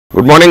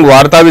Good morning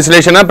వార్తా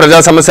విశ్లేషణ ప్రజా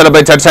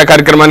సమస్యలపై చర్చా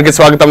కార్యక్రమానికి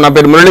స్వాగతం. నా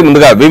పేరు మురళి.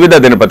 ముందుగా వివిధ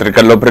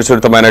దినపత్రికల్లో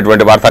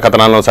ప్రచురితమైనటువంటి వార్తా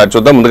కథనాలను ఒకసారి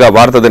చూద్దాం. ముందుగా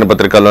వార్తా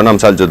దినపత్రికల్లోని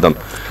అంశాలు చూద్దాం.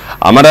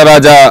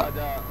 అమరరాజా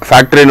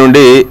ఫ్యాక్టరీ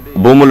నుండి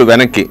భూములు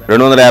వెనక్కి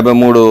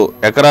 253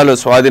 ఎకరాలు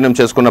స్వాధీనం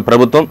చేసుకున్న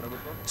ప్రభుత్వం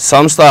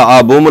సంస్థ ఆ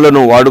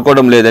భూములను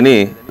వాడుకోవడం లేదని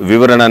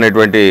వివరణ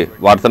అనేటువంటి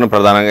వార్తను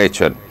ప్రధానంగా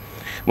ఇచ్చారు.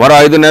 మరో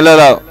 5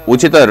 నెలల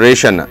ఉచిత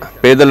రేషన్,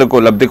 పేదలకు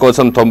లబ్ధి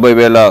కోసం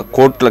 90,000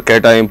 కోట్ల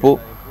కేటాయింపు,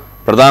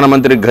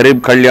 ప్రధానమంత్రి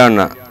గరీబ్ కళ్యాణ్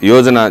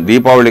యోజన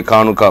దీపావళి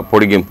కానుక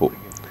పొడిగింపు,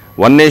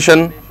 వన్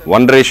నేషన్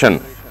వన్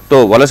రేషన్తో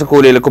వలస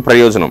కూలీలకు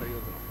ప్రయోజనం,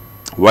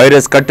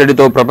 వైరస్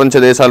కట్టడితో ప్రపంచ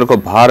దేశాలకు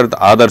భారత్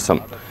ఆదర్శం.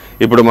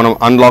 ఇప్పుడు మనం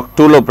అన్లాక్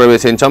 2లో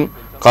ప్రవేశించాం.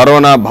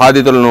 కరోనా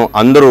బాధితులను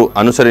అందరూ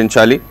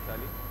అనుసరించాలి,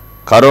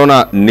 కరోనా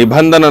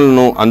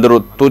నిబంధనలను అందరూ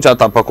తూచా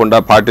తప్పకుండా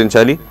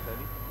పాటించాలి,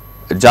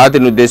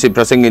 జాతిని ఉద్దేశించి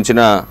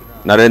ప్రసంగించిన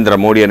నరేంద్ర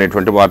మోడీ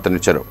అనేటువంటి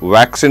వార్తనిచ్చారు.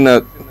 వ్యాక్సిన్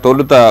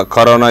తొలుత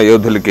కరోనా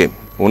యోధులకి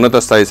ఉన్నత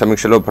స్థాయి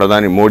సమీక్షలో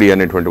ప్రధాని మోడీ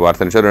అనేటువంటి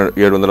వార్తనిచ్చారు.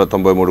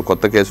 793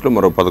 కొత్త కేసులు,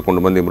 మరో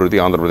 11 మంది మృతి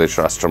ఆంధ్రప్రదేశ్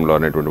రాష్ట్రంలో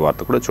అనేటువంటి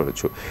వార్త కూడా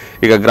చూడొచ్చు.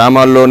 ఇక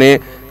గ్రామాల్లోనే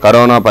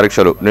కరోనా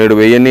పరీక్షలు. నేడు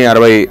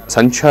 1060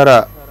 సంచార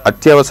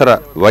అత్యవసర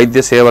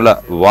వైద్య సేవల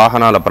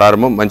వాహనాల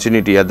ప్రారంభం.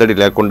 మంచినీటి ఎద్దడి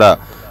లేకుండా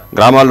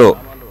గ్రామాల్లో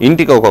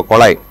ఇంటికి ఒక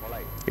కొళాయి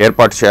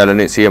ఏర్పాటు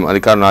చేయాలని సీఎం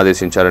అధికారులను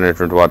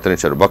ఆదేశించారనేటువంటి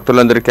వార్తనిచ్చారు.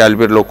 భక్తులందరికీ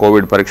అల్పిరిలో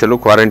కోవిడ్ పరీక్షలు,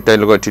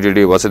 క్వారంటైన్లుగా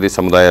టీటీడీ వసతి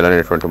సముదాయాలు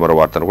అనేటువంటి మరో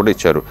వార్తను కూడా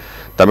ఇచ్చారు.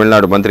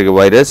 తమిళనాడు మంత్రికి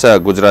వైరస్,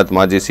 గుజరాత్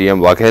మాజీ సీఎం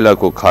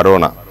వఘేలాకు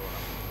కరోనా.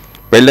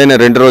 పెళ్లైన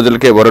 2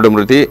 రోజులకే వరుడు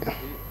మృతి,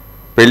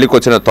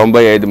 పెళ్లికొచ్చిన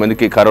 95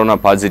 మందికి కరోనా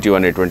పాజిటివ్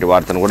అనేటువంటి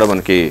వార్తను కూడా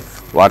మనకి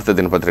వార్తా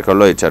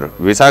దినపత్రికల్లో ఇచ్చారు.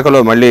 విశాఖలో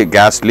మళ్ళీ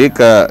గ్యాస్ లీక్,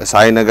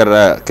 సాయినగర్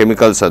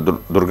కెమికల్స్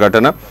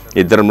దుర్ఘటన,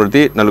 2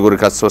 మృతి,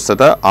 4గురికి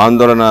అస్వస్థత,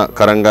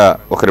 ఆందోళనకరంగా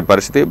ఒకరి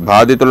పరిస్థితి,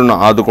 బాధితులను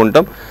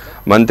ఆదుకుంటాం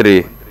మంత్రి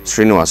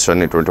శ్రీనివాస్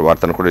అనేటువంటి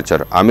వార్తను కూడా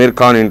ఇచ్చారు. అమీర్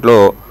ఖాన్ ఇంట్లో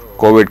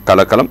కోవిడ్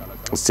కలకలం,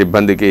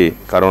 సిబ్బందికి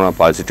కరోనా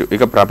పాజిటివ్.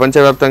 ఇక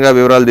ప్రపంచవ్యాప్తంగా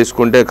వివరాలు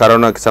తీసుకుంటే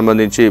కరోనాకి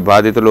సంబంధించి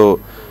బాధితులు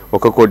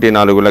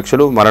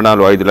 1,04,00,000,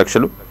 మరణాలు 5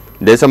 లక్షలు.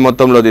 దేశం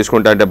మొత్తంలో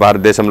తీసుకుంటే అంటే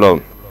భారతదేశంలో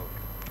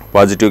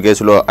పాజిటివ్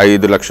కేసులు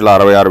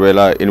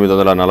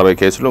 5,66,840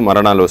 కేసులు,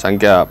 మరణాలు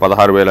సంఖ్య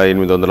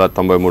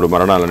 16,893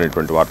 మరణాలు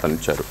అనేటువంటి వార్తలు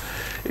ఇచ్చారు.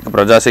 ఇక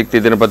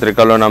ప్రజాశక్తి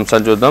దినపత్రికల్లోని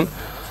అంశాలు చూద్దాం.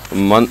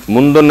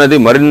 ముందున్నది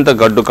మరింత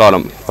గడ్డు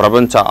కాలం,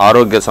 ప్రపంచ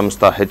ఆరోగ్య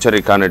సంస్థ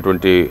హెచ్చరిక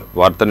అనేటువంటి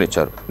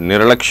వార్తనిచ్చారు.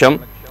 నిర్లక్ష్యం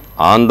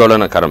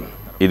ఆందోళనకరం,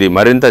 ఇది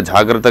మరింత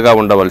జాగ్రత్తగా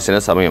ఉండవలసిన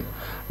సమయం.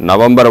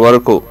 నవంబర్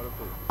వరకు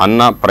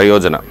అన్న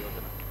ప్రయోజన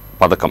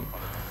పథకం,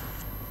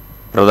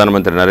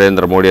 ప్రధానమంత్రి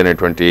నరేంద్ర మోడీ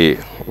అనేటువంటి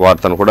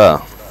వార్తను కూడా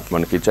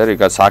మనకి ఇచ్చారు.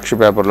 ఇక సాక్షి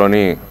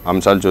పేపర్లోని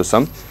అంశాలు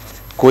చూస్తాం.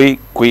 కుయ్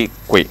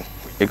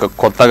ఇక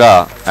కొత్తగా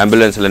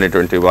అంబులెన్స్లు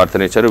అనేటువంటి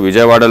వార్తను ఇచ్చారు.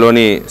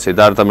 విజయవాడలోని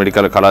సిద్ధార్థ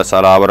మెడికల్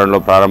కళాశాల ఆవరణలో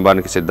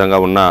ప్రారంభానికి సిద్ధంగా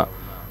ఉన్న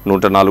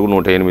 104,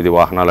 108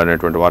 వాహనాలు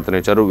అనేటువంటి వార్తను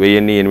ఇచ్చారు.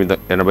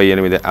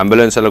 1088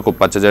 అంబులెన్సులకు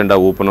పచ్చజెండా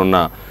ఊపనున్న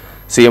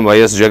సీఎం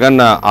వైఎస్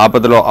జగన్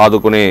ఆపదలో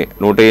ఆదుకునే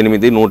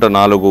 108,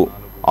 104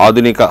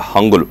 ఆధునిక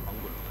హంగులు.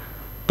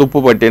 తుప్పు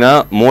పట్టిన,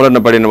 మూలన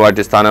పడిన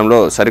వాటి స్థానంలో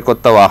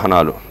సరికొత్త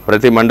వాహనాలు.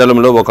 ప్రతి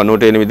మండలంలో ఒక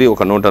 108,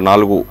 ఒక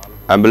 104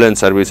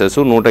 అంబులెన్స్ సర్వీసెస్,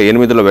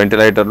 108లో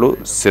వెంటిలేటర్లు,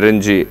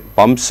 సిరంజి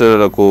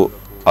పంప్స్లకు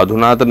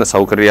అధునాతన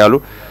సౌకర్యాలు,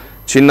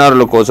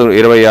 చిన్నారుల కోసం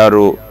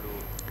 26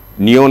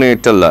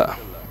 నియోనేటల్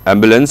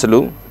అంబులెన్స్లు.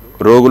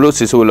 రోగులు,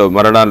 శిశువుల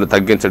మరణాలు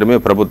తగ్గించడమే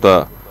ప్రభుత్వ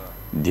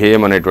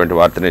ధ్యేయం అనేటువంటి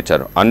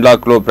వార్తనిచ్చారు.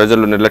 అన్లాక్లో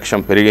ప్రజలు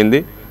నిర్లక్ష్యం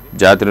పెరిగింది,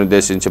 జాతిని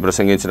ఉద్దేశించి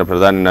ప్రసంగించిన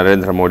ప్రధాని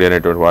నరేంద్ర మోడీ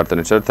అనేటువంటి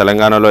వార్తనిచ్చారు.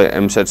 తెలంగాణలో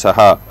ఎంసెట్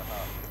సహా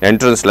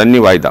ఎంట్రన్స్లన్నీ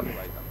వాయిదా.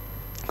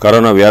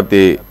 కరోనా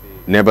వ్యాప్తి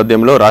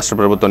నేపథ్యంలో రాష్ట్ర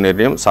ప్రభుత్వ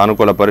నిర్ణయం,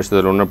 సానుకూల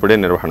పరిస్థితులు ఉన్నప్పుడే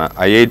నిర్వహణ.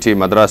 ఐఐటి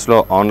మద్రాసులో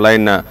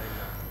ఆన్లైన్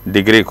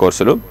డిగ్రీ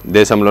కోర్సులు,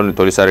 దేశంలోని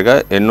తొలిసారిగా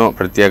ఎన్నో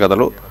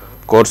ప్రత్యేకతలు,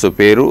 కోర్సు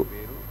పేరు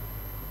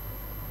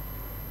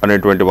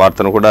అనేటువంటి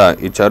వార్తను కూడా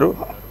ఇచ్చారు.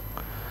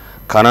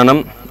 ఖననం,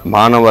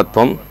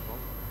 మానవత్వం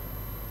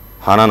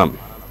హననం.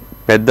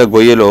 పెద్ద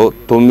గొయ్యలో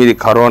 9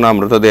 కరోనా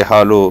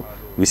మృతదేహాలు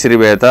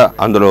విసిరివేత,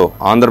 అందులో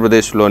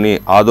ఆంధ్రప్రదేశ్లోని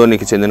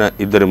ఆదోనికి చెందిన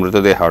 2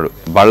 మృతదేహాలు.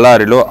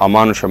 బళ్ళారిలో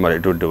అమానుషం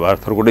అనేటువంటి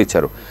వార్తలు కూడా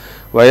ఇచ్చారు.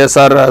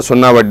 వైఎస్ఆర్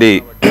 0 వడ్డీ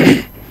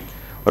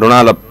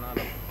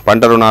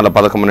పంట రుణాల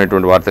పథకం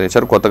అనేటువంటి వార్తను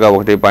ఇచ్చారు. కొత్తగా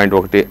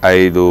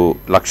 1.15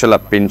 లక్షల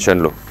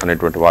పింఛన్లు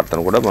అనేటువంటి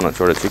వార్తను కూడా మనం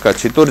చూడొచ్చు. ఇక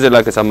చిత్తూరు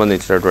జిల్లాకి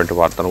సంబంధించినటువంటి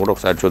వార్తను కూడా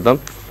ఒకసారి చూద్దాం.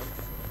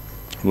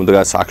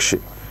 ముందుగా సాక్షి.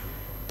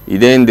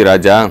 ఇదేంది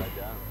రాజా,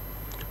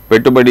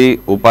 పెట్టుబడి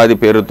ఉపాధి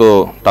పేరుతో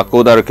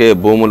తక్కువ ధరకే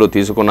భూములు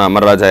తీసుకున్న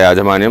అమరరాజా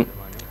యాజమాన్యం.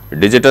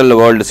 డిజిటల్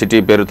వరల్డ్ సిటీ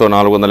పేరుతో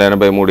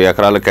 483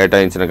 ఎకరాలు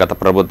కేటాయించిన గత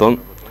ప్రభుత్వం.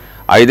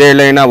 5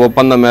 ఏళ్లైనా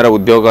ఒప్పందం మేర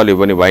ఉద్యోగాలు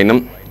ఇవ్వని వైనం.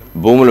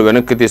 భూములు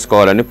వెనక్కి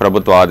తీసుకోవాలని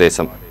ప్రభుత్వ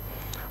ఆదేశం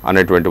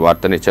అనేటువంటి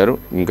వార్తనిచ్చారు.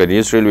 ఇంకా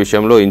న్యూస్ రీల్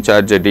విషయంలో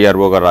ఇన్ఛార్జ్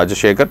డిఆర్ఓగా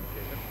రాజశేఖర్.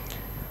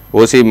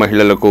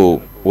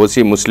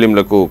 ఓసీ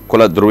ముస్లింలకు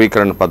కుల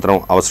ధృవీకరణ పత్రం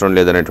అవసరం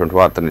లేదనేటువంటి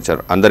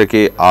వార్తనిచ్చారు.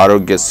 అందరికీ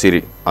ఆరోగ్య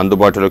సిరి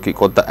అందుబాటులోకి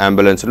కొత్త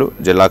అంబులెన్సులు.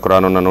 జిల్లాకు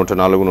రానున్న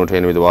 104,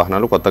 108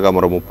 వాహనాలు. కొత్తగా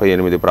మరో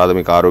 38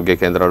 ప్రాథమిక ఆరోగ్య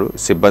కేంద్రాలు.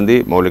 సిబ్బంది,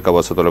 మౌలిక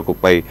వసతులకు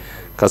పై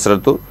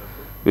కసరత్తు.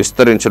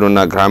 విస్తరించనున్న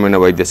గ్రామీణ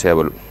వైద్య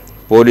సేవలు.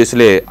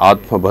 పోలీసులే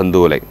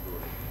ఆత్మబంధువులై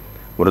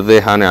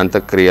మృతదేహాన్ని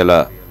అంత్యక్రియల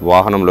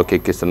వాహనంలోకి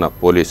ఎక్కిస్తున్న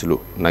పోలీసులు.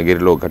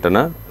 నగిరిలో ఘటన.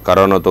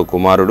 కరోనాతో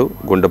కుమారుడు,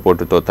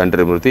 గుండెపోటుతో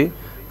తండ్రి మృతి.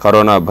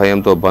 కరోనా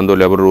భయంతో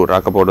బంధువులు ఎవరూ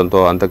రాకపోవడంతో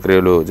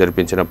అంత్యక్రియలు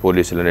జరిపించిన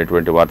పోలీసులు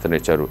అనేటువంటి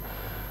వార్తనిచ్చారు.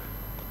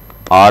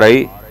 ఆర్ఐ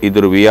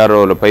ఇద్దరు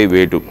విఆర్ఓలపై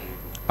వేటు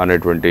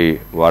అనేటువంటి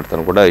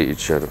వార్తను కూడా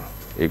ఇచ్చారు.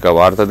 ఇక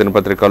వార్తా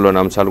దినపత్రికల్లోని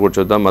అంశాలు కూడా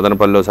చూద్దాం.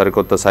 మదనపల్లిలో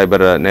సరికొత్త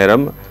సైబర్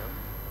నేరం.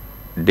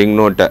 డింగ్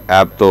నోట్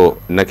యాప్తో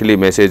నకిలీ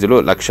మెసేజ్లు,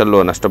 లక్షల్లో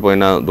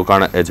నష్టపోయిన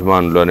దుకాణ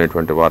యజమానులు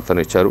అనేటువంటి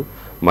వార్తను ఇచ్చారు.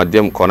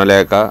 మద్యం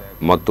కొనలేక,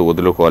 మత్తు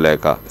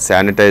వదులుకోలేక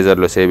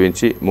శానిటైజర్లు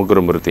సేవించి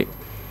 3 మృతి.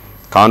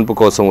 కాన్పు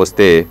కోసం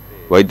వస్తే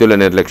వైద్యుల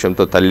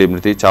నిర్లక్ష్యంతో తల్లి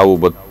మృతి. చావు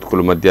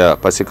బతుకుల మధ్య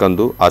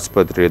పసికందు,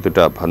 ఆసుపత్రి ఎదుట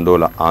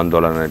బంధువుల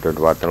ఆందోళన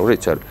అనేటువంటి వార్తను కూడా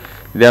ఇచ్చారు.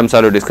 ఇదే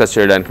అంశాలు డిస్కస్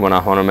చేయడానికి మన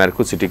ఆహ్వానం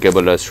మేరకు సిటీ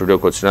కేబుల్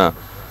స్టూడియోకి వచ్చిన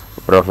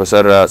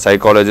ప్రొఫెసర్,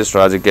 సైకాలజిస్ట్,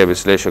 రాజకీయ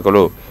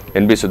విశ్లేషకులు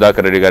ఎన్బి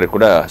సుధాకర్ రెడ్డి గారికి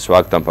కూడా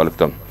స్వాగతం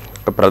పలుకుతాం.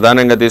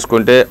 ప్రధానంగా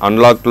తీసుకుంటే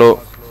అన్లాక్లో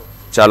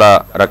చాలా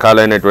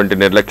రకాలైనటువంటి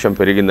నిర్లక్ష్యం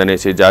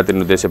పెరిగిందనేసి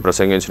జాతిని ఉద్దేశించి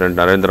ప్రసంగించిన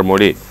నరేంద్ర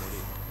మోడీ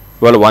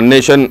ఇవాళ 1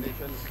 నేషన్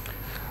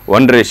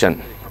 1 రేషన్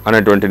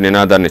అనేటువంటి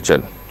నినాదాన్ని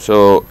ఇచ్చారు. సో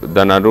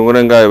దాని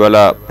అనుగుణంగా ఇవాళ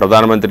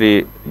ప్రధానమంత్రి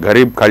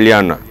గరీబ్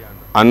కళ్యాణ్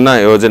అన్న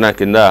యోజన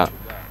కింద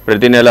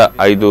ప్రతి నెల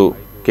 5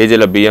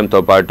 కేజీల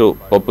బియ్యంతో పాటు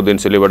పప్పు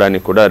దినుసులు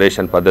ఇవ్వడానికి కూడా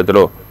రేషన్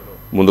పద్ధతిలో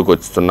ముందుకు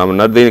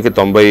వస్తున్నామన్నారు. దీనికి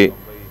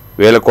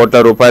 90,000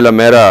 కోట్ల రూపాయల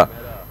మేర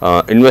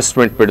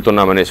ఇన్వెస్ట్మెంట్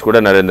పెడుతున్నామనేసి కూడా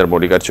నరేంద్ర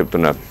మోడీ గారు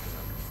చెప్తున్నారు.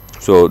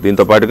 సో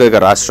దీంతో పాటుగా ఇక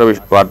రాష్ట్ర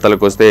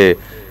వార్తలకు వస్తే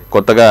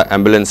కొత్తగా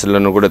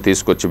అంబులెన్స్లను కూడా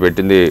తీసుకొచ్చి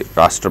పెట్టింది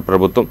రాష్ట్ర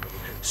ప్రభుత్వం.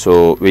 సో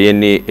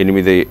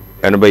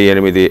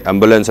 1088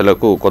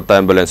 అంబులెన్స్లకు, కొత్త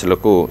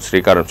అంబులెన్స్లకు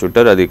శ్రీకారం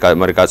చుట్టారు. అది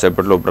మరి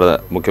కాసేపట్లో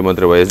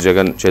ముఖ్యమంత్రి వైఎస్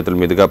జగన్ చేతుల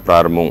మీదుగా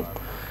ప్రారంభం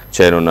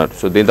చేయనున్నారు.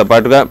 సో దీంతో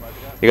పాటుగా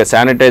ఇక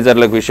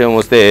శానిటైజర్లకు విషయం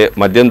వస్తే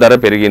మద్యం ధర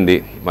పెరిగింది,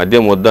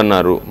 మద్యం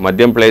వద్దన్నారు.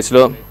 మద్యం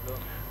ప్లేస్లో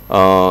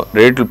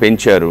రేట్లు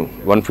పెంచారు.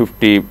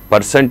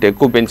 150%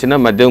 ఎక్కువ పెంచినా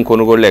మద్యం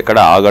కొనుగోళ్ళు ఎక్కడ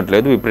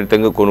ఆగట్లేదు,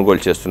 విపరీతంగా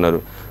కొనుగోలు చేస్తున్నారు.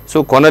 సో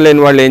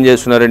కొనలేని వాళ్ళు ఏం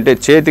చేస్తున్నారంటే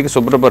చేతికి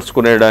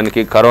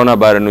శుభ్రపరచుకునేడానికి కరోనా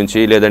బారి నుంచి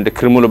లేదంటే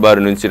క్రిముల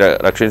బారి నుంచి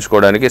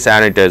రక్షించుకోవడానికి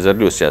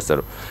శానిటైజర్లు యూస్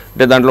చేస్తారు.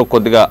 అంటే దాంట్లో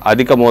కొద్దిగా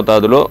అధిక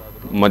మోతాదులో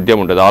మద్యం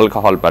ఉంటుంది,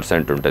 ఆల్కహాల్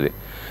 % ఉంటుంది.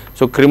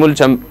 సో క్రిములు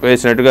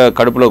చంపేసినట్టుగా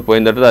కడుపులోకి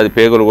పోయిన తర్వాత అది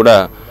పేగులు కూడా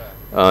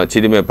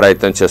చిదిమే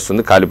ప్రయత్నం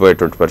చేస్తుంది,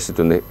 కాలిపోయేటువంటి పరిస్థితి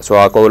ఉంది. సో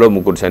ఆ కోవలో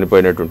 3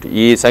 చనిపోయినటువంటి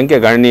ఈ సంఖ్య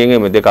గణనీయంగా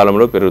ఈ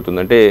మధ్యకాలంలో పెరుగుతుంది.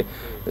 అంటే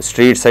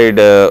స్ట్రీట్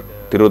సైడ్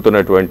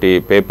తిరుగుతున్నటువంటి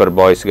పేపర్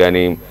బాయ్స్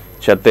కానీ,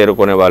 చెత్త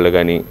ఎరుకునే వాళ్ళు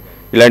కానీ,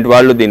 ఇలాంటి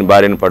వాళ్ళు దీని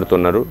బారిన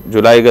పడుతున్నారు.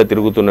 జులాయిగా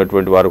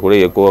తిరుగుతున్నటువంటి వారు కూడా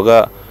ఎక్కువగా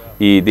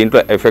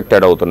దీంట్లో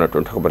ఎఫెక్టెడ్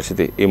అవుతున్నటువంటి ఒక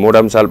పరిస్థితి. ఈ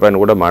 3 అంశాలపైన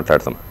కూడా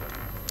మాట్లాడతాం.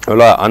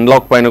 అలా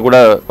అన్లాక్ పైన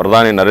కూడా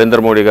ప్రధాని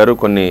నరేంద్ర మోడీ గారు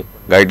కొన్ని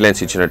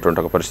గైడ్లైన్స్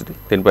ఇచ్చినటువంటి ఒక పరిస్థితి.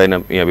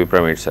 దీనిపైన మీ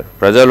అభిప్రాయం ఏంటి సార్?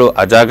 ప్రజలు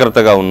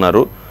అజాగ్రత్తగా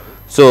ఉన్నారు.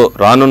 సో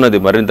రానున్నది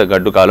మరింత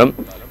గడ్డు కాలం.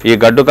 ఈ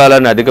గడ్డు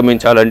కాలాన్ని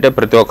అధిగమించాలంటే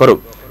ప్రతి ఒక్కరూ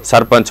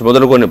సర్పంచ్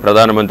మొదలుకొని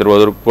ప్రధానమంత్రి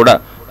వరకు కూడా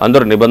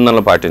అందరూ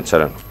నిబంధనలు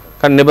పాటించాలని.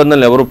 కానీ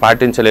నిబంధనలు ఎవరు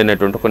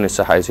పాటించలేనటువంటి కొన్ని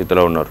సహాయ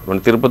స్థితిలో ఉన్నారు.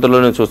 మనం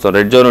తిరుపతిలోనే చూస్తాం,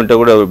 రెడ్ జోన్ ఉంటే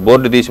కూడా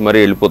బోర్డు తీసి మరీ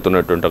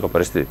వెళ్ళిపోతున్నటువంటి ఒక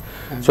పరిస్థితి.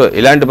 సో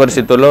ఇలాంటి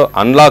పరిస్థితుల్లో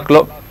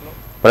అన్లాక్లో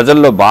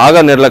ప్రజల్లో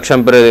బాగా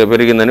నిర్లక్ష్యం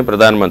పెరిగిందని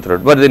ప్రధానమంత్రి.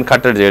 మరి దీన్ని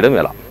కట్టడి చేయడం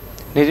ఎలా?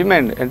 నిజమే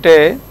అండి. అంటే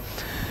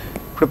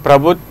ఇప్పుడు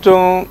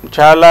ప్రభుత్వం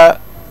చాలా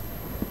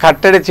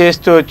కట్టడి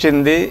చేస్తూ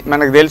వచ్చింది.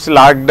 మనకు తెలుసు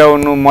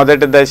లాక్డౌన్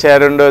మొదటి దశ,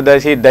 రెండో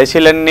దశ, ఈ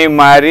దశలన్నీ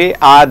మారి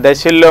ఆ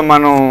దశల్లో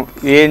మనం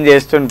ఏం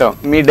చేస్తుంటాం?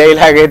 మీ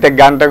డైలాగ్ అయితే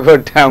గంట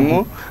కొట్టాము,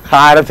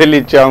 హారతులు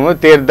ఇచ్చాము,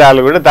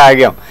 తీర్థాలు కూడా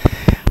తాగాం.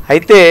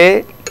 అయితే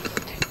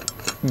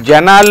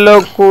జనాల్లో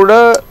కూడా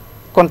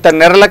కొంత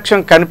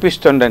నిర్లక్ష్యం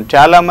కనిపిస్తుండండి.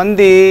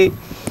 చాలామంది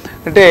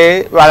అంటే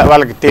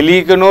వాళ్ళకి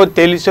తెలియకనో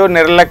తెలుసో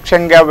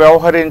నిర్లక్ష్యంగా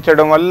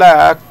వ్యవహరించడం వల్ల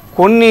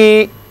కొన్ని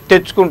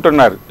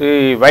తెచ్చుకుంటున్నారు ఈ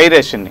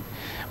వైరస్ని.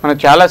 మనం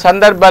చాలా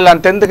సందర్భాలు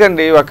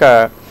అంతెందుకండి,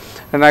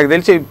 నాకు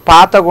తెలిసి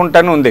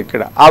పాతగుంటని ఉంది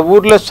ఇక్కడ, ఆ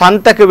ఊర్లో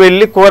సంతకు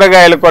వెళ్ళి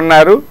కూరగాయలు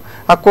కొన్నారు.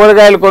 ఆ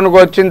కూరగాయలు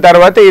కొనుక్కొచ్చిన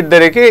తర్వాత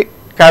ఇద్దరికి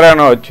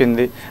కరోనా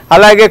వచ్చింది.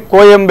 అలాగే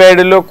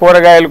కోయంబేడులో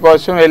కూరగాయల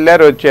కోసం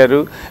వెళ్ళారు, వచ్చారు.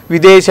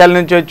 విదేశాల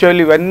నుంచి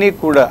వచ్చేవాళ్ళు ఇవన్నీ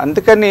కూడా.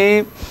 అందుకని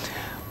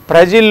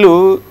ప్రజలు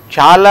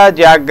చాలా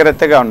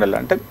జాగ్రత్తగా ఉండాలి.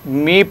 అంటే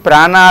మీ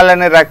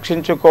ప్రాణాలను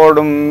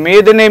రక్షించుకోవడం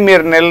మీదనే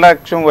మీరు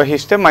నిర్లక్ష్యం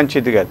వహిస్తే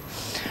మంచిది కాదు.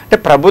 అంటే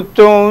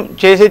ప్రభుత్వం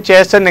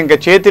చేస్తాను ఇంకా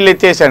చేతులు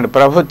ఎత్తేసండి.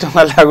 ప్రభుత్వం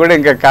అలా కూడా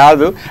ఇంకా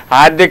కాదు,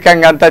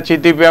 ఆర్థికంగా అంతా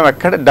చితిపోయాం.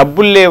 ఎక్కడ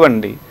డబ్బులు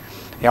లేవండి,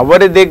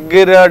 ఎవరి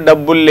దగ్గర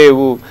డబ్బులు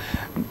లేవు.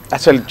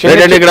 అసలు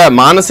ఇక్కడ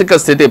మానసిక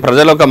స్థితి,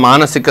 ప్రజల యొక్క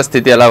మానసిక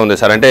స్థితి ఎలా ఉంది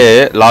సార్? అంటే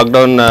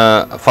లాక్డౌన్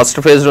ఫస్ట్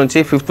ఫేజ్ నుంచి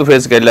 5th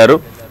ఫేజ్కి వెళ్ళారు.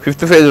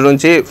 5th ఫేజ్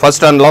నుంచి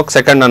ఫస్ట్ అన్లాక్,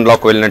 సెకండ్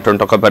అన్లాక్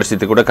వెళ్ళినటువంటి ఒక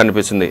పరిస్థితి కూడా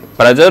కనిపిస్తుంది.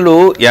 ప్రజలు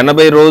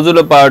 80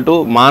 రోజుల పాటు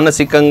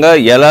మానసికంగా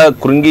ఎలా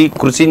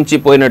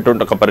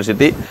కృషించిపోయినటువంటి ఒక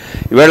పరిస్థితి.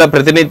 ఈవేళ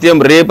ప్రతినిత్యం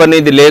రేపు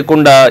అనేది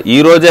లేకుండా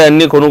ఈరోజే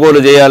అన్ని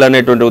కొనుగోలు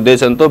చేయాలనేటువంటి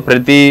ఉద్దేశంతో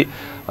ప్రతి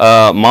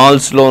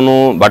మాల్స్లోనూ,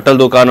 బట్టల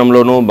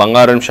దుకాణంలోనూ,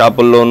 బంగారం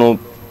షాపుల్లోనూ,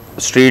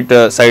 స్ట్రీట్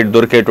సైడ్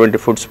దొరికేటువంటి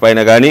ఫుడ్స్ పైన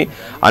కానీ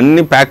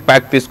అన్ని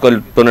ప్యాక్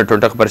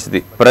తీసుకెళ్తున్నటువంటి ఒక పరిస్థితి.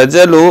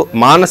 ప్రజలు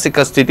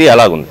మానసిక స్థితి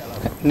ఎలాగుంది?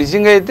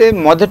 నిజంగా అయితే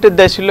మొదటి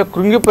దశలో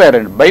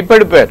కృంగిపోయారండి,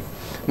 భయపడిపోయారు.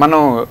 మనం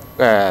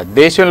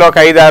దేశంలో ఒక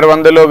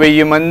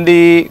 500-600-1000 మంది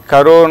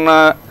కరోనా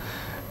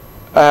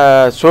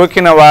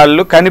సోకిన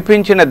వాళ్ళు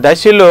కనిపించిన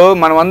దశలో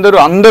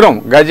అందరం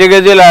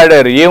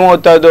గజగజలాడారు,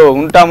 ఏమవుతుందో,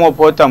 ఉంటామో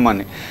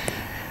పోతామని.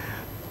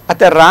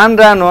 అయితే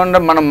రాను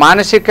మనం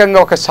మానసికంగా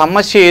ఒక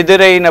సమస్య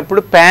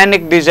ఎదురైనప్పుడు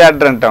ప్యానిక్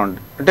డిజార్డర్ అంటామండి.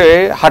 అంటే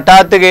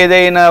హఠాత్తుగా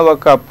ఏదైనా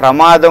ఒక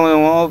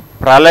ప్రమాదము,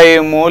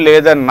 ప్రళయము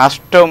లేదా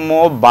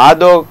నష్టమో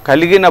బాధో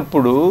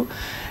కలిగినప్పుడు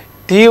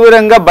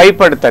తీవ్రంగా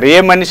భయపడతారు ఏ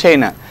మనిషి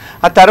అయినా.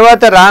 ఆ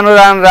తర్వాత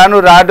రాను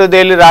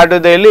రాడుదేలి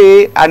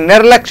ఆ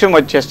నిర్లక్ష్యం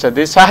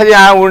వచ్చేస్తుంది.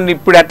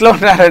 ఇప్పుడు ఎట్లా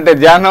ఉన్నారంటే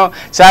జనం,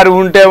 సార్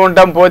ఉంటే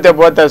ఉంటాం, పోతే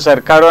పోతారు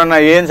సార్, కరోనా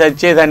ఏం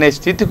సచ్చేది అనే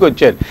స్థితికి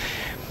వచ్చారు.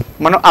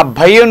 మనం ఆ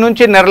భయం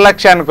నుంచి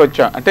నిర్లక్ష్యానికి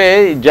వచ్చాం. అంటే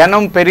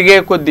జనం పెరిగే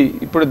కొద్దీ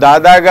ఇప్పుడు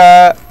దాదాగా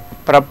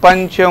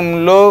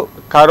ప్రపంచంలో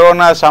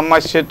కరోనా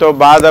సమస్యతో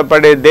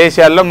బాధపడే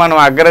దేశాల్లో మనం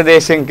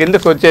అగ్రదేశం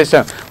కిందకు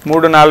వచ్చేసాం.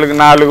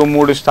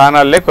 3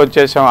 స్థానాల్లోకి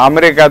వచ్చేసాం.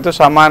 అమెరికాతో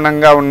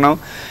సమానంగా ఉన్నాం.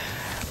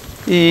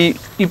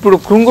 ఇప్పుడు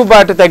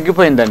కృంగుబాటు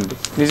తగ్గిపోయిందండి.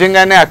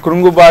 నిజంగానే ఆ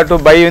కృంగుబాటు,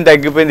 భయం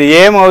తగ్గిపోయింది.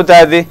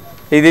 ఏమవుతుంది,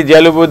 ఇది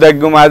జలుబు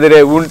దగ్గు మాదిరే,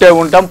 ఉంటే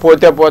ఉంటాం,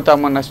 పోతే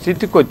పోతామన్న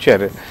స్థితికి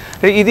వచ్చారు.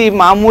 ఇది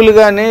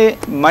మామూలుగానే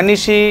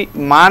మనిషి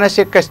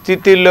మానసిక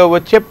స్థితిలో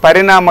వచ్చే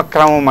పరిణామ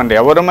క్రమం అండి.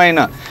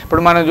 ఎవరమైనా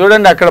ఇప్పుడు మనం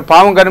చూడండి, అక్కడ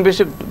పాము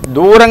కనిపిస్తే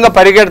దూరంగా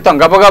పరిగెడతాం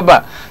గబగబా,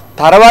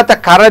 తర్వాత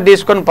కర్ర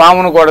తీసుకొని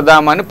పామును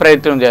కొడదామని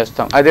ప్రయత్నం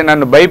చేస్తాం. అది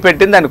నన్ను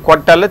భయపెట్టింది, దాన్ని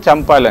కొట్టాలో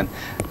చంపాలని.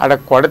 అక్కడ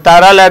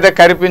కొడతారా లేదా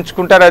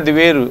కరిపించుకుంటారా అది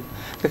వేరు.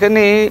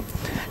 కానీ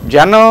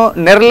జనం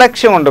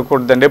నిర్లక్ష్యం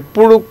ఉండకూడదండి.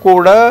 ఎప్పుడు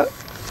కూడా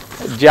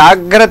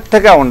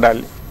జాగ్రత్తగా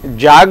ఉండాలి,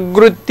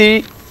 జాగృతి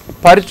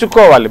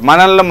పరుచుకోవాలి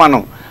మనల్ని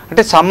మనం.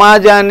 అంటే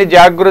సమాజాన్ని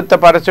జాగృత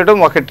పరచడం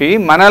ఒకటి,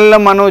 మనల్ని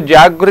మనం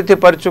జాగృతి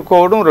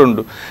పరుచుకోవడం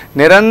రెండు.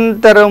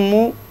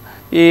 నిరంతరము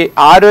ఈ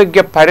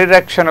ఆరోగ్య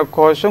పరిరక్షణ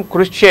కోసం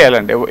కృషి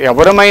చేయాలండి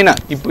ఎవరమైనా.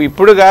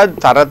 ఇప్పుడుగా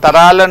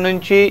తరతరాల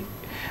నుంచి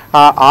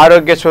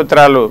ఆరోగ్య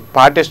సూత్రాలు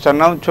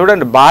పాటిస్తున్నాం.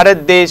 చూడండి,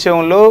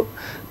 భారతదేశంలో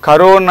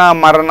కరోనా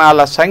మరణాల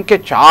సంఖ్య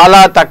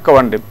చాలా తక్కువ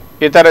అండి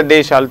ఇతర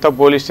దేశాలతో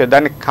పోలిస్తే.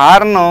 దానికి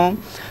కారణం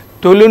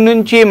తొలి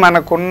నుంచి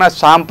మనకున్న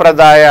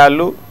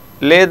సాంప్రదాయాలు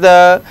లేదా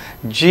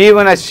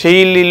జీవన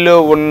శైలిలో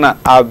ఉన్న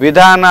ఆ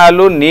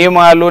విధానాలు,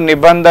 నియమాలు,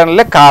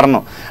 నిబంధనలే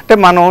కారణం. అంటే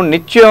మనం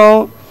నిత్యం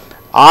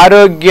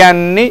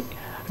ఆరోగ్యాన్ని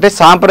అంటే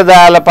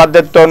సాంప్రదాయాల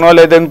పద్ధతితోనో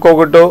లేదా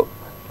ఇంకొకటో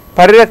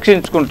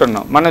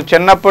పరిరక్షించుకుంటున్నాం. మనం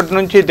చిన్నప్పటి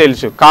నుంచి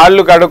తెలుసు,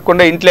 కాళ్ళు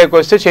కడగకుండా ఇంట్లోకి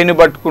వస్తే శని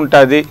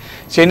పట్టుకుంటుంది,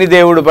 శని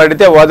దేవుడు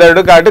పడితే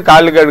వదడు కాబట్టి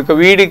కాళ్ళు కడుక.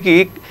 వీడికి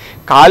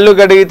కాళ్ళు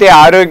కడిగితే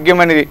ఆరోగ్యం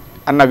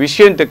అన్న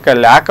విషయం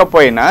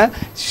లేకపోయినా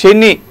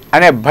శని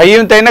అనే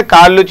భయంతోనే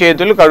కాళ్ళు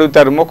చేతులు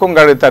కడుగుతారు, ముఖం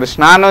కడుగుతారు.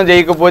 స్నానం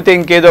చేయకపోతే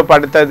ఇంకేదో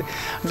పడుతుంది.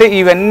 అంటే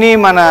ఇవన్నీ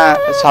మన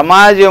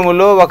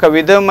సమాజంలో ఒక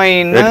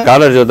విధమైన.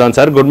 కాలర్ చూద్దాం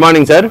sir. Good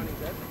morning sir.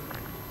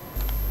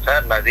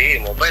 Sir నాది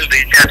మొబైల్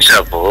రీఛార్జ్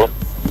షాపు.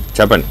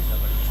 చెప్పండి.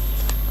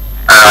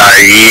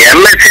 ఈ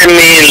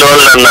ఎంఎస్ఎంఈ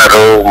లోన్లు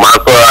అన్నారు,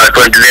 మాకు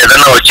అటువంటిది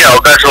ఏదైనా వచ్చే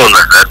అవకాశం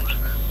ఉందా సార్?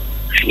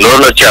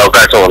 లోన్ వచ్చే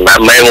అవకాశం ఉందా?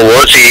 మేము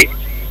ఓసి,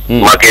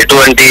 మాకు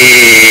ఎటువంటి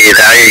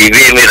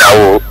ఇవేమి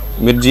రావు.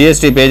 మీరు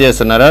జిఎస్టీ పే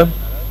చేస్తున్నారా?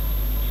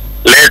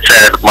 లేదు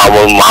సార్,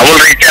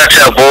 మామూలు రీఛార్జ్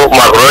షాపు.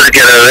 మాకు రోజుకి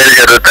 20,000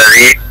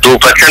 జరుగుతుంది,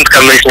 2%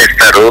 కమిషన్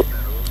ఇస్తారు.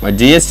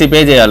 జిఎస్టీ పే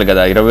చేయాలి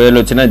కదా, 20,000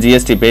 వచ్చినా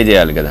జిఎస్టీ పే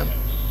చేయాలి కదా.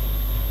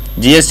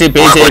 జిఎస్టీ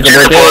పే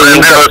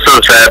చేయకపోతే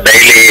వస్తుంది సార్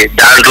డైలీ.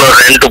 దాంట్లో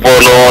రెంట్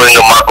పోను,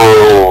 ఇంకా మాకు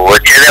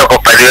వచ్చేది ఒక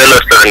 10,000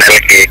 వస్తుంది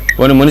నెలకి.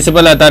 కొన్ని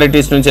మున్సిపల్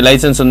అథారిటీస్ నుంచి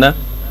లైసెన్స్ ఉందా?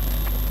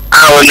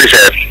 ఉంది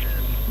సార్.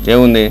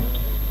 ఏముంది?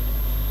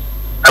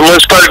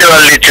 మున్సిపాలిటీ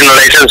వాళ్ళు ఇచ్చిన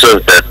లైసెన్స్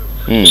ఉంది సార్,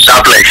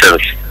 షాప్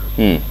లైసెన్స్.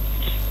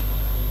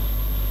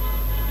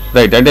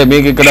 రైట్. అంటే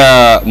మీకు ఇక్కడ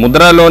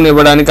ముద్రా లోన్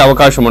ఇవ్వడానికి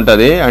అవకాశం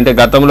ఉంటుంది. అంటే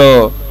గతంలో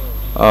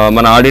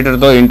మన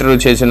ఆడిటర్తో ఇంటర్వ్యూ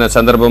చేసిన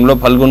సందర్భంలో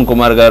ఫల్గున్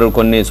కుమార్ గారు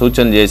కొన్ని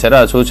సూచనలు చేశారు.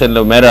 ఆ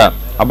సూచనల మేర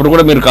అప్పుడు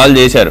కూడా మీరు కాల్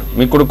చేశారు,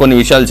 మీకు కూడా కొన్ని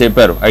విషయాలు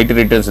చెప్పారు. ఐటీ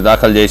రిటర్న్స్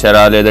దాఖలు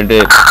చేశారా, లేదంటే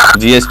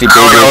జిఎస్టీ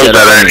పే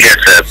చేశారా.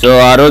 సో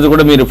ఆ రోజు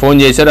కూడా మీరు ఫోన్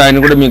చేశారు, ఆయన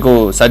కూడా మీకు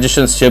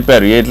సజెషన్స్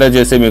చెప్పారు ఎట్లా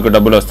చేస్తే మీకు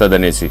డబ్బులు వస్తుంది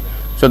అనేసి.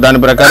 సో దాని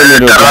ప్రకారం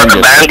మీరు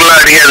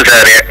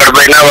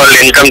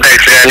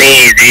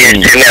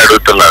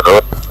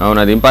అవును,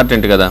 అది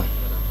ఇంపార్టెంట్ కదా.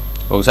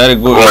 ఒకసారి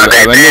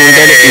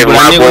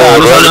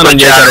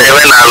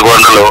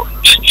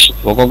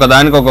ఒక్కొక్క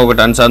దానికి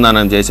ఒక్కొక్కటి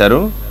అనుసంధానం చేశారు.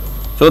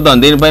 చూద్దాం,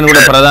 దీనిపైన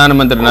కూడా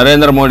ప్రధానమంత్రి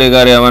నరేంద్ర మోడీ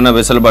గారు ఏమైనా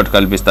వెసులుబాటు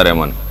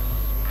కల్పిస్తారేమో అని.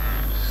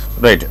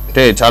 రైట్.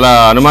 అంటే చాలా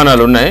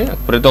అనుమానాలు ఉన్నాయి.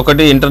 ప్రతి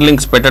ఒక్కటి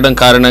ఇంటర్లింక్స్ పెట్టడం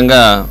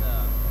కారణంగా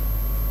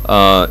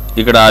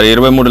ఇక్కడ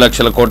 23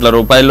 లక్షల కోట్ల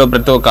రూపాయల్లో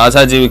ప్రతి ఒక్క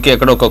ఆశాజీవికి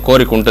ఎక్కడ ఒక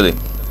కోరిక ఉంటుంది,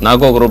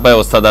 నాకు ₹1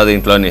 వస్తుందా అది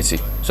ఇంట్లో అనేసి.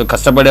 సో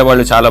కష్టపడే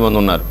వాళ్ళు చాలామంది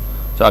ఉన్నారు.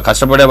 సో ఆ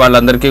కష్టపడే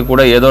వాళ్ళందరికీ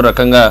కూడా ఏదో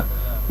రకంగా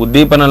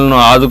ఉద్దీపనలను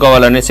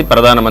ఆదుకోవాలనేసి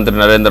ప్రధానమంత్రి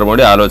నరేంద్ర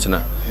మోడీ ఆలోచన.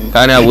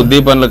 కానీ ఆ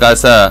ఉద్దీపనలు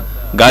కాస్త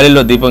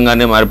గాలిలో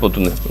దీపంగానే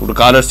మారిపోతుంది. ఇప్పుడు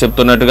కాలర్స్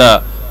చెప్తున్నట్టుగా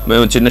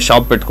మేము చిన్న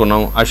షాప్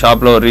పెట్టుకున్నాం, ఆ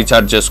షాప్లో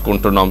రీఛార్జ్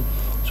చేసుకుంటున్నాం.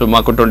 సో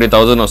మాకు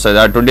 20,000 వస్తుంది.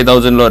 ఆ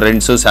 20,000లో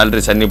రెంట్స్,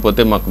 శాలరీస్ అన్నీ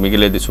పోతే మాకు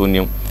మిగిలేది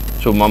శూన్యం.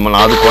 సో మమ్మల్ని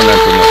ఆదుకోండి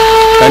అంటున్నారు.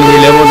 కానీ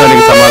వీళ్ళేమో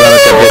దానికి సమాధానం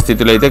చెప్పే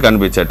స్థితిలో అయితే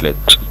కనిపించట్లేదు.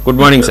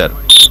 Good morning sir.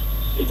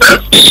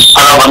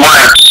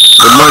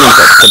 Good morning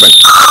sir, చెప్పండి.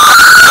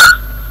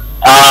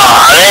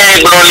 అదే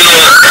ఇప్పుడు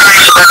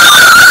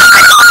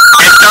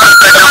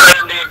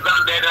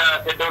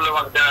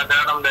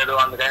తినడం లేదు,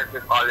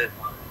 అందుకని కాల్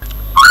చేస్తాను.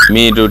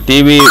 మీరు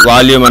టీవీ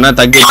వాల్యూమ్ అన్నా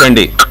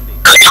తగ్గించండి,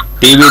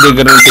 టీవీ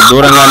దగ్గర నుంచి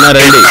దూరంగానే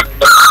రండి,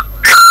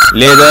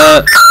 లేదా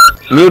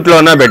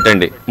మ్యూట్లోనా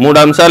పెట్టండి. 3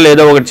 అంశాలు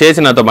ఏదో ఒకటి చేసి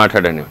నాతో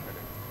మాట్లాడండి.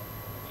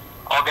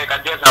 ఓకే,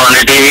 కట్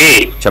చేస్తామండి టీవీ.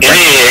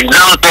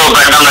 ఎగ్జామ్స్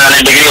పెట్టడం కానీ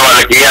డిగ్రీ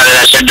వాళ్ళకి అది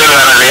షెడ్యూల్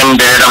కానీ ఏం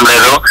చేయడం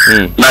లేదు,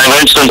 దాని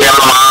గురించి కొంచెం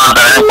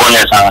మాట్లాడాలని ఫోన్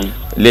చేస్తామండి.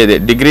 లేదే,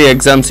 డిగ్రీ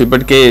ఎగ్జామ్స్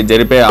ఇప్పటికే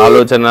జరిపే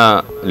ఆలోచన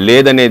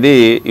లేదనేది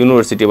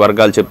యూనివర్సిటీ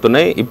వర్గాలు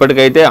చెప్తున్నాయి.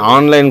 ఇప్పటికైతే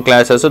ఆన్లైన్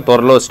క్లాసెస్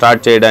త్వరలో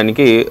స్టార్ట్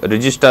చేయడానికి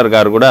రిజిస్ట్రార్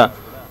గారు కూడా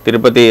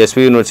తిరుపతి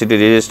ఎస్వి యూనివర్సిటీ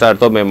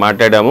రిజిస్ట్రార్తో మేము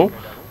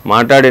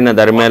మాట్లాడిన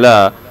దరిమేళ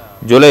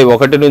జూలై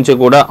 1 నుంచి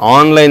కూడా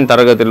ఆన్లైన్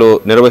తరగతులు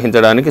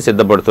నిర్వహించడానికి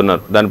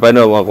సిద్ధపడుతున్నారు. దానిపైన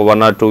ఒక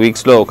 1 or 2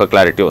 వీక్స్లో ఒక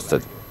క్లారిటీ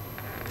వస్తుంది.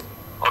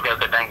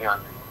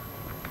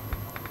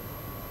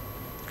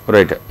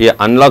 రైట్. ఈ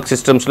అన్లాక్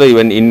సిస్టమ్స్లో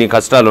ఇన్ని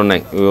కష్టాలు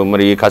ఉన్నాయి.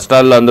 మరి ఈ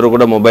కష్టాల్లో అందరూ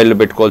కూడా మొబైల్లో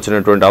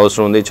పెట్టుకోవాల్సినటువంటి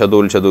అవసరం ఉంది,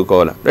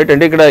 చదువుకోవాలి. రైట్.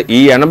 అంటే ఇక్కడ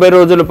ఈ 80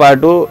 రోజుల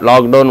పాటు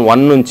లాక్డౌన్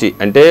 1 నుంచి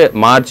అంటే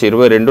మార్చి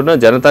 22న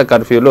జనతా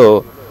కర్ఫ్యూలో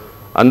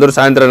అందరూ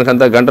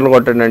సాయంత్రానికంతా గంటలు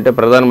కొట్టండి అంటే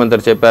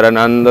ప్రధానమంత్రి చెప్పారని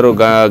అందరూ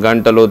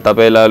గంటలు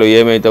తపేలాలు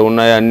ఏమైతే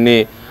ఉన్నాయో అన్నీ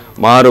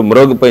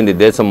మ్రోగిపోయింది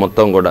దేశం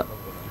మొత్తం కూడా.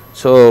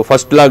 సో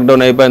ఫస్ట్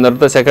లాక్డౌన్ అయిపోయిన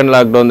తర్వాత సెకండ్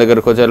లాక్డౌన్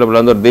దగ్గరకు వచ్చేటప్పుడు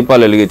అందరూ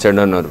దీపాలు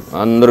వెలిగించండి అన్నారు.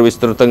 అందరూ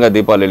విస్తృతంగా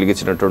దీపాలు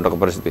వెలిగించినటువంటి ఒక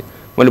పరిస్థితి.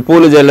 మళ్ళీ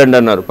పూలు జల్లండి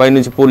అన్నారు,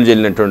 పైనుంచి పూలు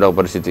జల్లినటువంటి ఒక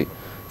పరిస్థితి.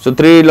 సో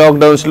 3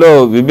 లాక్డౌన్స్లో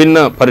విభిన్న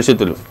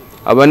పరిస్థితులు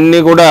అవన్నీ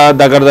కూడా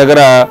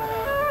దగ్గర.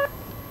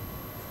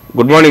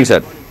 Good morning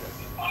sir.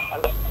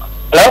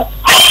 Hello,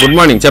 good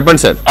morning,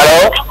 చెప్పండి సార్. హలో,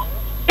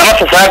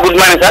 నమస్తే సార్. Good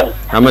morning sir.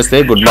 నమస్తే,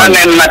 గుడ్ మార్నింగ్.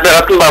 నేను నా పేరు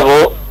రతన్ బాబు.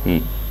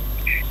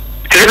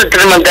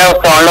 తిరుమల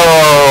దేవస్థానంలో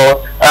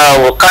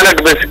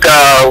కాంట్రాక్ట్ బేసిక్ గా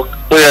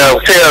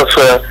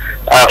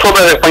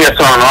సూపర్వైజర్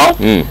పనిచేస్తున్నాను.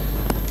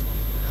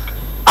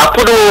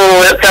 అప్పుడు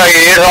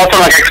 7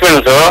 సంవత్సరాలు నాకు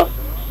ఎక్స్పీరియన్స్.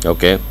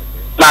 ఓకే.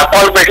 నా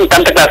క్వాలిఫికేషన్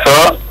 10th క్లాస్.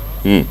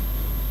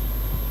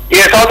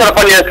 7 సంవత్సరాలు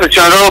పనిచేస్తూ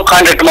వచ్చారు.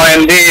 కాంట్రాక్ట్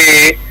మారింది.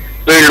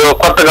 వీళ్ళు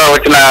కొత్తగా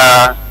వచ్చిన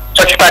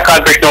స్వచ్ఛతా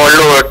కార్పొరేషన్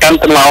వాళ్ళు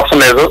 10th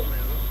అవసరం లేదు,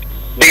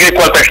 డిగ్రీ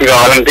క్వాలిఫికేషన్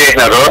కావాలని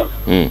చేసినారు.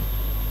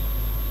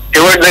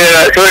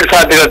 శివుడి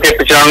సార్ దగ్గర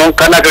తెప్పించాను,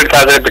 కర్ణాటక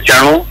సార్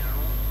తెప్పించాను.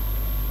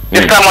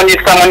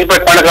 ఇస్తామని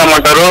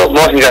పండుగమంటారు,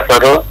 మోసం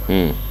చేస్తారు.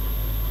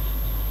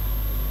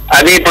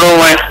 అది ఇప్పుడు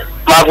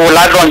మాకు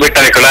లాక్డౌన్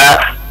పెట్టారు ఇక్కడ.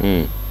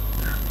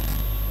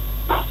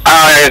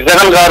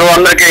 జగన్ గారు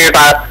అందరికి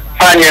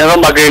సహాయం చేయడం,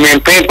 మాకు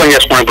మేము పెయింట్ పని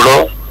చేసుకున్నాం. ఇప్పుడు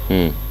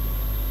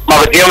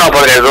మాకు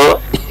జీవనోపాధి లేదు.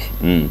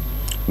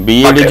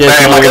 బీఈడీ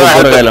చేసిన వాళ్ళు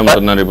కూరగాయలు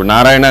అమ్ముతున్నారు. ఇప్పుడు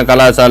నారాయణ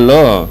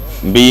కళాశాలలో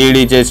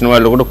బీఈడీ చేసిన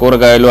వాళ్ళు కూడా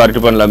కూరగాయలు అరటి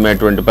పండ్లు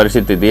అమ్మేటువంటి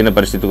పరిస్థితి, దీని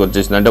పరిస్థితికి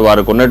వచ్చేసింది. అంటే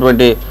వారికి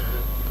ఉన్నటువంటి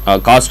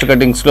కాస్ట్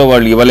కటింగ్స్లో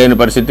వాళ్ళు ఇవ్వలేని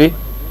పరిస్థితి.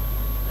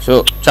 సో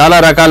చాలా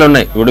రకాలు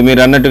ఉన్నాయి. ఇప్పుడు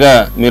మీరు అన్నట్టుగా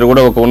మీరు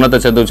కూడా ఒక ఉన్నత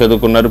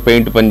చదువుకున్నారు,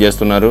 పెయింట్ పని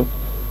చేస్తున్నారు.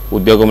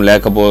 ఉద్యోగం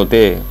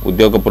లేకపోతే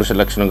ఉద్యోగ పురుష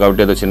లక్షణం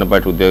కాబట్టి ఏదో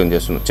చిన్నపాటి ఉద్యోగం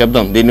చేస్తున్నారు.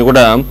 చెప్దాం దీన్ని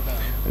కూడా.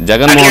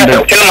 జగన్మోహన్ రెడ్డి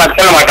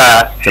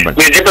చెప్పండి.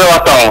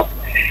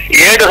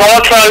 7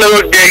 సంవత్సరాలు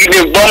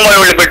బొమ్మలు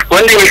వాళ్ళు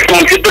పెట్టుకొని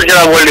చిత్తూరు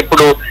జిల్లా వాళ్ళు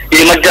ఇప్పుడు ఈ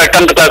మధ్య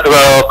 10th క్లాస్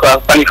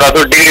పని కాదు,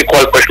 డిగ్రీ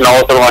క్వాలిఫికేషన్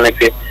అవసరం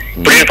అనేసి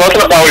ఇప్పుడు 7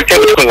 సంవత్సరాలు వాళ్ళు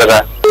చేపించుకోం కదా.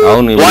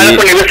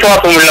 వాళ్ళకి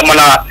విశ్వాసం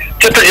మన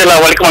చిత్తూరు జిల్లా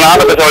వాళ్ళకి, మన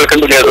ఆంధ్రప్రదేశ్ వాళ్ళకి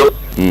ఎందుకు లేదు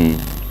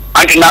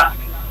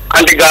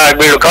అంటే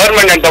వీళ్ళు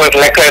గవర్నమెంట్ అంటే వాళ్ళకి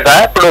లెక్క లేదా?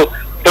 ఇప్పుడు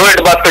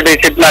ప్రైవేట్ బాస్కెట్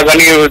చెప్పినా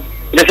కానీ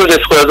రిసీవ్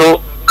చేసుకోలేదు,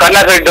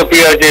 కర్ణాటక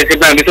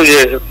చెప్పినా రిసీవ్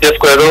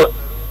చేసుకోలేదు.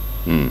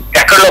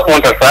 ఎక్కడ లోపం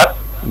ఉంటారు సార్?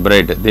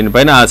 రైట్.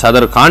 దీనిపైన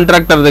సదరు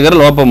కాంట్రాక్టర్ దగ్గర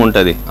లోపం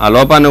ఉంటుంది. ఆ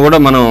లోపాన్ని కూడా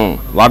మనం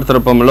వార్త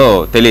రూపంలో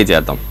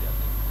తెలియజేద్దాం.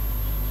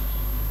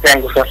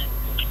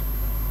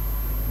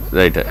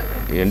 రైట్.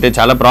 అంటే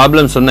చాలా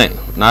ప్రాబ్లమ్స్ ఉన్నాయి.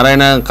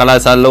 నారాయణ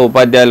కళాశాలలో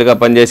ఉపాధ్యాయులుగా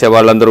పనిచేసే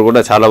వాళ్ళందరూ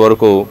కూడా చాలా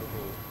వరకు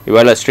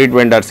ఇవాళ స్ట్రీట్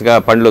వెండర్స్గా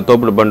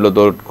తోపుడు బండ్లు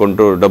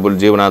తోడుకుంటూ డబ్బులు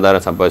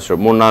జీవనాధారం సంపాదించారు.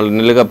 3-4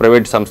 నెలలుగా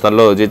ప్రైవేట్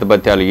సంస్థల్లో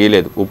జీతభత్యాలు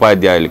ఇవ్వలేదు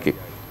ఉపాధ్యాయులకి.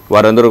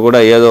 వారందరూ కూడా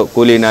ఏదో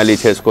కూలీ నాలీ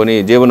చేసుకొని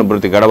జీవన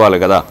భృతి గడవాలి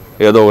కదా,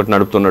 ఏదో ఒకటి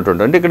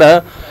నడుపుతున్నటువంటి. అంటే ఇక్కడ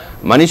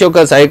మనిషి యొక్క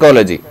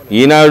సైకాలజీ.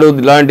 ఈనాడు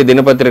లాంటి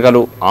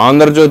దినపత్రికలు,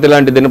 ఆంధ్రజ్యోతి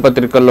లాంటి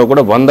దినపత్రికల్లో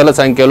కూడా 100ల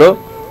సంఖ్యలో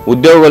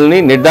ఉద్యోగుల్ని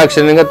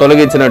నిర్దాక్షిణ్యంగా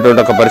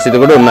తొలగించినటువంటి ఒక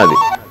పరిస్థితి కూడా ఉన్నది.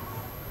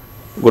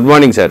 Good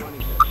morning sir.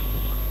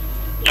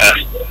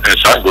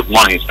 Good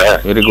morning sir.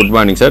 Very good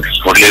morning sir.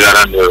 Murali గారు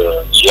అండ్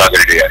సుధాకర్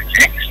రెడ్డి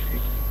గారికి.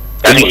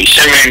 కానీ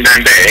విషయం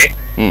ఏంటంటే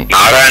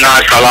నారాయణ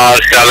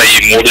కళాశాల ఈ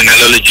 3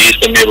 నెలలు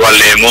జీతం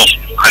ఇవ్వలేము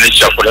అని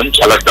చెప్పడం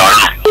చాలా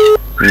దారుణం.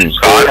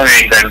 కారణం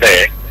ఏంటంటే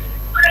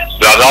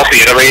దాదాపు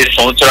 25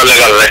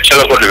 సంవత్సరాలుగా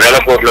లక్షల కోట్లు, వేల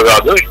కోట్లు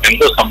కాదు,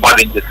 ఎంతో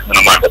సంపాదించేస్తుంది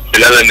అన్నమాట.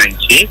 పిల్లల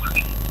నుంచి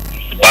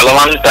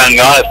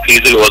బలవంతంగా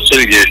ఫీజులు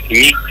వసూలు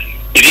చేసి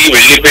తిరిగి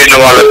వెళ్లిపోయిన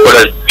వాళ్ళకు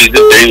కూడా ఫీజు,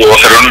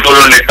 ఒక 2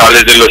 రోజులు ఉండే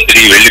కాలేజీల్లో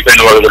తిరిగి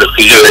వెళ్లిపోయిన వాళ్ళు కూడా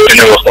ఫీజులు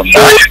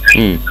పెట్టనివ్వకుండా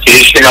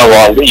చేసిన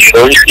వాళ్ళు ఈ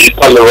రోజు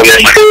జీతాలు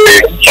ఇవ్వలేమంటే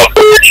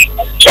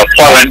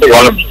చెప్పాలంటే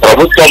వాళ్ళ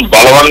ప్రభుత్వం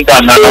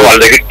బలవంతంగా వాళ్ళ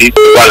దగ్గర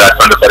తీసుకోవాలి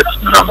అటువంటి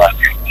పరిస్థితి అన్నమాట.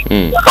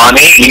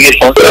 కానీ ఇన్ని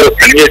సంవత్సరాలు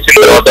పనిచేసిన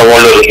తర్వాత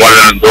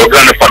వాళ్ళని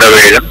రోడ్లను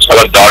పడవేయడం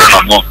చాలా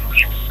దారుణము.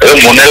 ఏదో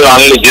 3 నెలలు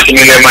 4 నెలలు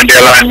జీతం లేమంటే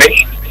ఎలా అండి?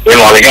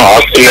 మేము వాళ్ళకి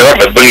ఆస్తులు లేవా,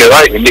 డబ్బులు లేవా,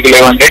 ఎందుకు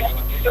లేవంటే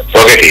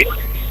ఒకటి.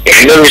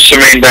 రెండో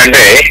విషయం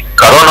ఏంటంటే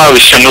కరోనా కరోనా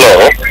విషయంలో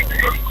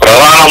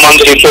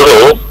ప్రధానమంత్రి ఇప్పుడు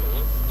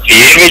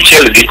ఏమీ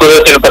చేయలేదు,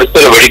 దిక్కుదోచిన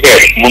పరిస్థితులు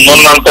పడిపోయాడు.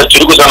 ముందున్నంత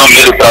చురుకుతనం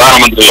లేదు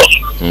ప్రధానమంత్రిలో.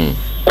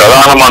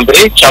 ప్రధానమంత్రి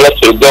చాలా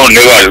చురుగ్గా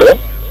ఉండేవాళ్ళు.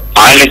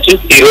 ఆయన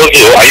చూసి ఈ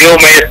రోజు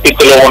అయోమయ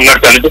స్థితిలో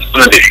ఉన్నట్టు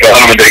అనిపిస్తున్నది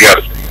ప్రధానమంత్రి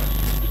గారు.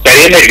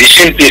 సరైన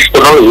డిసిషన్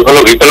తీసుకోవడం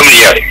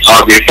విఫలమయ్యారు. ఆ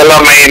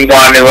విఫలమైన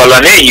దాని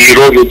వల్లనే ఈ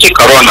రోజు వచ్చి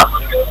కరోనా.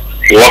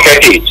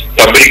 ఒకటి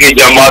తబ్లిగీ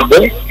జమాత్,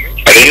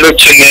 రెండు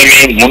వచ్చిందేమి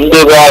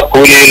ముందుగా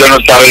కూలీలను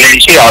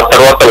తరలించి ఆ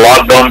తర్వాత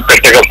లాక్డౌన్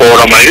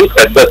పెట్టకపోవడం అనేది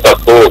పెద్ద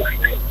తప్పు.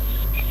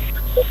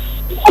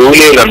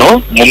 కూలీలను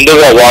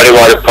ముందుగా వారి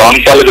వారి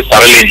ప్రాంతాలకు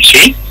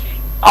తరలించి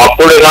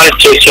అప్పుడు కానీ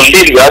చేస్తుంటే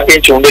ఇది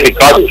వ్యాపించి ఉండేది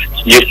కాదు.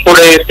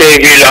 ఎప్పుడైతే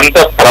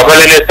వీళ్ళంతా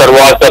ప్రబలిన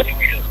తర్వాత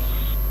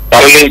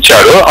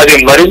తరలించారో అది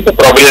మరింత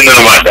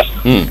ప్రబలిందనమాట.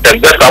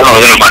 పెద్ద కారణం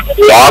అదనమాట.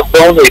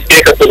 లాక్డౌన్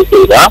వ్యతిరేకతలు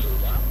కూడా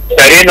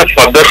సరైన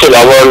పద్ధతులు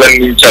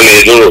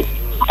అవలంబించలేదు.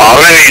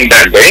 కారణం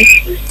ఏంటంటే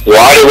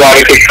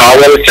వారికి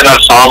కావలసిన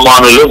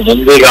సామానులు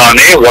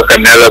ముందుగానే 1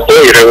 నెలతో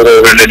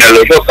 22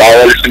 నెలలతో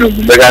కావలసిన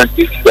ముందుగానే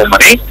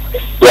తీసుకోమని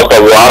 1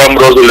 వారం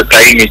రోజులు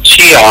టైం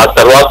ఇచ్చి ఆ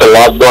తర్వాత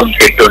లాక్డౌన్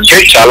పెట్టుంటే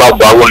చాలా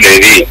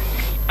బాగుండేది.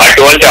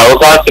 అటువంటి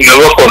అవకాశం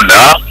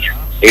ఇవ్వకుండా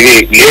ఇది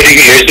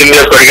లేడీకి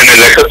ఏసీలో పెరిగిన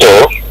లెక్కతో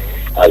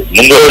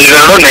ముందు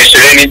రోజులను నెక్స్ట్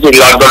డే నుంచి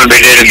లాక్డౌన్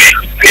పెట్టేది.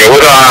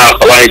 ఎవరు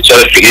సలహా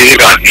ఇచ్చారో తెలియదు,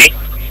 కానీ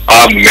ఆ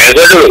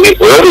మెదడు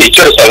ఎవరు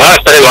ఇచ్చారు సలహా,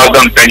 సరే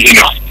లాక్డౌన్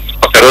కంటిన్యూ.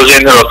 ఒక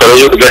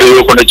రోజు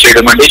గడివ్వకుండా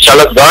చేయడం అంటే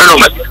చాలా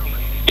దారుణం. అది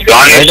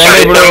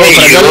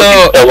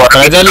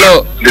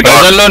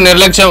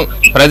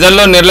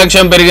ప్రజల్లో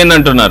నిర్లక్ష్యం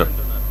పెరిగిందంటున్నారు.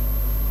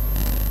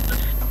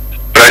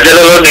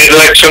 ప్రజలలో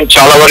నిర్లక్ష్యం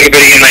చాలా వరకు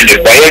పెరిగిందండి.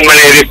 భయం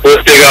అనేది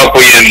పూర్తిగా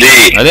పోయింది.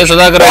 అదే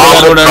సుధాకర్ రెడ్డి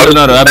గారు కూడా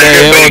అంటున్నారు, అబ్బాయి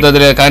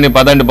ఏమవుతుంది కానీ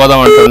పదండి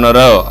పోదాం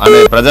అంటున్నారు అని.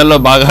 ప్రజల్లో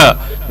బాగా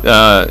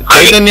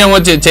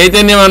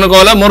చైతన్యం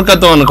అనుకోవాలా,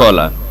 మూర్ఖత్వం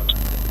అనుకోవాలా?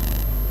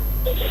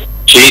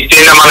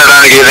 చైతన్యం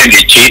అనడానికి ఏదండి,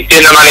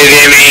 చైతన్యం అనేది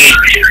ఏమి,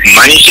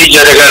 మంచి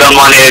జరగడం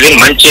అనేది,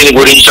 మంచిని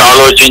గురించి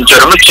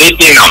ఆలోచించడం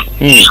చైతన్యం.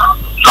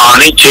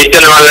 కానీ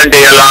చైతన్యం అంటే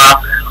ఎలా,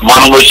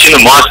 మనం వచ్చిన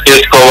మాస్క్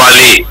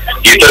వేసుకోవాలి,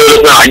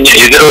 ఇతరులకు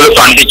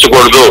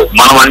అంటించకూడదు,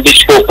 మనం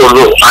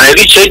అంటించుకోకూడదు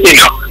అనేది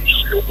చైతన్యం.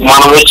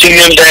 మనం వచ్చింది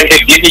ఏంటంటే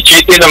దీన్ని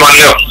చైతన్యం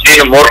అనలేం,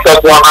 దీన్ని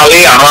మూర్ఖత్వం అనాలి,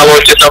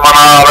 అనాలోచితం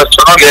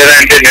అనవచ్చడం,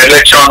 లేదంటే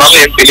నిర్లక్ష్యం అనాలి,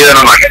 ఏం తెలియదు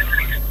అన్నమాట.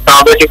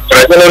 కాబట్టి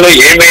ప్రజలలో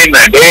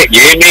ఏమైందంటే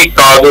ఏమీ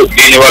కాదు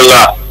దీనివల్ల,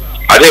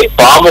 అదే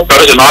పాము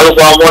కడుచు 4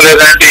 పాము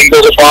లేదంటే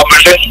ఇంకొక పాము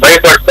అంటే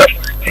భయపడతారు.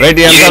 రైట్,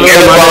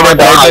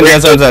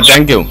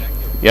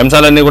 ఈ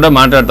అంశాలన్నీ కూడా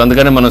మాట్లాడతాం.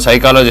 అందుకని మనం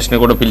సైకాలజిస్ట్ని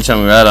కూడా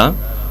పిలిచాము వేళ.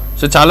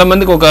 సో చాలా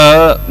మందికి ఒక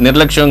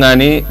నిర్లక్ష్యం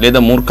కానీ లేదా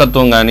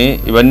మూర్ఖత్వం కానీ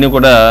ఇవన్నీ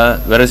కూడా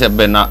వెరసి,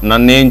 అబ్బాయి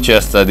నన్నేం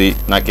చేస్తుంది,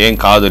 నాకేం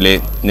కాదులే,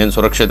 నేను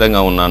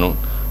సురక్షితంగా ఉన్నాను.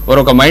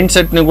 వారు ఒక మైండ్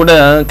సెట్ని కూడా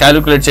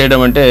క్యాలిక్యులేట్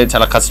చేయడం అంటే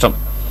చాలా కష్టం.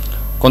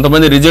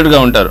 కొంతమంది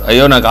రిజిడ్గా ఉంటారు,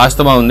 అయ్యో నాకు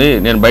ఆస్తమా ఉంది,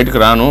 నేను బయటకు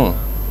రాను,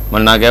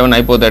 మరి నాకేమైనా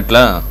అయిపోతే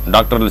ఎట్లా,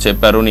 డాక్టర్లు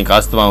చెప్పారు నీకు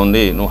ఆస్తమా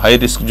ఉంది, నువ్వు హై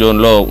రిస్క్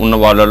జోన్లో ఉన్న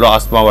వాళ్ళలో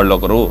ఆస్తమా వాళ్ళు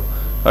ఒకరు,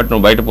 బట్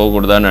నువ్వు బయట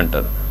పోకూడదు అని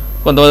అంటారు.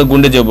 కొంతమంది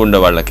గుండె జబ్బు ఉండే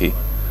వాళ్ళకి,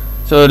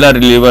 సో ఇలా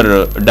లివర్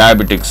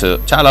డయాబెటిక్స్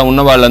చాలా ఉన్న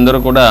వాళ్ళందరూ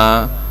కూడా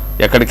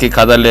ఎక్కడికి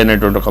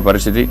కదలలేనటువంటి ఒక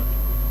పరిస్థితి.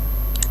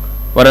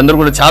 వారందరూ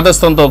కూడా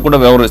చాదస్తంతో కూడా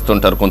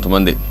వ్యవహరిస్తుంటారు.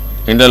 కొంతమంది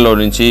ఇండ్లలో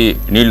నుంచి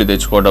నీళ్లు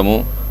తెచ్చుకోవడము,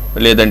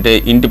 లేదంటే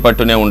ఇంటి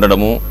పట్టునే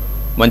ఉండడము,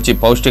 మంచి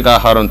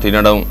పౌష్టికాహారం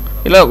తినడం,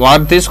 ఇలా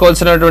వారు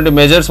తీసుకోవాల్సినటువంటి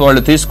మెజర్స్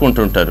వాళ్ళు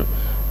తీసుకుంటుంటారు.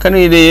 కానీ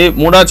ఇది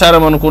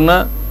మూఢాచారం అనుకున్నా,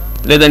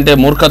 లేదంటే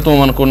మూర్ఖత్వం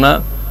అనుకున్నా,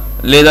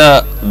 లేదా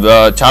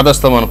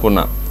చాదస్తం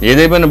అనుకున్నా,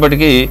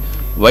 ఏదేమైనప్పటికీ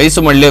వయసు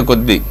మళ్ళీ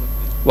కొద్దీ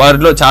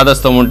వారిలో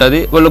చాదస్తం ఉంటుంది.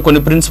 వాళ్ళు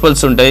కొన్ని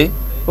ప్రిన్సిపల్స్ ఉంటాయి,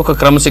 ఒక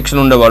క్రమశిక్షణ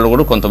ఉండే వాళ్ళు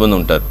కూడా కొంతమంది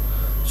ఉంటారు.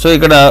 సో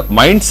ఇక్కడ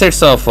mind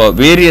sets of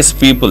various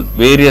people,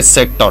 various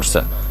sectors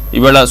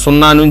ఇవాళ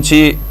 0 నుంచి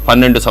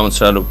 12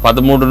 సంవత్సరాలు,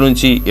 13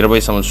 నుంచి 20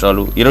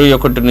 సంవత్సరాలు,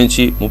 21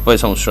 నుంచి 30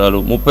 సంవత్సరాలు,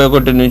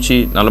 31 నుంచి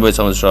 40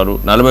 సంవత్సరాలు,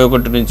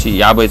 41 నుంచి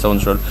 50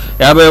 సంవత్సరాలు,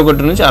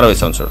 51 నుంచి 60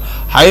 సంవత్సరాలు.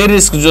 హై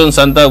రిస్క్ జోన్స్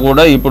అంతా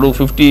కూడా ఇప్పుడు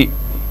 50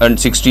 and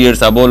 60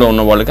 years అబోవ్లో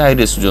ఉన్న వాళ్ళకి హై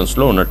రిస్క్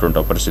జోన్స్లో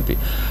ఉన్నటువంటి పరిస్థితి.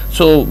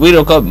 సో వీరి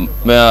ఒక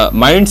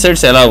మైండ్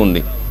సెట్స్ ఎలా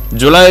ఉంది,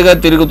 జులాయిగా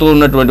తిరుగుతూ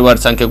ఉన్నటువంటి వారి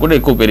సంఖ్య కూడా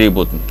ఎక్కువ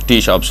పెరిగిపోతుంది. టీ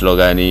షాప్స్లో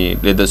కానీ,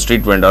 లేదా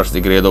స్ట్రీట్ వెండర్స్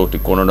దగ్గర ఏదో ఒకటి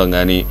కొనడం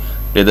కానీ,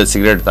 లేదా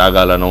సిగరెట్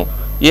తాగాలనో,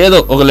 ఏదో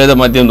ఒక లేదా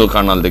మద్యం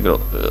దుకాణాల దగ్గర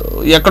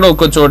ఎక్కడో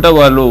ఒక చోట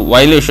వాళ్ళు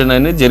వైలేషన్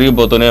అనేది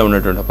జరిగిపోతూనే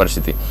ఉన్నటువంటి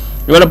పరిస్థితి.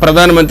 ఇవాళ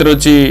ప్రధానమంత్రి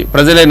వచ్చి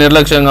ప్రజలే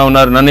నిర్లక్ష్యంగా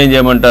ఉన్నారు, నన్ను ఏం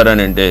చేయమంటారు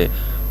అని అంటే,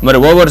 మరి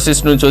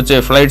ఓవర్సీస్ నుంచి వచ్చే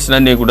ఫ్లైట్స్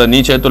అన్నీ కూడా నీ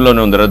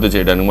చేతుల్లోనే ఉంది రద్దు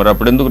చేయడానికి, మరి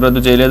అప్పుడు ఎందుకు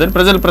రద్దు చేయలేదని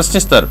ప్రజలు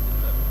ప్రశ్నిస్తారు.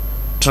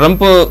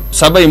 ట్రంప్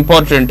సభ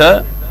ఇంపార్టెంటా,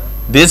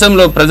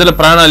 దేశంలో ప్రజల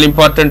ప్రాణాలు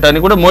ఇంపార్టెంట్ అని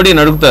కూడా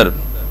మోడీని అడుగుతారు.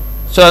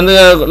 సో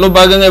అందులో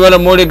భాగంగా ఇవాళ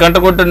మోడీ గంట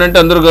కొట్టిందంటే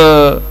అందరూ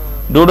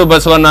డూడు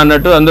బసవన్న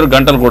అన్నట్టు అందరూ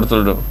గంటలు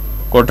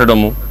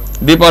కొట్టడము,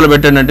 దీపాలు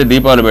పెట్టండి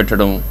దీపాలు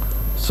పెట్టడము.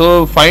 సో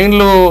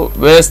ఫైన్లు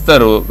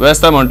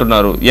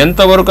వేస్తామంటున్నారు.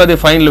 ఎంతవరకు అది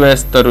ఫైన్లు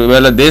వేస్తారు?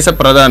 ఇవాళ దేశ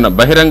ప్రధాన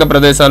బహిరంగ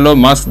ప్రదేశాల్లో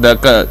మాస్క్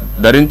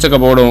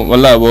ధరించకపోవడం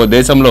వల్ల ఓ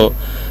దేశంలో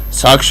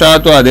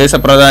సాక్షాత్తు ఆ దేశ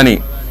ప్రధాని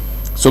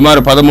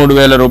సుమారు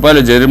 13,000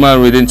 రూపాయలు జరిమానా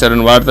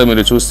విధించారని వార్త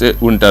మీరు చూస్తే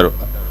ఉంటారు.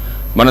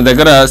 మన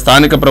దగ్గర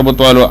స్థానిక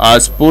ప్రభుత్వాలు ఆ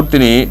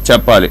స్ఫూర్తిని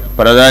చెప్పాలి.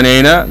 ప్రధాని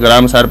అయినా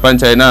గ్రామ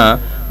సర్పంచ్ అయినా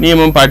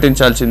నియమం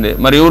పాటించాల్సిందే.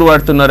 మరి ఎవరు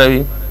వాడుతున్నారు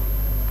అవి?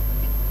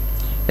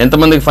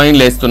 ఎంతమందికి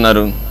ఫైన్లు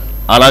వేస్తున్నారు?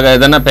 అలాగా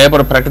ఏదైనా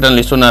పేపర్ ప్రకటనలు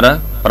ఇస్తున్నారా?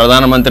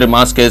 ప్రధానమంత్రి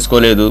మాస్క్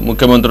వేసుకోలేదు,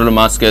 ముఖ్యమంత్రులు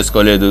మాస్క్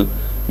వేసుకోలేదు,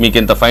 మీకు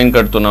ఇంత ఫైన్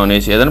కడుతున్నాం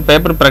అనేసి ఏదైనా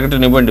పేపర్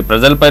ప్రకటన ఇవ్వండి.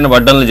 ప్రజలపైన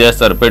వడ్డనలు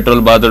చేస్తారు,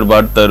 పెట్రోల్ బాధుడు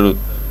బాడుతారు,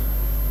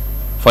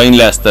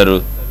 ఫైన్లు వేస్తారు.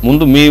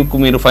 ముందు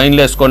మీరు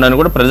ఫైన్లు వేసుకోండి అని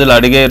కూడా ప్రజలు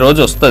అడిగే రోజు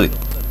వస్తుంది.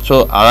 సో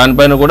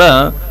దానిపైన కూడా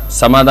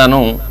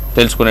సమాధానం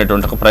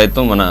తెలుసుకునేటువంటి ఒక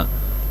ప్రయత్నం మన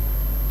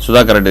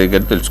సుధాకర్ రెడ్డి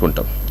దగ్గర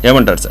తెలుసుకుంటాం.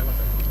 ఏమంటారు సార్?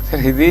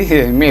 ఇది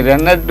మీరు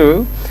అన్నట్టు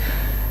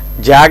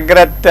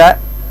జాగ్రత్త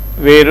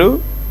వేరు,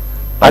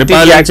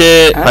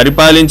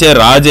 పరిపాలించే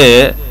రాజే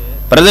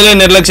ప్రజలే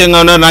నిర్లక్ష్యంగా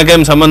ఉన్నారు,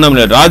 నాకేం సంబంధం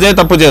లేదు, రాజే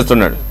తప్పు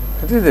చేస్తున్నాడు.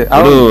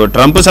 ఇప్పుడు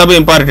ట్రంప్ సభ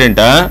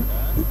ఇంపార్టెంటా?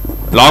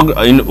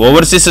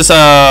 ఓవర్సీస్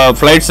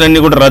ఫ్లైట్స్ అన్ని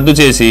కూడా రద్దు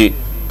చేసి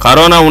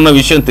కరోనా ఉన్న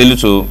విషయం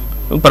తెలుసు,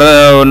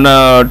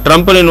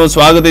 ట్రంప్ని నువ్వు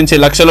స్వాగతించి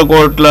లక్షల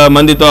కోట్ల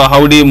మందితో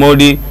హౌడీ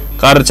మోడీ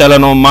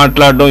కార్చలనం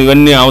మాట్లాడడం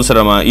ఇవన్నీ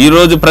అవసరమా? ఈ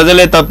రోజు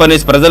ప్రజలే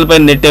తప్పనేసి ప్రజలపై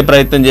నెట్టే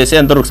ప్రయత్నం చేసి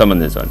ఎంతవరకు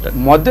సంబంధించి అంటారు?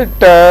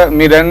 మొదట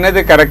మీరు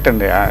అన్నది కరెక్ట్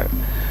అండి.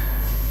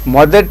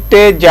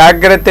 మొదటే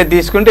జాగ్రత్త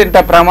తీసుకుంటే ఇంత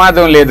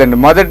ప్రమాదం లేదండి.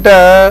 మొదట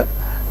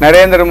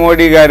నరేంద్ర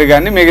మోడీ గారు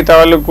కానీ మిగతా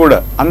వాళ్ళు కూడా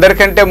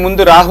అందరికంటే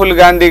ముందు రాహుల్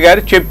గాంధీ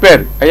గారు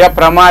చెప్పారు, అయ్యా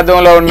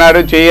ప్రమాదంలో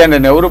ఉన్నారు చేయండి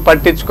అని. ఎవరు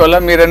పట్టించుకోవాలా?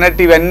 మీరు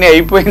అన్నట్టు ఇవన్నీ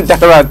అయిపోయిన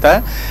తర్వాత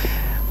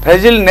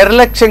ప్రజలు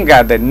నిర్లక్ష్యం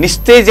కాదండి,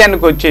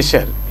 నిస్తేజానికి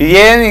వచ్చేసారు.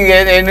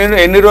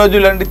 ఎన్ని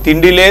రోజులు అండి,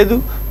 తిండి లేదు,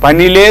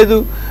 పని లేదు,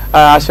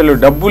 అసలు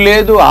డబ్బు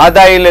లేదు,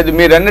 ఆదాయం లేదు.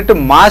 మీరు అన్నట్టు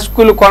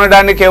మాస్కులు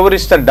కొనడానికి ఎవరు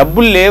ఇస్తారు?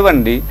 డబ్బులు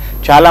లేవండి.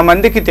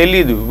 చాలామందికి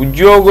తెలియదు.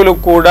 ఉద్యోగులు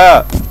కూడా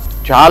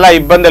చాలా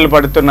ఇబ్బందులు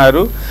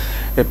పడుతున్నారు.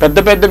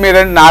 పెద్ద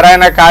మీరు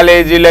నారాయణ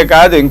కాలేజీలే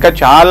కాదు, ఇంకా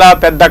చాలా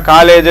పెద్ద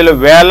కాలేజీలు,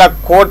 వేల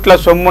కోట్ల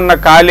సొమ్మున్న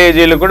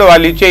కాలేజీలు కూడా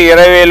వాళ్ళు ఇచ్చే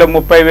 20,000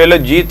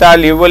 30,000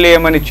 జీతాలు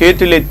ఇవ్వలేమని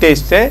చేతులు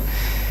ఎత్తేస్తే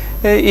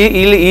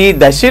ఈ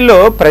దశలో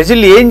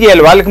ప్రజలు ఏం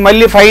చేయాలి? వాళ్ళకి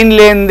మళ్ళీ ఫైన్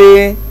లేనిది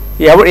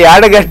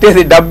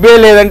ఏడగట్టేది? డబ్బే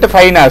లేదంటే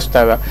ఫైన్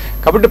వేస్తావా?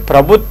 కాబట్టి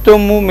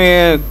ప్రభుత్వము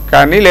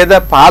కానీ లేదా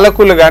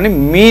పాలకులు కానీ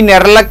మీ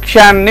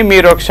నిర్లక్ష్యాన్ని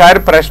మీరు ఒకసారి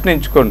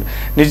ప్రశ్నించుకోండి.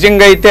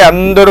 నిజంగా అయితే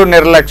అందరూ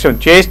నిర్లక్ష్యం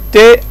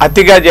చేస్తే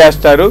అతిగా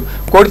చేస్తారు.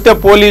 కొడితే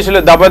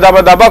పోలీసులు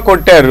దబ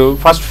కొట్టారు.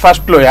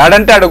 ఫస్ట్ లో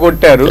ఏడంటే ఆడ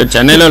కొట్టారు.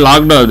 చెన్నైలో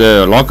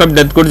లాకప్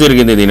డెత్ కూడా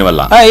జరిగింది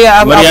దీనివల్ల.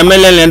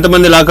 ఎమ్మెల్యేలు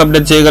ఎంతమంది లాకప్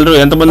డెత్ చేయగలరు?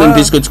 ఎంతమందిని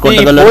తీసుకొచ్చి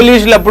కొట్టగలరు?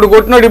 పోలీసులు అప్పుడు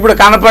కొట్టినోడు ఇప్పుడు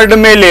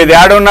కనపడమే లేదు,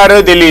 ఏడున్నారో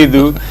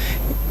తెలియదు.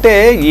 అంటే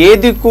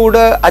ఏది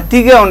కూడా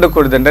అతిగా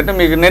ఉండకూడదండి. అంటే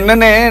మీకు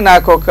నిన్ననే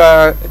నాకు ఒక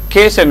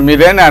కేసు అండి,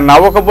 మీరేనా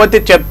నవ్వకపోతే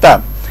చెప్తా.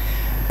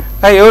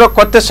 ఎవరో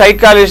కొత్త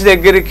సైకాలజిస్ట్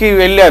దగ్గరికి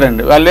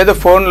వెళ్ళారండి. వాళ్ళు ఏదో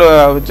ఫోన్లో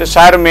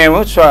సార్ మేము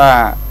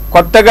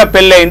కొత్తగా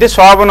పెళ్ళయింది,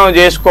 శోభనం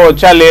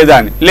చేసుకోవచ్చా లేదా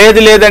అని.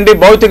 లేదండి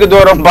భౌతిక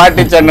దూరం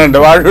పాటించండి అంటే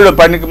వాడు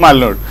పనికి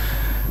మాలినోడు.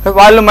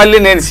 వాళ్ళు మళ్ళీ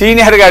నేను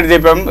సీనియర్ గారు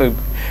చెప్పాము,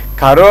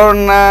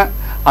 కరోనా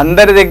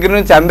అందరి దగ్గర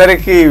నుంచి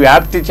అందరికీ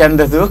వ్యాప్తి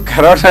చెందదు,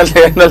 కరోనా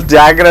లేని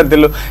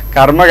జాగ్రత్తలు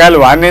కర్మగాలి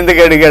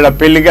వాణ్ణెందుకు అడిగాడు ఆ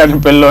పెళ్లి కాని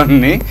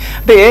పిల్లోని.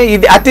 అంటే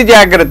ఇది అతి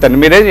జాగ్రత్త అండి,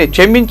 మీరే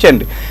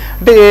క్షమించండి.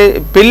 అంటే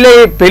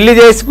పెళ్లి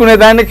చేసుకునే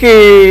దానికి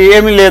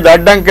ఏమీ లేదు,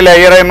 అడ్డంకిలే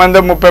 20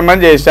 మంది 30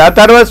 మంది చేసి ఆ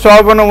తర్వాత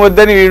శోభనం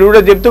వద్దని వీడు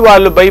కూడా చెప్తే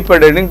వాళ్ళు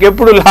భయపడాడు.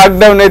 ఇంకెప్పుడు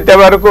లాక్డౌన్ అయితే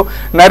వరకు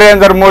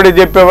నరేంద్ర మోడీ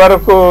చెప్పే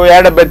వరకు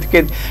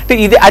ఏడబతికేది. అంటే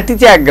ఇది అతి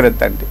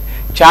జాగ్రత్త అండి.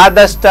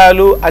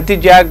 చాదస్తాలు అతి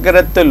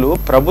జాగ్రత్తలు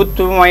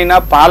ప్రభుత్వమైనా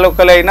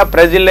పాలకులైనా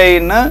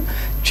ప్రజలైనా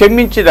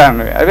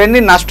క్షమించదాన్ని,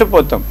 అవన్నీ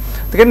నష్టపోతాం.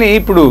 అందుకని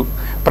ఇప్పుడు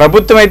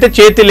ప్రభుత్వం అయితే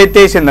చేతులు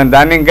ఎత్తేసిందండి,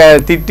 దాన్ని ఇంకా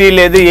తిట్టి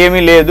లేదు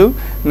ఏమీ లేదు.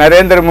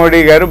 నరేంద్ర మోడీ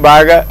గారు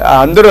బాగా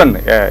అందరూ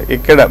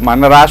ఇక్కడ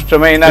మన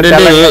రాష్ట్రమైన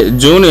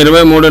జూన్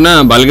 23న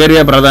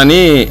బల్గేరియా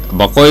ప్రధాని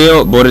బకోయో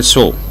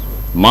బోరిసో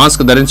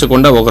మాస్క్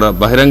ధరించకుండా ఒక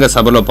బహిరంగ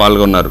సభలో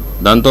పాల్గొన్నారు.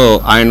 దాంతో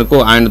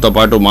ఆయనతో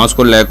పాటు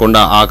మాస్కులు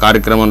లేకుండా ఆ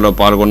కార్యక్రమంలో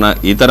పాల్గొన్న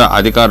ఇతర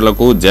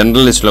అధికారులకు,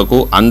 జర్నలిస్టులకు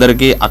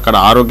అందరికీ అక్కడ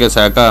ఆరోగ్య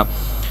శాఖ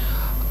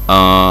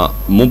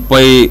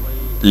 30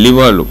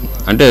 లివర్లు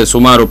అంటే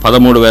సుమారు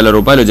 13,000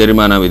 రూపాయలు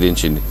జరిమానా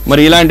విధించింది.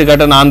 మరి ఇలాంటి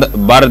ఘటన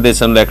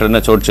భారతదేశంలో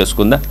ఎక్కడైనా చోటు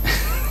చేసుకుందా?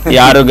 ఈ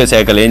ఆరోగ్య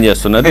శాఖలు ఏం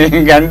చేస్తున్నారు?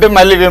 ఇంకంటే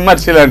మళ్ళీ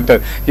విమర్శలు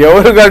అంటారు,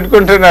 ఎవరు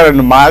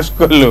కట్టుకుంటున్నారండి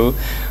మాస్కులు?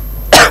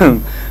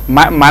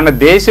 మన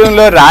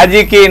దేశంలో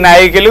రాజకీయ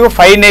నాయకులకు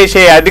ఫైన్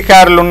వేసే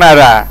అధికారులు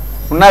ఉన్నారా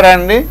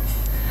అండి?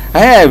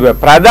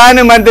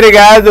 ప్రధానమంత్రి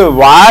కాదు,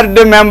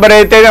 వార్డు మెంబర్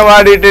అయితేనే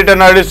వాడు ఇటు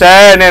నడుసా,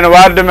 నేను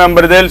వార్డు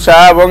మెంబర్ తెలుసా,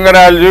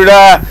 బొంగరాలు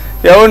చూడా,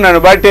 ఎవరు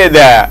నన్ను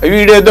బట్టేదా,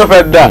 వీడేదో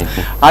పెద్ద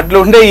అట్లా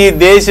ఉండే ఈ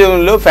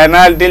దేశంలో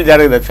పెనాల్టీలు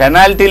జరగదు.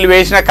 పెనాల్టీలు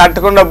వేసినా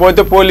కట్టకుండా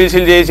పోతే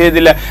పోలీసులు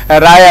చేసేది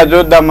రాయా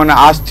చూద్దామని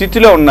ఆ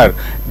స్థితిలో ఉన్నారు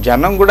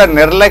జనం. కూడా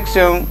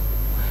నిర్లక్ష్యం.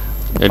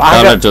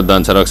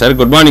 చూద్దాం సార్ ఒకసారి.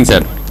 గుడ్ మార్నింగ్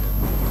సార్,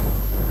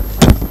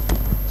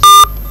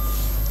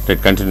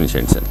 కంటిన్యూ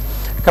చేయండి సార్.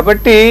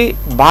 కాబట్టి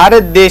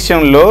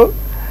భారతదేశంలో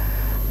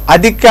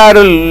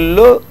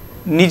అధికారుల్లో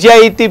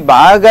నిజాయితీ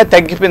బాగా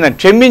తగ్గిపోయిందని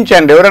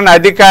క్షమించండి. ఎవరైనా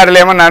అధికారులు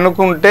ఏమని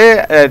అనుకుంటే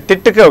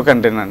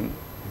తిట్టుకోకండి నన్ను.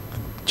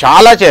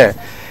 చాలా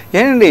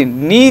ఏంటండి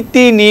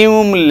నీతి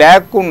నియమం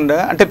లేకుండా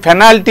అంటే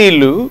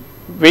పెనాల్టీలు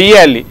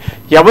వెయ్యాలి.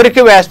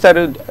 ఎవరికి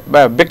వేస్తారు?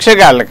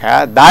 భిక్షగాళ్ళక,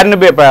 దారిని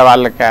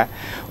వాళ్ళక?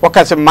 ఒక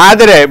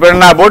మాదిరే ఇప్పుడు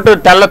నా బొట్టు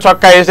తెల్ల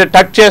చొక్కా వేసి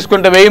టచ్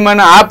చేసుకుంటే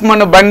వేయమని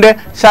ఆపమని బండే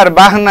సార్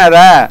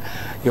బాగున్నారా?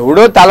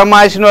 ఎవడో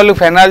తలమాసిన వాళ్ళకి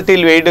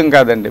పెనాల్టీలు వేయడం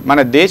కాదండి.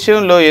 మన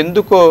దేశంలో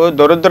ఎందుకో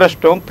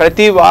దురదృష్టం,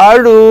 ప్రతి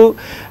వాడు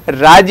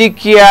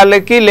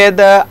రాజకీయాలకి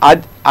లేదా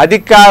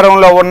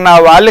అధికారంలో ఉన్న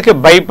వాళ్ళకి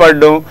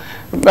భయపడడం.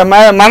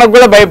 మనకు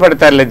కూడా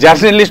భయపడతారులే,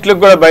 జర్నలిస్టులకు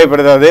కూడా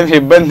భయపడతారు, అదేమి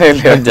ఇబ్బంది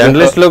లేదు.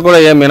 జర్నలిస్టులకు కూడా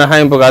ఏం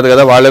మినహాయింపు కాదు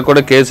కదా, వాళ్ళకి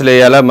కూడా కేసులు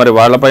వేయాలా, మరి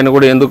వాళ్ళపైన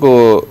కూడా ఎందుకు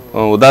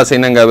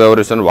ఉదాసీనంగా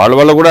వ్యవహరిస్తున్నారు? వాళ్ళ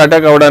వల్ల కూడా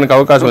అటాక్ అవ్వడానికి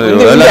అవకాశం ఉంది.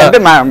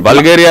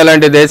 బల్గేరియా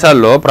లాంటి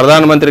దేశాల్లో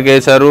ప్రధానమంత్రికి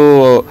వేశారు,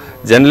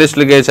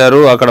 జర్నలిస్టులకు వేశారు,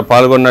 అక్కడ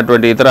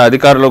పాల్గొన్నటువంటి ఇతర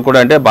అధికారులు కూడా,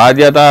 అంటే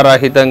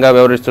బాధ్యతారహితంగా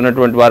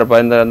వ్యవహరిస్తున్నటువంటి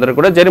వారిపైన అందరూ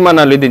కూడా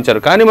జరిమానాలు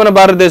విధించారు. కానీ మన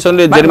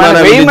భారతదేశంలో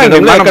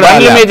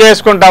జరిమానాలు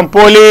చేసుకుంటాం.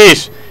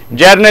 పోలీస్,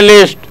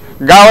 జర్నలిస్ట్,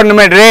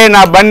 గవర్నమెంట్ రే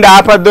నా బండి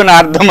ఆపద్దు నా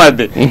అర్థం,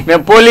 అది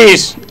నేను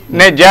పోలీస్,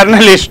 నేను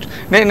జర్నలిస్ట్,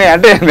 నేను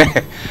అంటే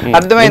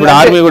అర్థమైంది.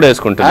 ఆర్మీ కూడా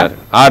వేసుకుంటున్నారు,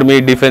 ఆర్మీ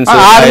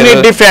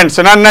డిఫెన్స్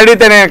నన్ను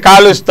అడిగితే నేను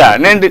కాలుస్తా.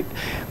 నేను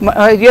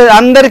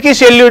అందరికీ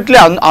సెల్యూట్లే,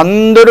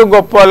 అందరూ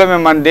గొప్ప వాళ్ళమే.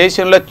 మన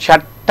దేశంలో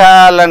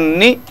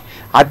చట్టాలన్నీ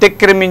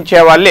అతిక్రమించే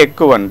వాళ్ళు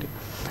ఎక్కువ అండి,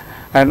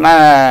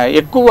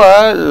 ఎక్కువ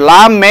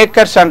లా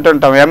మేకర్స్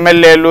అంటుంటాం,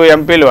 ఎమ్మెల్యేలు,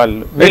 ఎంపీలు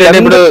వాళ్ళు.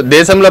 ఇప్పుడు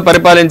దేశంలో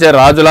పరిపాలించే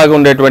రాజులాగా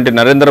ఉండేటువంటి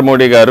నరేంద్ర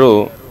మోడీ గారు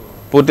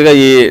పూర్తిగా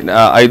ఈ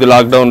 5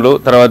 లాక్డౌన్లు,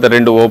 తర్వాత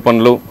 2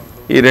 ఓపెన్లు,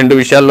 ఈ 2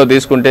 విషయాల్లో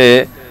తీసుకుంటే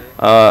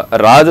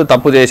రాజు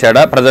తప్పు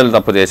చేశాడా, ప్రజలు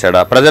తప్పు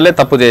చేశాడా? ప్రజలే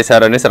తప్పు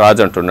చేశారనేసి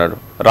రాజు అంటున్నాడు.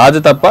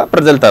 రాజు తప్ప,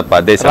 ప్రజలు తప్ప?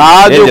 దేశం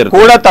రాజు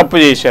కూడా తప్పు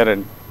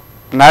చేశారండి,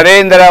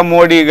 నరేంద్ర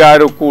మోడీ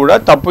గారు కూడా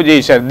తప్పు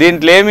చేశారు,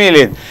 దీంట్లో ఏమీ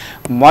లేదు.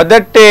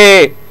 మొదటే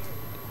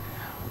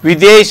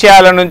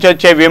విదేశాల నుంచి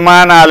వచ్చే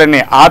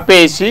విమానాలని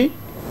ఆపేసి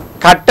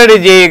కట్టడి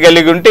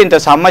చేయగలిగి ఉంటే ఇంత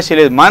సమస్య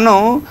లేదు. మనం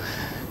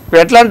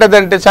ఎట్లా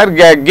ఉంటుందంటే సార్,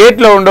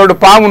 గేట్లో ఉండేవాడు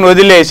పామును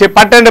వదిలేసి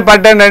పట్టండి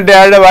పట్టండి అంటే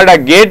వాడు ఆ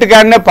గేట్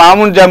కాడనే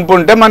పామును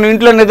చంపుంటే మనం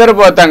ఇంట్లో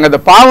నిద్రపోతాం కదా.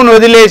 పామును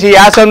వదిలేసి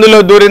యాసందులో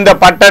దూరిందా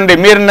పట్టండి,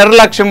 మీరు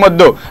నిర్లక్ష్యం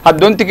వద్దు, ఆ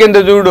దొంతి కింద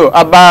చూడు,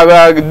 ఆ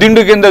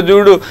దిండు కింద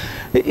చూడు.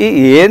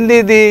 ఏంది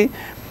ఇది?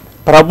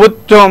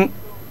 ప్రభుత్వం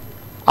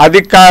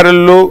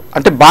అధికారులు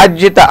అంటే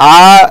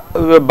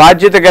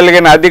బాధ్యత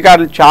కలిగిన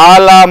అధికారులు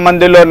చాలా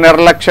మందిలో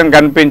నిర్లక్ష్యం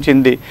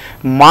కనిపించింది.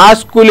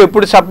 మాస్కులు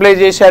ఎప్పుడు సప్లై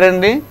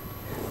చేశారండి?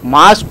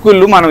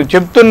 మాస్కులు మనం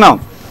చెప్తున్నాం,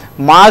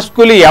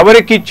 మాస్కులు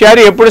ఎవరికి ఇచ్చారు,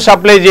 ఎప్పుడు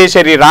సప్లై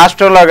చేశారు? ఈ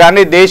రాష్ట్రంలో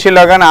కానీ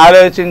దేశంలో కానీ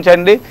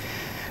ఆలోచించండి.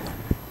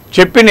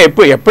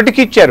 ఎప్పటికి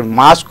ఇచ్చారు?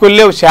 మాస్కులు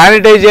లేవు,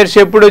 శానిటైజర్స్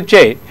ఎప్పుడు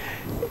వచ్చాయి,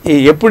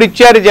 ఎప్పుడు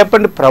ఇచ్చారు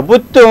చెప్పండి?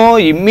 ప్రభుత్వం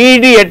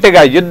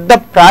ఇమ్మీడియట్గా యుద్ధ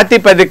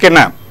ప్రాతిపదికన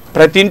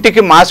ప్రతి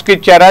ఇంటికి మాస్క్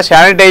ఇచ్చారా,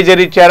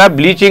 శానిటైజర్ ఇచ్చారా,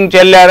 బ్లీచింగ్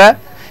చల్లారా?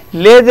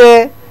 లేదే.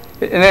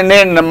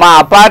 నేను మా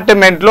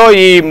అపార్ట్మెంట్లో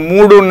ఈ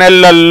 3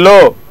 నెలల్లో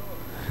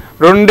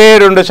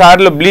 2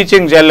 సార్లు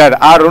బ్లీచింగ్ చల్లారు.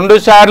 ఆ 2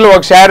 సార్లు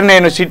ఒకసారి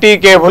నేను సిటీ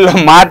కేబుల్లో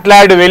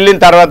మాట్లాడి వెళ్ళిన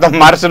తర్వాత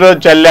మరుసటి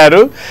రోజు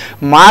చల్లారు.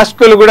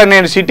 మాస్కులు కూడా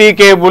నేను సిటీ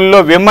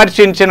కేబుల్లో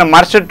విమర్శించిన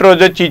మరుసటి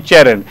రోజు వచ్చి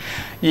ఇచ్చారండి.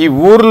 ఈ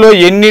ఊర్లో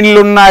ఎన్ని ఇళ్ళు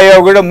ఉన్నాయో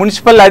కూడా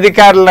మున్సిపల్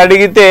అధికారులను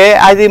అడిగితే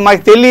అది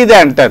మాకు తెలియదే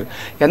అంటారు.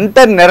 ఎంత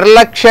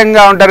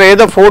నిర్లక్ష్యంగా ఉంటారు.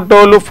 ఏదో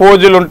ఫోటోలు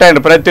ఫోజులు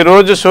ఉంటాయండి,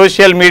 ప్రతిరోజు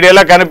సోషల్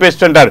మీడియాలో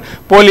కనిపిస్తుంటారు.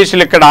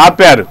 పోలీసులు ఇక్కడ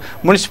ఆపారు,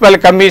 మున్సిపల్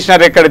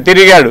కమిషనర్ ఇక్కడ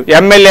తిరిగాడు,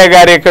 ఎమ్మెల్యే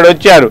గారు ఇక్కడ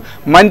వచ్చారు,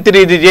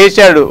 మంత్రి ఇది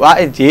చేశాడు.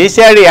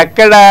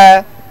 ఎక్కడ?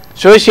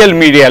 సోషల్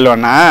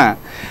మీడియాలోనా?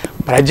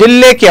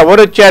 ప్రజల్లోకి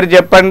ఎవరు వచ్చారు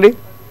చెప్పండి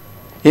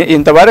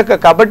ఇంతవరకు?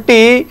 కాబట్టి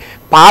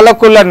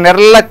పాలకుల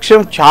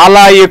నిర్లక్ష్యం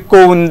చాలా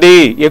ఎక్కువ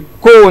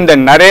ఉంది.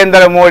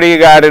 నరేంద్ర మోడీ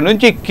గారి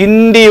నుంచి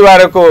కింది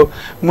వరకు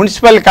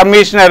మున్సిపల్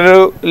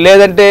కమిషనరు,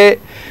 లేదంటే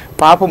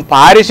పాపం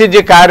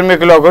పారిశుద్ధ్య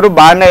కార్మికులు ఒకరు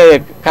బాగానే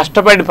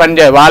కష్టపడి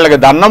పనిచేయాలి, వాళ్ళకి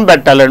దండం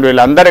పెట్టాలండి.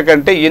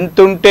 వీళ్ళందరికంటే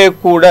ఇంతుంటే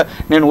కూడా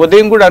నేను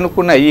ఉదయం కూడా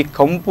అనుకున్నా, ఈ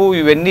కంపు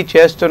ఇవన్నీ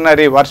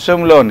చేస్తున్నారు ఈ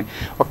వర్షంలోని,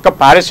 ఒక్క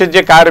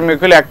పారిశుద్ధ్య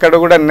కార్మికులు ఎక్కడ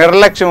కూడా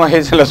నిర్లక్ష్యం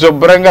వహించలే,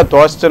 శుభ్రంగా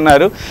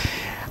తోస్తున్నారు.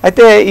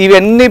 అయితే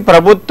ఇవన్నీ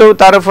ప్రభుత్వం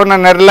తరఫున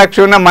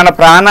నిర్లక్ష్యం, మన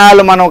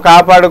ప్రాణాలు మనం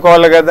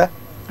కాపాడుకోవాలి కదా.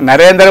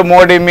 నరేంద్ర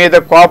మోడీ మీద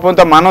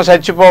కోపంతో మనం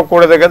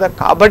చచ్చిపోకూడదు కదా.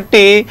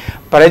 కాబట్టి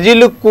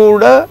ప్రజలు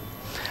కూడా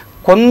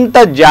కొంత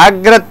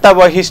జాగ్రత్త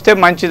వహిస్తే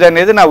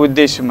మంచిదనేది నా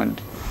ఉద్దేశం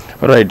అండి.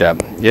 రైట్.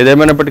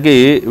 ఏదేమైనప్పటికీ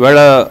ఇవాళ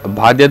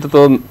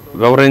బాధ్యతతో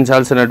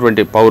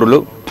వ్యవహరించాల్సినటువంటి పౌరులు,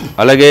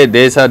 అలాగే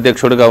దేశ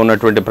అధ్యక్షుడిగా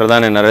ఉన్నటువంటి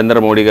ప్రధాని నరేంద్ర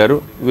మోడీ గారు,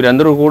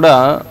 వీరందరూ కూడా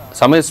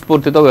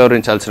సమయస్ఫూర్తితో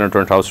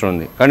వ్యవహరించాల్సినటువంటి అవసరం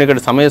ఉంది. కానీ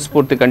ఇక్కడ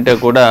సమయస్ఫూర్తి కంటే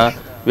కూడా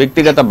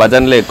వ్యక్తిగత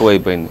భజనలే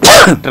ఎక్కువైపోయింది.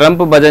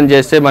 ట్రంప్ భజన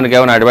చేస్తే మనకి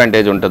ఏమైనా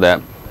అడ్వాంటేజ్ ఉంటుందా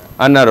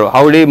అన్నారు,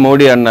 హౌడీ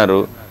మోడీ అన్నారు.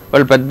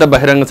 వాళ్ళు పెద్ద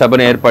బహిరంగ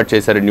సభను ఏర్పాటు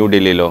చేశారు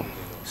న్యూఢిల్లీలో.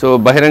 సో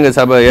బహిరంగ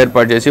సభ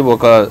ఏర్పాటు చేసి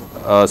ఒక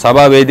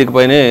సభా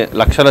వేదికపైనే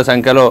లక్షల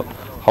సంఖ్యలో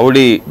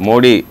హౌడీ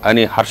మోడీ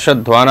అని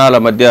హర్షధ్వానాల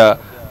మధ్య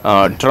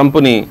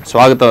ట్రంప్ని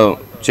స్వాగతం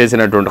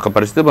చేసినటువంటి ఒక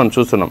పరిస్థితి మనం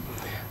చూస్తున్నాం.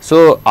 సో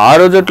ఆ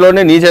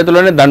రోజుట్లోనే నీ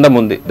చేతిలోనే దండం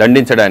ఉంది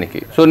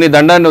దండించడానికి. సో నీ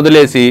దండాన్ని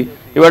వదిలేసి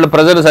ఇవాళ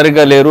ప్రజలు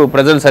సరిగ్గా లేరు,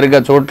 ప్రజలు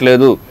సరిగ్గా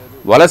చూడట్లేదు,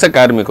 వలస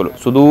కార్మికులు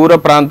సుదూర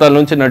ప్రాంతాల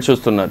నుంచి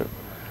నడిచొస్తున్నారు.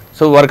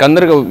 సో వారికి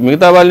అందరికీ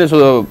మిగతా వాళ్ళని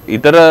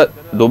ఇతర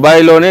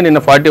దుబాయ్లోనే నిన్న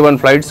 41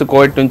 ఫ్లైట్స్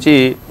కోవిడ్ నుంచి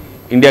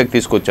ఇండియాకి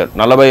తీసుకొచ్చారు.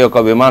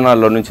 41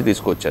 విమానాల్లో నుంచి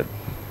తీసుకొచ్చారు.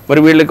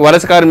 మరి వీళ్ళకి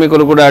వలస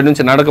కార్మికులు కూడా ఆడి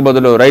నుంచి నడక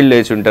బదులు రైళ్ళు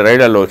వేసి ఉంటారు,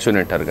 రైళ్ళల్లో వచ్చి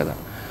ఉంటారు కదా.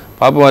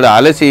 పాపం అది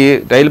అలసి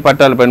రైలు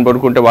పట్టాల పైన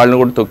పడుకుంటే వాళ్ళని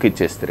కూడా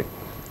తొక్కిచ్చేస్తారు.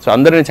 సో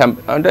అందరిని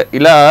అంటే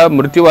ఇలా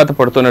మృత్యువాత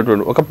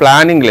పడుతున్నటువంటి ఒక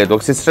ప్లానింగ్ లేదు,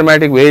 ఒక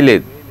సిస్టమేటిక్ వే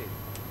లేదు.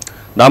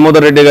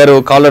 దామోదర్ రెడ్డి గారు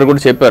కాలర్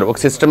కూడా చెప్పారు, ఒక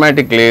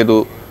సిస్టమేటిక్ లేదు.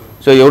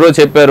 సో ఎవరో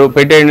చెప్పారు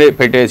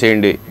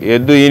పెట్టేసేయండి,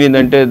 ఎద్దు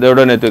ఈనిందంటే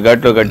దేవుడనెత్తు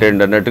ఘాట్లో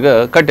కట్టేయండి అన్నట్టుగా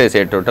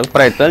కట్టేసేటువంటి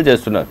ప్రయత్నాలు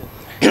చేస్తున్నారు.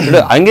 ఇప్పుడు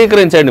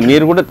అంగీకరించండి,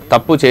 మీరు కూడా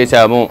తప్పు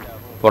చేశాము,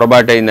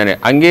 పొరపాటు అయిందని.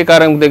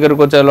 అంగీకారం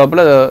దగ్గరకు వచ్చే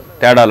లోపల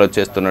తేడాలు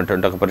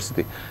వచ్చేస్తున్నటువంటి ఒక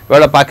పరిస్థితి.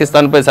 ఇవాళ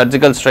పాకిస్తాన్పై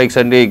సర్జికల్ స్ట్రైక్స్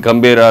అండి,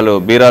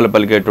 బీరాలు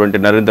పలికేటువంటి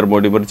నరేంద్ర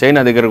మోడీ మరి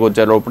చైనా దగ్గరకు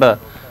వచ్చే లోపల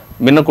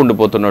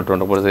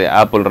మిన్నకుండిపోతున్నటువంటి పరిస్థితి.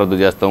 యాప్లు రద్దు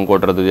చేస్తాం,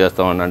 ఇంకోటి రద్దు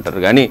చేస్తాం అని అంటారు,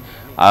 కానీ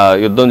ఆ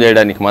యుద్ధం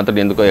చేయడానికి మాత్రం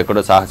ఎందుకో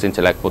ఎక్కడో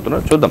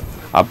సాహసించలేకపోతున్నారు. చూద్దాం,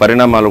 ఆ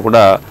పరిణామాలు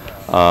కూడా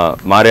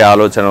మారే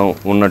ఆలోచన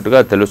ఉన్నట్టుగా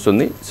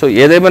తెలుస్తుంది. సో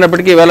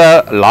ఏదేమైనప్పటికీ ఇవాళ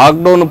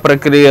లాక్డౌన్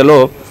ప్రక్రియలో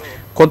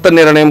కొత్త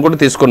నిర్ణయం కూడా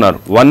తీసుకున్నారు.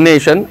 1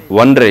 నేషన్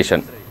 1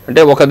 రేషన్,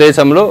 అంటే ఒక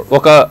దేశంలో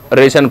ఒక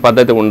రేషన్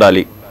పద్ధతి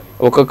ఉండాలి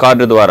ఒక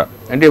కార్డు ద్వారా.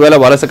 అంటే ఇవాళ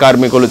వలస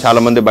కార్మికులు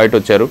చాలామంది బయట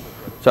వచ్చారు,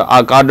 సో ఆ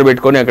కార్డు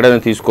పెట్టుకొని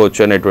ఎక్కడైనా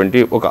తీసుకోవచ్చు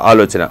అనేటువంటి ఒక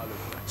ఆలోచన.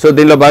 సో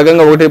దీనిలో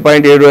భాగంగా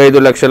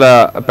 1.75 లక్షల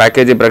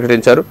ప్యాకేజీ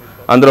ప్రకటించారు.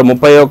 అందులో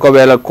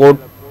 31,000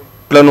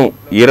 కోట్లను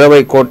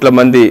 20 కోట్ల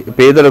మంది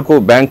పేదలకు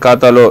బ్యాంక్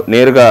ఖాతాలో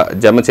నేరుగా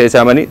జమ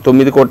చేశామని,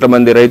 9 కోట్ల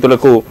మంది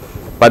రైతులకు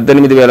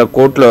 18,000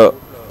 కోట్లు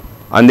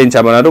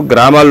అందించామన్నారు.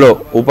 గ్రామాల్లో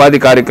ఉపాధి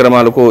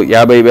కార్యక్రమాలకు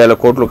 50,000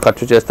 కోట్లు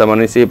ఖర్చు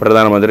చేస్తామనేసి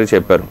ప్రధానమంత్రి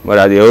చెప్పారు. మరి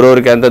అది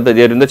ఎవరెవరికి ఎంతెంత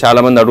చేరిందో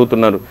చాలామంది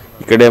అడుగుతున్నారు.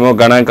 ఇక్కడేమో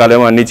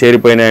గణాంకాలేమో అన్నీ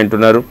చేరిపోయినాయి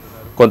అంటున్నారు,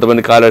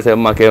 కొంతమంది కాలర్స్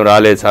ఏమో మాకేం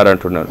రాలేదు సార్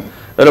అంటున్నారు.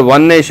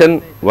 1 నేషన్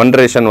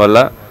 1 రేషన్ వల్ల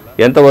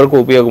ఎంతవరకు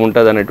ఉపయోగం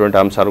ఉంటుంది అనేటువంటి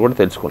అంశాలు కూడా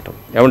తెలుసుకుంటాం.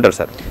 ఏమంటారు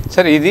సార్?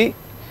 సార్ ఇది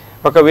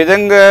ఒక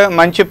విధంగా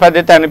మంచి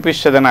పద్ధతి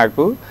అనిపిస్తుంది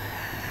నాకు.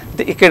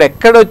 ఇక్కడ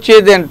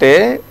ఎక్కడొచ్చేది అంటే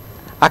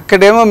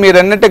అక్కడేమో మీరు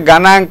అన్నట్టు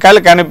గణాంకాలు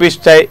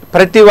కనిపిస్తాయి,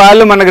 ప్రతి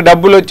వాళ్ళు మనకు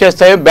డబ్బులు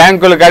వచ్చేస్తాయి,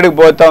 బ్యాంకుల కాడికి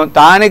పోతాం,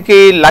 దానికి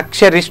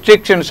 1,00,000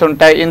 రిస్ట్రిక్షన్స్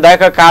ఉంటాయి.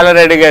 ఇందాక కాలర్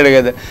అడిగాడు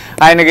కదా,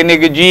 ఆయనకి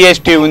నీకు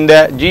జిఎస్టీ ఉందా,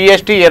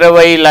 జిఎస్టీ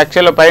 20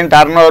 లక్షల పైన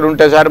టర్న్ ఓవర్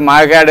ఉంటే సార్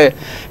మాకాడే.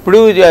 ఇప్పుడు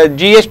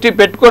జిఎస్టీ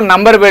పెట్టుకొని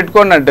నంబర్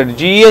పెట్టుకొని అంటారు.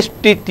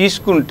 జిఎస్టీ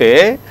తీసుకుంటే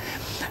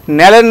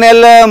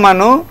నెల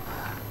మనం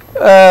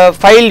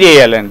ఫైల్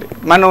చేయాలండి.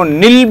 మనం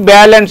నిల్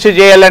బ్యాలెన్స్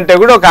చేయాలంటే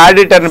కూడా ఒక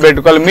ఆడిటర్ని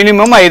పెట్టుకోవాలి.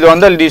 మినిమం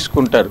 500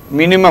 తీసుకుంటారు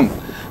మినిమం.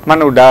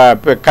 మనం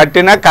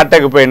కట్టినా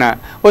కట్టకపోయినా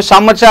ఓ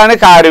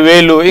సంవత్సరానికి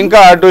 6,000, ఇంకా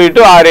అటు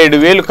ఇటు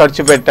 6-7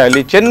 ఖర్చు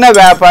పెట్టాలి. చిన్న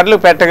వ్యాపారులు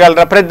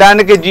పెట్టగలరా? ప్రతి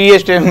దానికి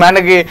జిఎస్టీ.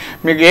 మనకి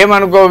మీకు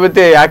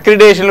ఏమనుకోకపోతే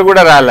అక్రిడేషన్లు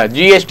కూడా రాలా,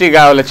 జిఎస్టీ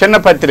కావాలి చిన్న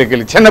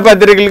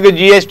పత్రికలకు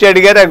జిఎస్టీ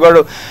అడిగారు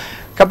గొడవ.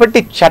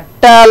 కాబట్టి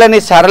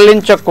చట్టాలని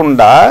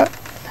సరళించకుండా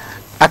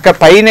అక్కడ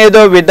పైన ఏదో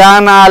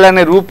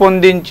విధానాలను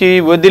రూపొందించి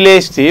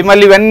వదిలేసి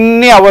మళ్ళీ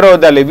ఇవన్నీ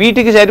అవరోధాలు,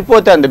 వీటికి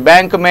సరిపోతుంది.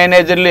 బ్యాంక్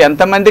మేనేజర్లు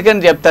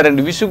ఎంతమందికని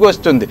చెప్తారండి, విసుగు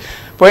వస్తుంది.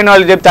 పోయిన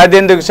వాళ్ళు చెప్తే అది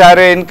ఎందుకు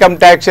సార్, ఇన్కమ్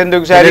ట్యాక్స్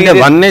ఎందుకు సార్.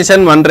 1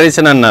 నేషన్ 1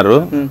 రేషన్ అన్నారు.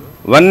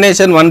 1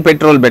 నేషన్ 1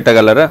 పెట్రోల్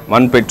పెట్టగలరా?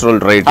 1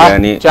 పెట్రోల్ రేట్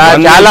కానీ,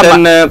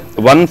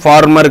 1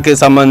 ఫార్మర్ కి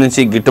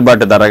సంబంధించి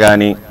గిట్టుబాటు ధర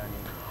కానీ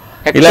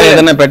ఇలా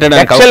ఏదైనా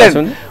పెట్టడానికి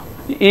అవకాశం ఉంది?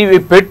 ఈ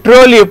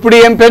పెట్రోల్ ఎప్పుడు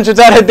ఏం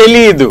పెంచుతారో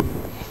తెలియదు.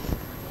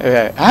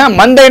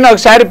 మందైనా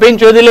ఒకసారి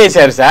పెంచి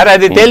వదిలేశారు సార్,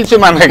 అది తెలుసు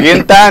మనకి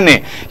ఇంత అని.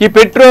 ఈ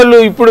పెట్రోల్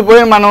ఇప్పుడు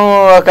పోయి మనం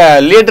ఒక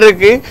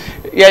లీటర్కి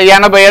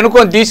 80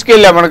 అనుకొని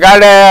తీసుకెళ్ళాం, మనకు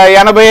ఆడ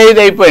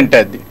 85 అయిపోయి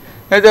ఉంటుంది.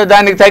 అయితే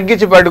దానికి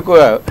తగ్గించి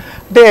పడుకో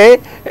అంటే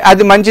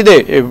అది మంచిదే.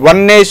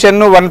 1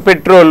 నేషన్ 1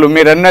 పెట్రోల్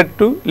మీరు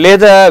అన్నట్టు,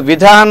 లేదా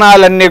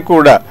విధానాలన్నీ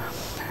కూడా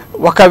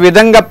ఒక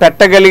విధంగా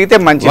పెట్టగలిగితే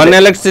మంచి. 1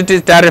 ఎలక్ట్రిసిటీ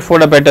టారిఫ్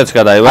కూడా పెట్టచ్చు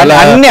కదా.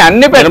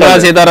 అన్ని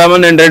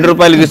సీతారామన్ నేను 2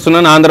 రూపాయలకి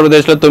ఇస్తున్నాను,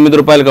 ఆంధ్రప్రదేశ్ లో 9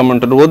 రూపాయలకి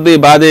అమ్మంటారు. వద్దు, ఈ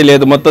బాధే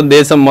లేదు. మొత్తం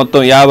దేశం మొత్తం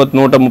యావత్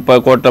 130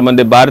 కోట్ల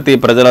మంది భారతీయ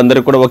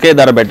ప్రజలందరికీ కూడా ఒకే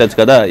ధర పెట్టచ్చు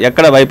కదా.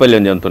 ఎక్కడ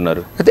వైఫల్యం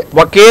చెందుతున్నారు?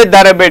 ఒకే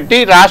ధర పెట్టి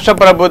రాష్ట్ర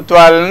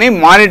ప్రభుత్వాలని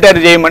మానిటర్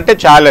చేయమంటే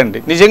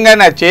చాలండి. నిజంగా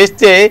నాకు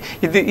చేస్తే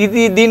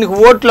ఇది దీనికి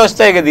ఓట్లు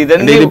వస్తాయి కదా.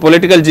 ఇదన్నీ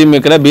పొలిటికల్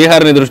జిమ్మికల,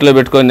 బీహార్ ని దృష్టిలో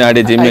పెట్టుకొని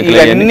ఆడే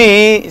జిమ్మికలు ఇవన్నీ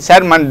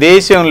సార్. మన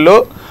దేశంలో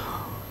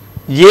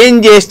ఏం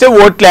చేస్తే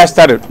ఓట్లు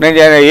వేస్తారు,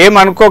 నేను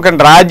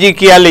ఏమనుకోకండి.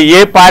 రాజకీయాలు ఏ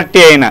పార్టీ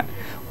అయినా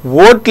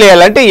ఓట్లు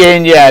వేయాలంటే ఏం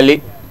చేయాలి,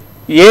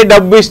 ఏ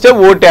డబ్బు ఇస్తే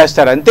ఓటు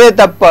వేస్తారు అంతే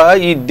తప్ప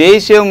ఈ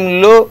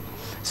దేశంలో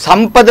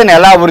సంపదను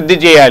ఎలా వృద్ధి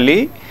చేయాలి,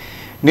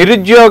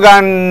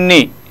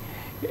 నిరుద్యోగాన్ని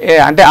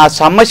అంటే ఆ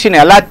సమస్యను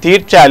ఎలా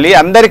తీర్చాలి,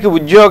 అందరికీ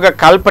ఉద్యోగ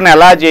కల్పన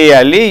ఎలా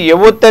చేయాలి,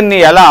 యువతని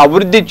ఎలా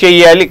అభివృద్ధి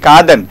చేయాలి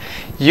కాదని.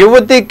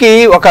 యువతికి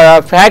ఒక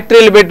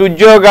ఫ్యాక్టరీలు పెట్టి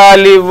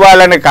ఉద్యోగాలు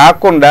ఇవ్వాలని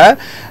కాకుండా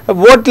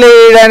ఓట్లు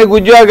వేయడానికి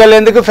ఉద్యోగాలు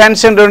ఎందుకు,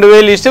 పెన్షన్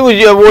 2,000 ఇస్తే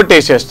ఓటు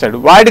వేసేస్తాడు.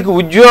 వాడికి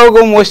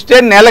ఉద్యోగం వస్తే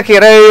నెలకు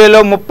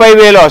 20,000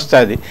 30,000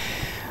 వస్తుంది.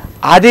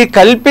 అది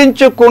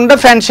కల్పించకుండా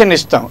పెన్షన్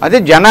ఇస్తాం. అదే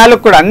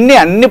జనాలకు కూడా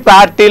అన్ని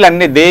పార్టీలు,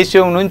 అన్ని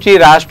దేశం నుంచి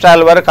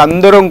రాష్ట్రాల వరకు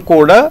అందరం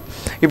కూడా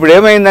ఇప్పుడు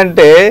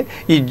ఏమైందంటే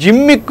ఈ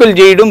జిమ్మిక్కులు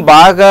చేయడం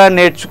బాగా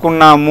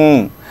నేర్చుకున్నాము.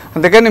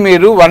 అందుకని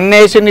మీరు 1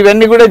 నేషన్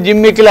ఇవన్నీ కూడా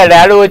జిమ్మిక్కులు,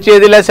 డాడీ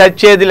వచ్చేదిలే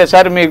సచ్చేదిలే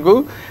సార్. మీకు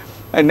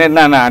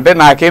అంటే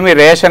నాకేమీ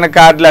రేషన్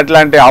కార్డులు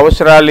అట్లాంటి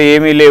అవసరాలు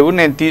ఏమీ లేవు,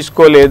 నేను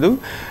తీసుకోలేదు.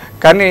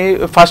 కానీ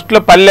ఫస్ట్లో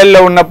పల్లెల్లో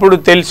ఉన్నప్పుడు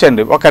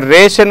తెలుసండి, ఒక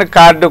రేషన్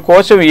కార్డు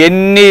కోసం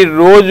ఎన్ని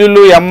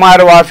రోజులు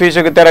ఎంఆర్ఓ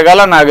ఆఫీసుకు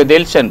తిరగాలో నాకు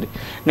తెలుసండి.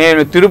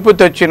 నేను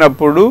తిరుపతి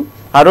వచ్చినప్పుడు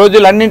ఆ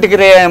రోజులు అన్నింటికి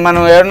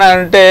మనం ఏమన్నా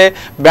అంటే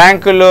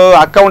బ్యాంకులో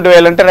అకౌంట్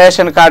వేయాలంటే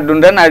రేషన్ కార్డు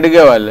ఉండని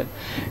అడిగేవాళ్ళు.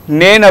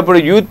 నేను అప్పుడు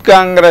యూత్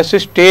కాంగ్రెస్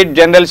స్టేట్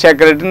జనరల్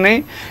సెక్రటరీని,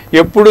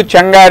 ఎప్పుడు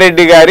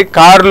చెంగారెడ్డి గారి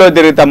కారులో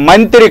తిరుగుతా,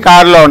 మంత్రి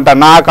కారులో ఉంటా.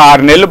 నాకు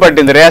 6 నెలలు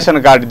పట్టింది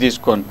రేషన్ కార్డు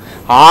తీసుకొని.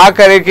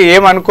 ఆఖరికి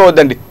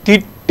ఏమనుకోవద్దండి,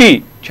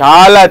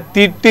 చాలా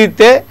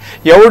తిట్టితే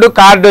ఎవడు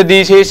కార్డు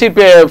తీసేసి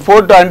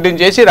ఫోటో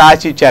అంటించేసి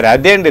రాసి ఇచ్చారు.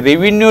 అదే అండి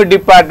రెవెన్యూ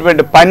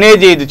డిపార్ట్మెంట్ పనే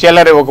చేయదు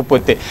చిల్లర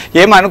ఇవ్వకపోతే.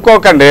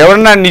 ఏమనుకోకండి,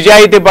 ఎవరన్నా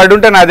నిజాయితీ పడి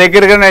ఉంటే నా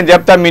దగ్గరగా నేను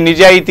చెప్తాను మీ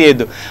నిజాయితీ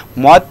ఏదు.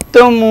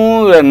 మొత్తము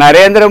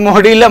నరేంద్ర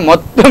మోడీలో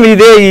మొత్తం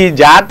ఇదే ఈ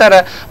జాతర.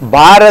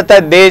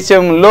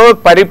 భారతదేశంలో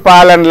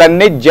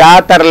పరిపాలనలన్నీ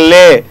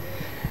జాతరలే.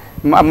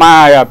 మా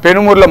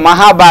పెనుమూరులో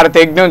మహాభారత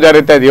యజ్ఞం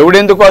జరుగుతుంది.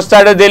 ఎవడెందుకు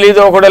వస్తాడో తెలీదు.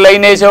 ఒకడు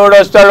లైన్ వేసేవాడు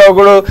వస్తాడు,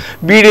 ఒకడు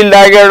బీడీలు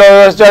తాగాడు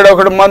వస్తాడు,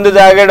 ఒకడు మందు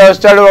తాగాడు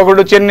వస్తాడు,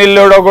 ఒకడు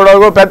చెన్నీళ్ళోడు,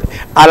 ఒకడు పెద్ద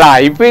అలా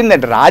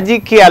అయిపోయిందండి.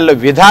 రాజకీయాల్లో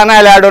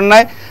విధానాలు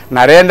ఏడున్నాయి.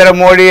 నరేంద్ర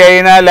మోడీ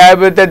అయినా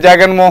లేకపోతే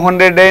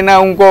జగన్మోహన్ రెడ్డి అయినా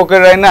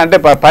ఇంకొకరైనా అంటే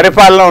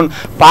పరిపాలన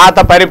పాత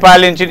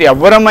పరిపాలించి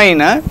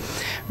ఎవరమైనా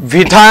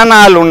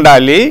విధానాలు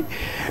ఉండాలి.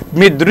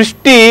 మీ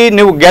దృష్టి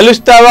నువ్వు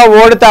గెలుస్తావా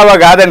ఓడుతావా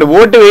కాదండి.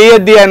 ఓటు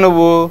వేయొద్ది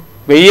నువ్వు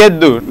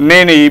వెయ్యొద్దు.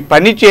 నేను ఈ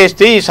పని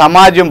చేస్తే ఈ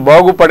సమాజం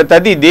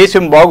బాగుపడుతుంది, ఈ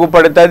దేశం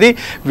బాగుపడుతుంది,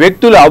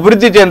 వ్యక్తులు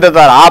అభివృద్ధి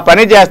చెందుతారు, ఆ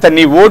పని చేస్తాను.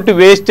 నీ ఓటు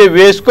వేస్తే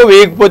వేసుకో,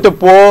 వేయకపోతే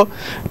పో.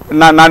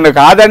 నన్ను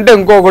కాదంటే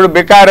ఇంకొకడు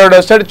బికారోడు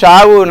వస్తాడు,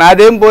 చావు,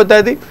 నాదేం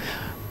పోతుంది.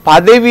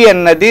 పదవి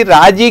అన్నది,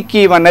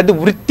 రాజకీయం అన్నది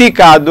వృత్తి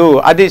కాదు,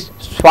 అది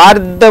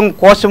స్వార్థం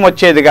కోసం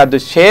వచ్చేది కాదు.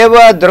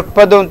 సేవా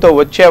దృక్పథంతో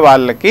వచ్చే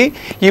వాళ్ళకి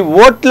ఈ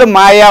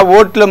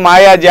ఓట్ల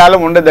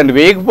మాయాజాలం ఉండదండి.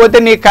 వేయకపోతే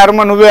నీ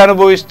కర్మ నువ్వే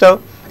అనుభవిస్తావు.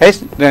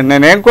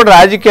 నేను కూడా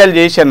రాజకీయాలు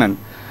చేశానండి.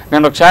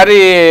 నేను ఒకసారి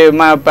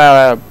మా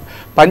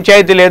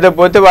పంచాయతీలు ఏదో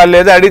పోతే వాళ్ళు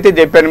ఏదో అడిగితే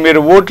చెప్పాను, మీరు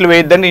ఓట్లు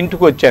వేయద్దని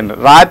ఇంటికి వచ్చాను.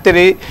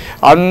 రాత్రి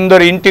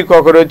అందరు ఇంటికి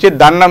ఒకరు వచ్చి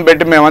దండం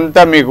పెట్టి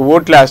మేమంతా మీకు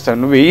ఓట్లు వేస్తాను.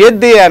 నువ్వు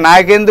వేయద్ది,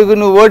 నాకెందుకు,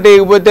 నువ్వు ఓటు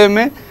వేయకపోతే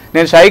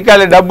నేను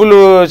సైకిల్ డబ్బులు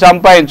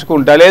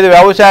సంపాదించుకుంటా, లేదు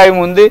వ్యవసాయం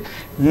ఉంది,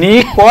 నీ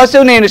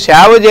కోసం నేను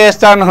సేవ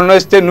చేస్తాను అని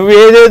వస్తే నువ్వు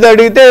ఏదేదో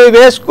అడిగితే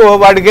వేసుకో,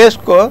 వాడికి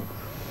వేసుకో.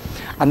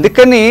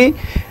 అందుకని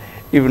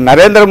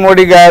నరేంద్ర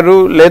మోడీ గారు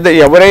లేదా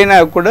ఎవరైనా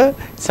కూడా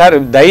సార్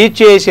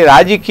దయచేసి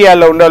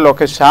రాజకీయాల్లో ఉండాలి.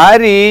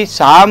 ఒకసారి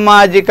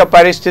సామాజిక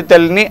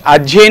పరిస్థితుల్ని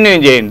అధ్యయనం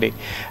చేయండి.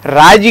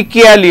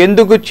 రాజకీయాలు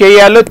ఎందుకు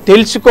చేయాలో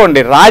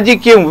తెలుసుకోండి.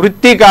 రాజకీయం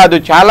వృత్తి కాదు.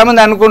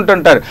 చాలామంది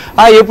అనుకుంటుంటారు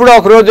ఎప్పుడో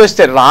ఒక రోజు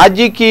వస్తే.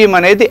 రాజకీయం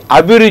అనేది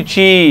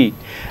అభిరుచి,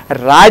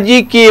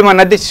 రాజకీయం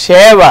అన్నది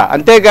సేవ,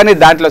 అంతేగాని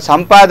దాంట్లో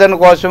సంపాదన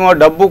కోసమో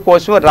డబ్బు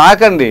కోసమో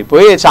రాకండి.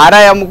 పోయి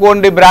సారాయి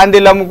అమ్ముకోండి,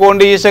 బ్రాందీలు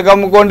అమ్ముకోండి, ఇసుక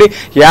అమ్ముకోండి,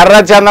 ఎర్ర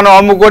చందనం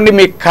అమ్ముకోండి,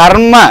 మీ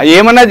కర్మ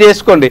ఏమన్నా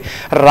చేసుకోండి.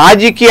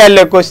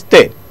 రాజకీయాల్లోకి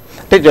వస్తే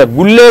అంటే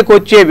గుళ్ళోకి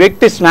వచ్చే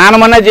వ్యక్తి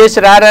స్నానమన్నా చేసి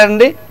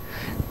రారండి.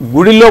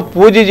 గుడిలో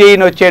పూజ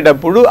చేయని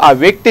వచ్చేటప్పుడు ఆ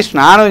వ్యక్తి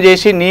స్నానం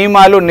చేసి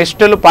నియమాలు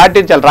నిష్టలు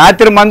పాటించాలి.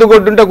 రాత్రి మందు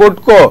కొట్టుంటే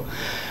కొట్టుకో.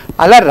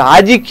 అలా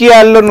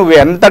రాజకీయాల్లో నువ్వు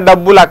ఎంత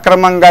డబ్బులు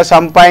అక్రమంగా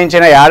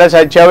సంపాదించినా ఏడ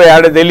సచ్చావో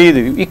ఏడ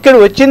తెలియదు. ఇక్కడ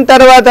వచ్చిన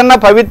తర్వాతన్నా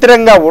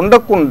పవిత్రంగా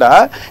ఉండకుండా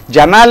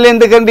జనాలు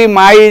ఎందుకండి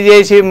మాయ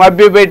చేసి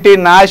మభ్యపెట్టి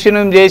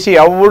నాశనం చేసి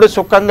ఎవడు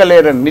సుఖంగా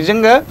లేరండి.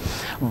 నిజంగా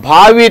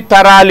భావి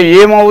తరాలు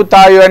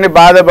ఏమవుతాయో అని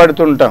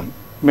బాధపడుతుంటాం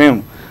మేము.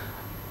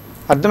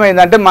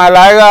 అర్థమైందంటే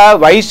మాలాగా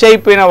వయసు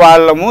అయిపోయిన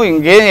వాళ్ళము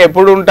ఇంకేం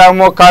ఎప్పుడు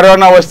ఉంటామో,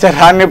 కరోనా వస్తే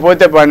రాని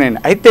పోతే పని.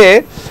 అయితే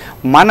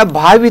మన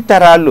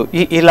భావితరాలు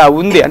ఇలా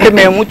ఉంది. అంటే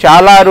మేము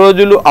చాలా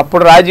రోజులు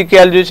అప్పుడు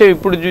రాజకీయాలు చూసాం,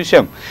 ఇప్పుడు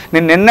చూసాం.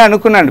 నేను నిన్న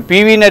అనుకున్నాను,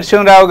 పివి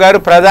నరసింహరావు గారు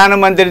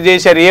ప్రధానమంత్రి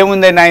చేశారు,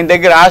 ఏముందండి ఆయన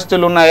దగ్గర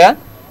ఆస్తులు ఉన్నాయా,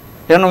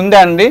 ఏమైనా ఉందా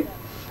అండి?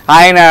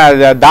 ఆయన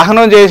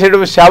దహనం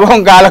చేసేటప్పుడు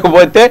శవం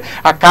కాలకపోతే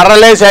ఆ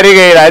కర్రలే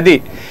సరిగా అది.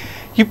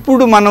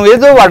 ఇప్పుడు మనం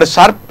ఏదో వాడు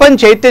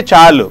సర్పంచ్ అయితే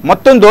చాలు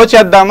మొత్తం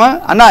దోచేద్దామా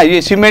అన్న, ఈ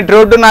సిమెంట్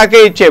రోడ్డు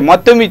నాకే ఇచ్చేయి,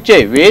 మొత్తం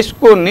ఇచ్చేయి,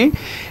 వేసుకొని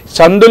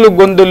సందులు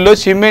గొంతుల్లో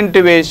సిమెంట్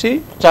వేసి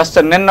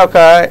చేస్తాను. నిన్న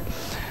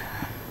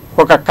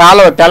ఒక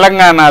కాలువ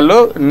తెలంగాణలో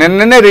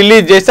నిన్ననే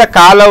రిలీజ్ చేస్తే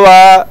కాలువ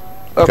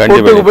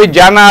కొట్టుకుపోయి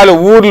జనాలు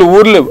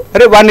ఊర్లు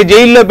అరే వాడిని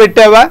జైల్లో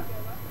పెట్టావా,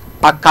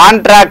 ఆ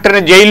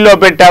కాంట్రాక్టర్ని జైల్లో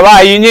పెట్టావా,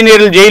 ఆ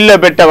ఇంజనీర్లు జైల్లో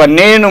పెట్టావా?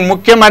 నేను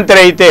ముఖ్యమంత్రి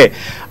అయితే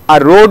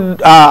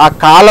ఆ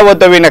కాలువ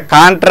తవ్విన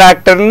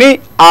కాంట్రాక్టర్ని,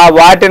 ఆ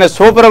వాటిని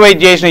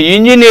సూపర్వైజ్ చేసిన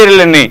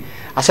ఇంజనీర్లని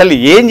అసలు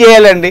ఏం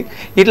చేయాలండి?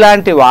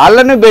 ఇట్లాంటి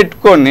వాళ్ళని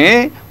పెట్టుకొని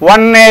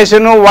 1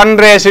 నేషన్ 1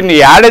 రేషన్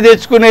ఏడ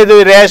తెచ్చుకునేది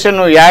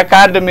రేషను యా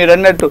కార్డు మీరు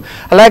అన్నట్టు.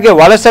 అలాగే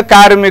వలస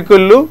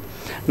కార్మికులు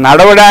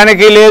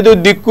నడవడానికి లేదు,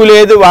 దిక్కు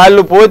లేదు.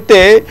 వాళ్ళు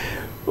పోతే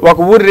ఒక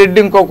ఊరు రెడ్డి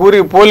ఇంకొక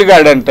ఊరికి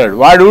పోలిగాడు అంటాడు.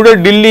 వాడు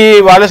ఢిల్లీ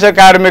వలస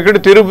కార్మికుడు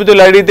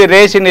తిరుపతిలో అడిగితే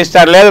రేషన్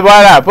ఇస్తారు, లేదు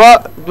బాగా పో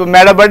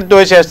మెడబడి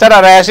తోసేస్తారు,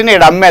 ఆ రేషన్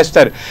ఇక్కడ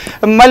అమ్మేస్తారు.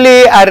 మళ్ళీ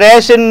ఆ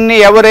రేషన్ని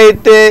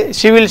ఎవరైతే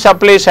సివిల్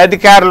సప్లైస్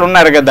అధికారులు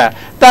ఉన్నారు కదా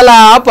తలా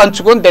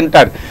పంచుకొని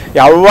తింటారు.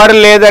 ఎవరు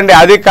లేదండి,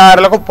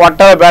 అధికారులకు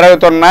పొట్టలు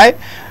పెరుగుతున్నాయి,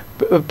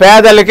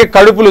 పేదలకి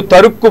కడుపులు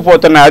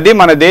తరుక్కుపోతున్నాయి. అది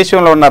మన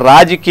దేశంలో ఉన్న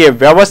రాజకీయ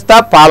వ్యవస్థ,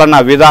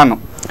 పాలనా విధానం.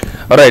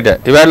 రైట్.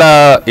 ఇవాళ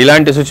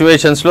ఇలాంటి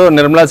సిచ్యువేషన్స్లో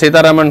నిర్మలా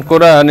సీతారామన్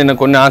కూడా నిన్న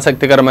కొన్ని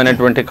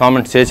ఆసక్తికరమైనటువంటి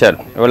కామెంట్స్ చేశారు.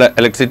 ఇవాళ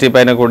ఎలక్ట్రిసిటీ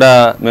పైన కూడా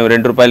మేము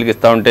 ₹2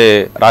 ఇస్తా ఉంటే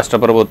రాష్ట్ర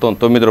ప్రభుత్వం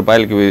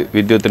 ₹9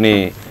 విద్యుత్ని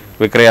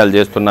విక్రయాలు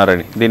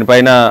చేస్తున్నారని,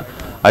 దీనిపైన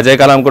అజయ్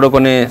కలాం కూడా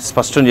కొన్ని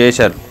స్పష్టం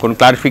చేశారు, కొన్ని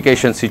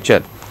క్లారిఫికేషన్స్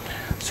ఇచ్చారు.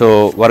 సో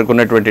వారికి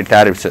ఉన్నటువంటి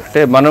టారిఫ్స్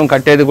అంటే మనం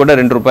కట్టేది కూడా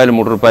 ₹2,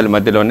 ₹3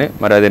 మధ్యలోనే.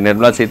 మరి అది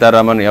నిర్మలా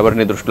సీతారామన్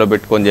ఎవరిని దృష్టిలో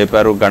పెట్టుకొని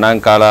చెప్పారు?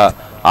 గణాంకాల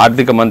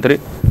ఆర్థిక మంత్రి.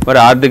 మరి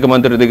ఆర్థిక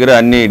మంత్రి దగ్గర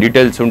అన్ని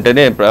డీటెయిల్స్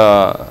ఉంటేనే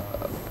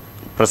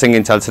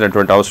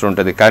ప్రసంగించాల్సినటువంటి అవసరం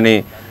ఉంటుంది. కానీ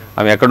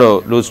ఆమె ఎక్కడో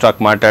లూజ్ స్టాక్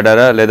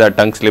మాట్లాడారా లేదా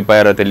టంగ్ స్లిప్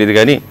అయ్యారో తెలియదు,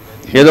 కానీ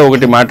ఏదో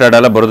ఒకటి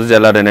మాట్లాడాలా, బురద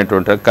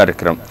జల్లారనేటువంటి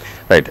కార్యక్రమం.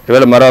 రైట్.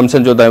 ఇవాళ మరో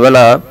అంశం చూద్దాం. ఇవాళ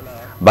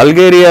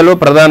బల్గేరియాలో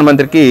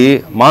ప్రధానమంత్రికి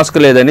మాస్క్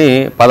లేదని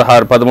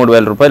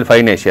 ₹13,000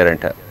 ఫైన్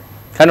వేసారంట.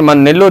 కానీ మన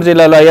నెల్లూరు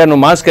జిల్లాలో అయ్యా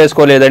నువ్వు మాస్క్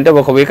వేసుకోలేదంటే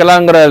ఒక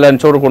వికలాంగురాలని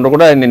చూడకుండా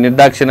కూడా ఆయన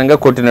నిర్దాక్షిణ్యంగా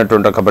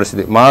కొట్టినటువంటి ఒక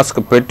పరిస్థితి. మాస్క్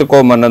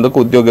పెట్టుకోమన్నందుకు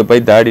ఉద్యోగిపై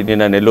దాడి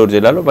నిన్న నెల్లూరు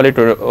జిల్లాలో. మళ్ళీ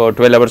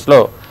 12 అవర్స్లో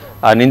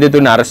ఆ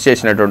నిందితుడిని అరెస్ట్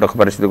చేసినటువంటి ఒక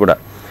పరిస్థితి కూడా.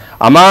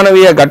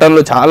 అమానవీయ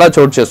ఘటనలు చాలా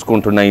చోటు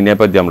చేసుకుంటున్నాయి ఈ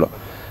నేపథ్యంలో.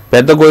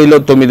 పెద్దగోయిలో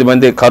 9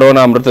 మంది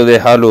కరోనా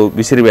మృతదేహాలు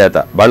విసిరివేత.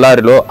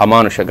 బళ్ళారిలో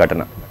అమానుష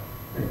ఘటన.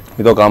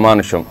 ఇదొక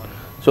అమానుషం.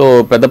 సో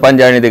పెద్ద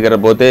పంజాణి దగ్గర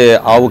పోతే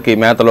ఆవుకి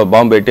మేతలో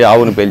బాంబు పెట్టి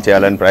ఆవును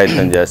పేల్చేయాలని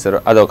ప్రయత్నం చేస్తారు.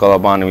 అదొక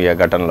అమానవీయ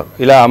ఘటనలో.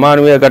 ఇలా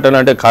అమానవీయ ఘటన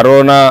అంటే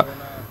కరోనా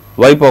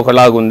వైపు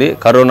ఒకలాగుంది,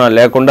 కరోనా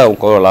లేకుండా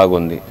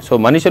ఇంకోలాగుంది. సో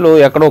మనుషులు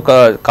ఎక్కడో ఒక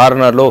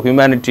కారణాల్లో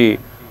హ్యూమానిటీ,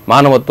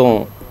 మానవత్వం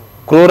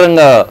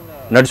క్రూరంగా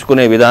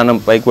నడుచుకునే విధానం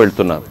పైకి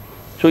వెళ్తున్నారు.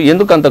 సో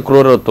ఎందుకు అంత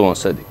క్రూరత్వం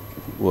వస్తుంది?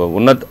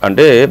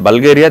 అంటే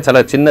బల్గేరియా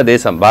చాలా చిన్న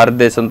దేశం,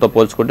 భారతదేశంతో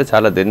పోల్చుకుంటే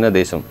చాలా చిన్న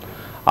దేశం.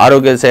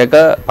 ఆరోగ్య శాఖ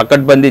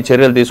పకడ్బందీ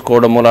చర్యలు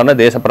తీసుకోవడం మూలన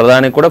దేశ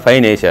ప్రధానికి కూడా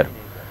ఫైన్ వేశారు.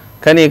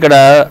 కానీ ఇక్కడ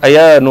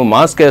అయ్యా నువ్వు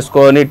మాస్క్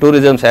వేసుకొని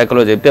టూరిజం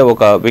శాఖలో చెప్తే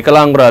ఒక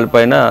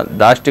వికలాంగురాలపైన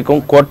దాష్టికం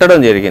కొట్టడం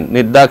జరిగింది,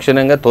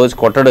 నిర్దాక్షిణ్యంగా తోసి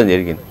కొట్టడం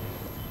జరిగింది.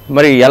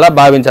 మరి ఎలా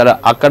భావించాలి?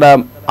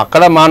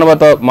 అక్కడ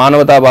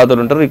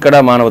మానవతావాదులు ఉంటారు, ఇక్కడ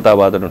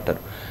మానవతావాదులు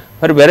ఉంటారు.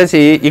 మరి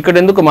వెరసి ఇక్కడ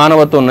ఎందుకు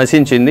మానవత్వం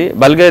నశించింది,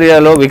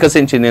 బల్గేరియాలో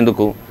వికసించింది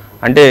ఎందుకు?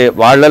 అంటే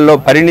వాళ్ళల్లో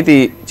పరిణితి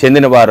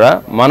చెందిన వారా,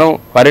 మనం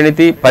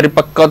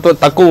పరిపక్వత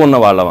తక్కువ ఉన్న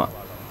వాళ్ళమా?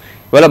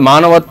 ఇవాళ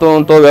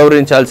మానవత్వంతో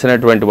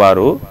వ్యవహరించాల్సినటువంటి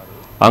వారు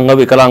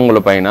అంగవికలాంగుల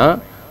పైన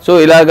సో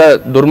ఇలాగ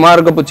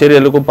దుర్మార్గపు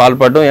చర్యలకు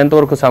పాల్పడడం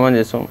ఎంతవరకు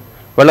సమంజసం?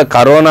 ఇవాళ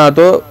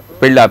కరోనాతో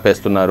పెళ్ళి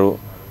ఆపేస్తున్నారు.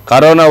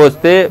 కరోనా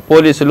వస్తే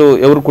పోలీసులు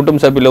కుటుంబ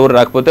సభ్యులు ఎవరు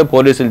రాకపోతే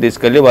పోలీసులు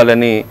తీసుకెళ్ళి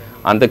వాళ్ళని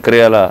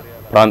అంత్యక్రియల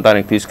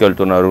ప్రాంతానికి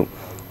తీసుకెళ్తున్నారు.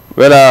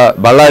 ఇవాళ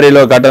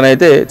బళ్ళారిలో ఘటన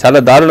అయితే చాలా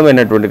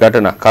దారుణమైనటువంటి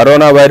ఘటన.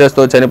 కరోనా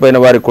వైరస్తో చనిపోయిన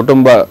వారి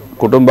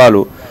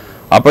కుటుంబాలు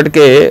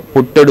అప్పటికే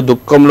పుట్టెడు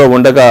దుఃఖంలో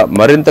ఉండగా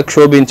మరింత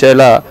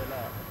క్షోభించేలా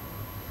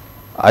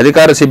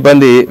అధికార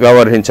సిబ్బంది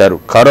వ్యవహరించారు.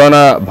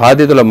 కరోనా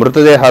బాధితుల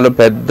మృతదేహాలు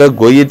పెద్ద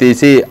గొయ్యి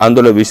తీసి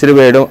అందులో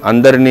విసిరివేయడం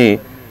అందరినీ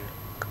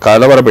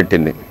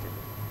కలవరపెట్టింది.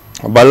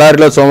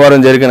 బళ్ళారిలో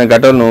సోమవారం జరిగిన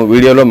ఘటనను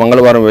వీడియోలో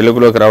మంగళవారం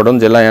వెలుగులోకి రావడం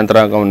జిల్లా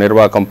యంత్రాంగం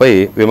నిర్వాహకంపై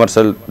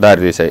విమర్శలు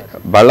దారితీశాయి.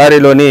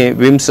 బళ్ళారిలోని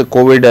విమ్స్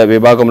కోవిడ్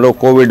విభాగంలో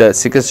కోవిడ్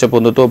చికిత్స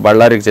పొందుతూ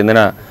బళ్ళారికి చెందిన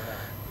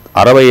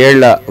 60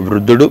 ఏళ్ల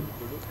వృద్ధుడు,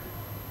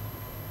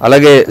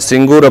 అలాగే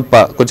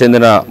సింగూరప్పకు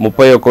చెందిన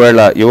 31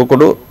 ఏళ్ల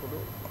యువకుడు,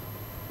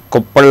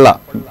 కొప్పళ్ళ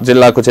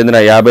జిల్లాకు చెందిన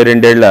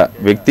 52 ఏళ్ల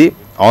వ్యక్తి,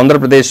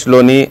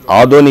 ఆంధ్రప్రదేశ్లోని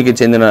ఆదోనికి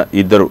చెందిన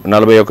 2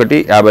 41,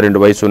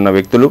 52 వయసు ఉన్న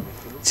వ్యక్తులు,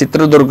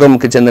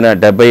 చిత్రదుర్గంకి చెందిన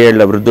 70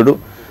 ఏళ్ల వృద్ధుడు,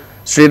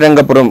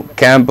 శ్రీరంగపురం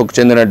క్యాంపుకు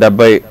చెందిన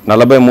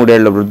 43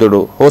 ఏళ్ల వృద్ధుడు,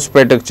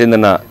 హోస్పేటకు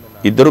చెందిన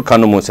 2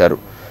 కన్నుమూశారు.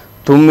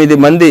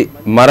 9 మంది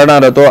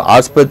మరణాలతో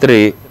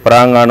ఆసుపత్రి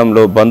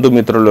ప్రాంగణంలో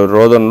బంధుమిత్రుల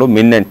రోదనలు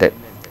మిన్నెంటాయి.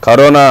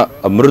 కరోనా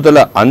మృతుల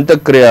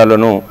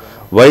అంత్యక్రియలను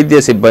వైద్య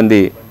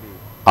సిబ్బంది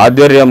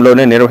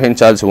ఆధ్వర్యంలోనే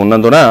నిర్వహించాల్సి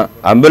ఉన్నందున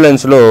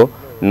అంబులెన్స్లో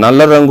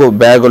నల్ల రంగు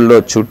బ్యాగుల్లో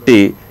చుట్టి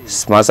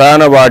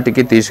శ్మశాన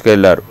వాటికి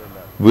తీసుకెళ్లారు.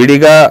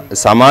 విడిగా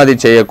సమాధి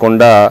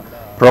చేయకుండా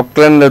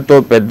ప్రొక్లైన్లతో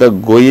పెద్ద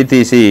గొయ్యి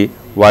తీసి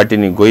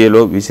వాటిని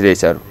గొయ్యిలో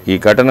విసిరేశారు. ఈ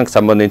ఘటనకు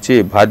సంబంధించి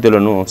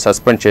బాధ్యులను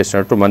సస్పెండ్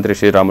చేసినట్టు మంత్రి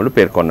శ్రీరాములు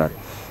పేర్కొన్నారు.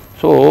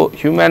 సో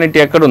హ్యూమానిటీ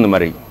ఎక్కడుంది?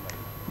 మరి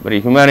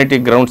హ్యూమానిటీ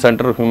గ్రౌండ్స్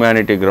అంటారు.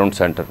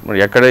 మరి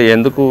ఎక్కడ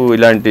ఎందుకు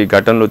ఇలాంటి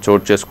ఘటనలు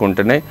చోటు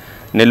చేసుకుంటున్నాయి?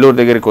 నెల్లూరు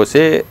దగ్గరికి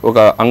వస్తే ఒక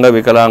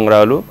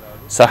అంగవికలాంగురాలు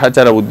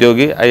సహచర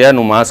ఉద్యోగి అయ్యా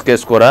నువ్వు మాస్క్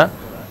వేసుకోరా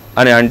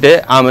అని అంటే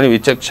ఆమెను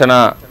విచక్షణ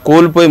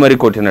కోల్పోయి మరి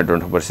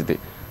కొట్టినటువంటి పరిస్థితి.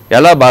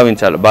 ఎలా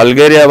భావించాలి?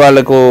 బల్గేరియా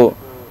వాళ్లకు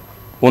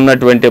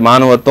ఉన్నటువంటి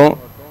మానవత్వం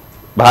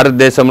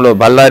భారతదేశంలో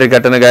బళ్ళారి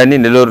ఘటన కానీ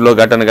నెల్లూరులో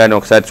ఘటన కానీ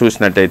ఒకసారి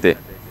చూసినట్టయితే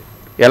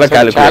ఎలా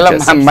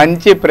చాలా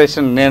మంచి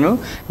ప్రశ్న.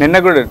 నిన్న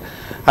కూడా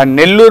ఆ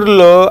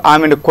నెల్లూరులో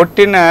ఆమెను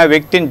కొట్టిన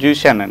వ్యక్తిని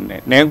చూశానండి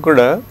నేను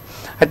కూడా.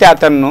 అయితే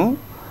అతను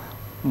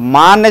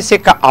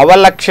మానసిక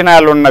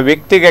అవలక్షణాలు ఉన్న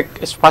వ్యక్తిగా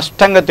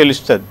స్పష్టంగా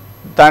తెలుస్తుంది.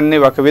 దాన్ని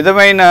ఒక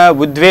విధమైన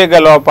ఉద్వేగ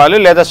లోపాలు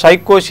లేదా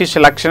సైకోసిస్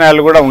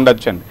లక్షణాలు కూడా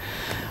ఉండొచ్చండి.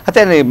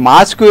 అయితే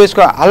మాస్క్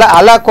వేసుకో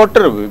అలా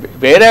కొట్టరు.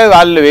 వేరే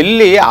వాళ్ళు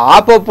వెళ్ళి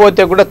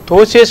ఆపపోతే కూడా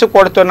తోసేసి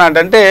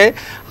కొడుతున్నాడంటే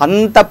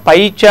అంత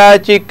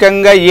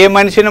పైచాచికంగా ఏ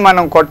మనిషిని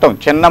మనం కొట్టం.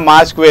 చిన్న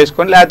మాస్క్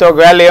వేసుకొని లేకపోతే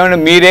ఒకవేళ ఏమైనా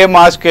మీరే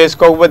మాస్క్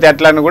వేసుకోకపోతే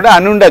ఎట్లా అని కూడా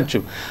అని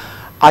ఉండొచ్చు.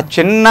 ఆ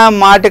చిన్న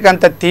మాటకి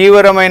అంత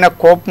తీవ్రమైన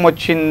కోపం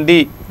వచ్చింది,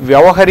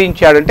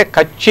 వ్యవహరించాడంటే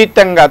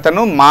ఖచ్చితంగా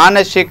అతను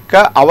మానసిక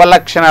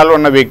అవలక్షణాలు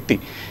ఉన్న వ్యక్తి,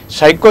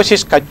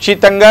 సైకోసిస్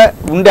ఖచ్చితంగా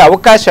ఉండే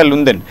అవకాశాలు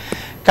ఉందండి.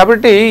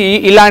 కాబట్టి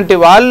ఇలాంటి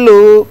వాళ్ళు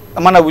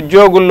మన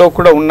ఉద్యోగుల్లో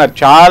కూడా ఉన్నారు,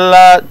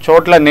 చాలా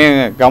చోట్ల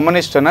నేను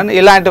గమనిస్తున్నాను.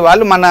 ఇలాంటి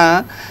వాళ్ళు మన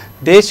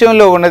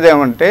దేశంలో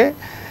ఉన్నదేమంటే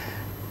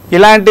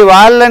ఇలాంటి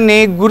వాళ్ళని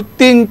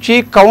గుర్తించి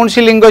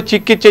కౌన్సిలింగ్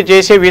చికిత్స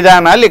చేసే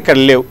విధానాలు ఇక్కడ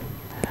లేవు.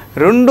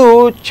 2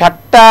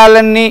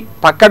 చట్టాలన్నీ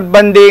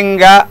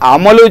పకడ్బందీగా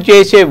అమలు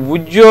చేసే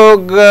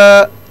ఉద్యోగ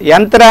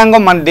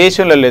యంత్రాంగం మన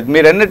దేశంలో లేదు.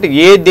 మీరు అన్నట్టు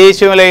ఏ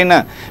దేశంలో అయినా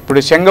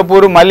ఇప్పుడు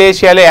సింగపూర్,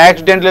 మలేషియాలో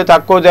యాక్సిడెంట్లు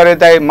తక్కువ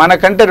జరుగుతాయి,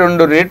 మనకంటే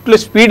 2 రెట్లు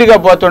స్పీడ్గా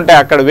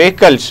పోతుంటాయి అక్కడ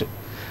వెహికల్స్.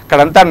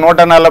 అక్కడంతా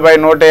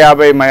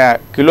 140-150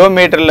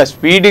 కిలోమీటర్ల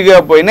స్పీడ్గా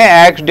పోయినా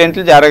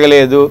యాక్సిడెంట్లు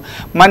జరగలేదు.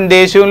 మన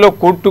దేశంలో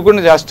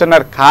కొట్టుకుని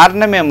చేస్తున్నారు.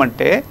 కారణం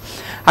ఏమంటే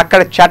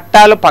అక్కడ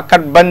చట్టాలు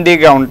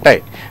పకడ్బందీగా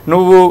ఉంటాయి.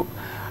 నువ్వు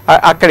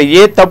అక్కడ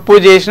ఏ తప్పు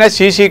చేసినా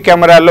సీసీ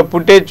కెమెరాల్లో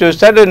ఫుటేజ్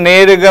చూస్తారు,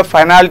 నేరుగా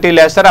పెనాల్టీలు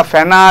వేస్తారు. ఆ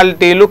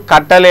పెనాల్టీలు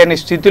కట్టలేని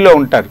స్థితిలో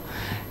ఉంటారు.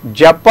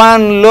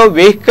 జపాన్లో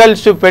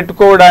వెహికల్స్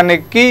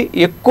పెట్టుకోవడానికి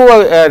ఎక్కువ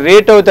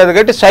రేట్ అవుతుంది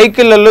కాబట్టి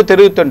సైకిళ్ళల్లో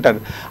తిరుగుతుంటారు.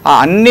 ఆ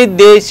అన్ని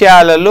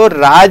దేశాలలో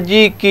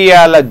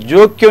రాజకీయాల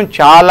జోక్యం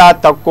చాలా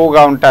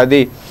తక్కువగా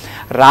ఉంటుంది.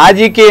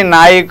 రాజకీయ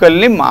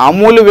నాయకుల్ని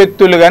మామూలు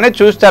వ్యక్తులుగానే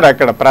చూస్తారు.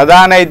 అక్కడ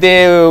ప్రధాన అయితే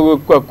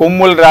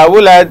కొమ్ములు రావు,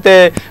 లేకపోతే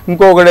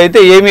ఇంకొకడైతే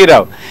ఏమీ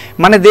రావు.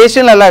 మన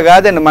దేశంలో అలా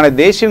కాదండి. మన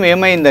దేశం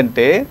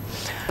ఏమైందంటే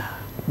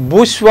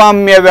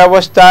భూస్వామ్య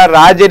వ్యవస్థ,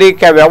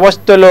 రాజరిక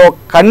వ్యవస్థలో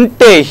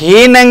కంటే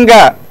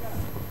హీనంగా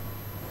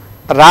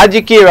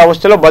రాజకీయ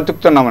వ్యవస్థలో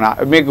బతుకుతున్నాం.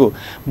 మీకు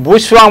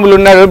భూస్వాములు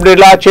ఉన్నారు, ఇప్పుడు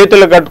ఇలా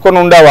చేతులు కట్టుకొని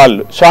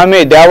ఉండేవాళ్ళు, స్వామి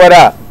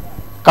దేవరా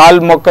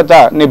కాలు మొక్కత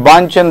నీ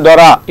బాంచం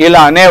దొర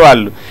ఇలా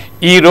అనేవాళ్ళు.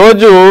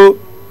 ఈరోజు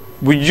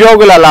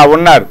ఉద్యోగులు అలా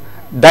ఉన్నారు,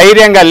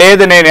 ధైర్యంగా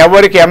లేదు నేను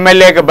ఎవరికి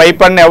ఎమ్మెల్యేకి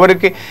భయపడిన,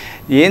 ఎవరికి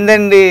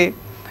ఏందండి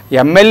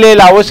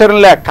ఎమ్మెల్యేలు అవసరం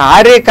లే,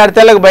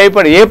 కార్యకర్తలకు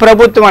భయపడి ఏ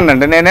ప్రభుత్వం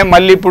అనండి. నేనే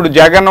మళ్ళీ ఇప్పుడు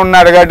జగన్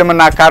ఉన్నాడు కాబట్టి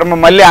నా కర్మ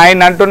మళ్ళీ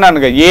ఆయన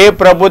అంటున్నాను, ఏ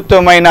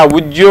ప్రభుత్వమైన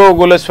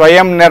ఉద్యోగులు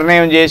స్వయం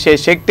నిర్ణయం చేసే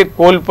శక్తి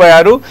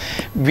కోల్పోయారు.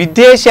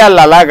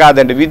 విదేశాల్లో అలా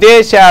కాదండి,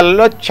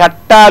 విదేశాల్లో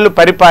చట్టాలు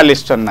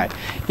పరిపాలిస్తున్నాయి.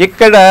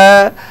 ఇక్కడ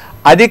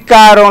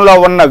అధికారంలో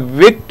ఉన్న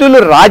వ్యక్తులు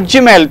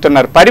రాజ్యం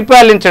వెళ్తున్నారు,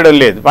 పరిపాలించడం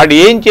లేదు. వాడు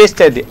ఏం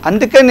చేస్తే అది.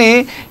 అందుకని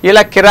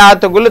ఇలా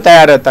కిరాతకులు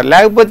తయారవుతారు.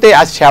 లేకపోతే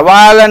ఆ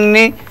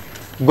శవాలన్నీ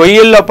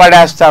గొయ్యిల్లో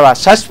పడేస్తావా?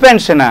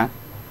 సస్పెన్షనా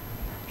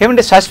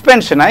ఏమంటే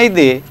సస్పెన్షనా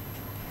ఇది?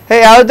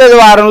 అవుతుంది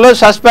వారంలో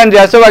సస్పెండ్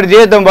చేస్తే వాడి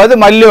జీతం పోతే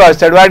మళ్ళీ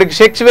వస్తాడు, వాడికి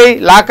శిక్ష వేయి,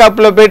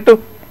 లాకప్లో పెట్టు.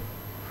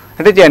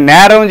 అంటే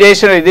నేరం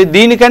చేసిన ఇది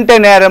దీనికంటే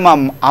నేరం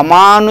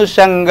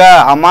అమానుషంగా,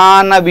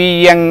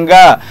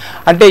 అమానవీయంగా,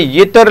 అంటే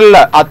ఇతరుల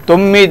ఆ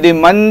 9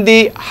 మంది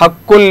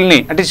హక్కుల్ని,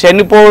 అంటే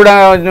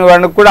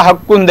చనిపోవడానికి కూడా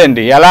హక్కు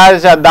ఉందండి, ఎలా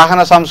దహన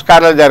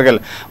సంస్కారాలు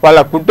జరగాలి, వాళ్ళ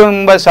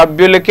కుటుంబ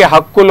సభ్యులకి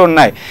హక్కులు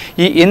ఉన్నాయి.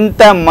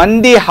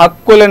 ఇంతమంది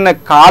హక్కులను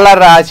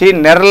కాలరాసి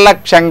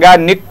నిర్లక్ష్యంగా,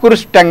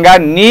 నికృష్టంగా,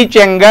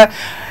 నీచంగా,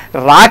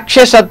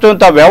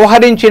 రాక్షసత్వంతో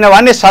వ్యవహరించిన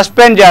వాడిని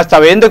సస్పెండ్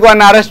చేస్తావు. ఎందుకు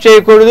వాడిని అరెస్ట్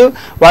చేయకూడదు?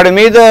 వాడి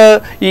మీద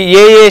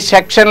ఏ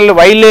సెక్షన్లు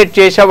వైలేట్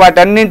చేసా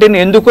వాటన్నింటిని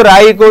ఎందుకు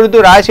రాయకూడదు,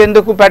 రాసి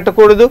ఎందుకు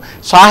పెట్టకూడదు?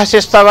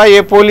 సాహసిస్తావా ఏ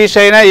పోలీస్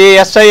అయినా, ఏ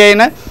ఎస్ఐ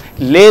అయినా?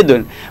 లేదు.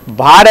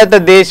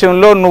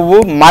 భారతదేశంలో నువ్వు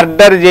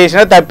మర్డర్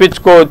చేసినా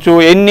తప్పించుకోవచ్చు,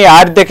 ఎన్ని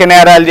ఆర్థిక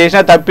నేరాలు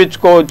చేసినా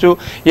తప్పించుకోవచ్చు,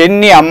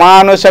 ఎన్ని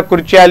అమానుష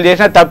కృత్యాలు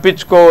చేసినా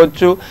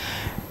తప్పించుకోవచ్చు.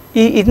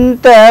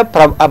 ఇంత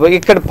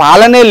ఇక్కడ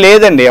పాలనే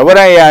లేదండి.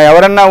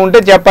 ఎవరన్నా ఉంటే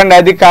చెప్పండి,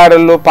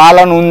 అధికారులు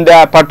పాలన ఉందా,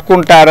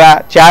 పట్టుకుంటారా,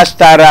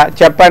 చేస్తారా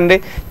చెప్పండి.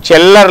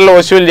 చిల్లర్లు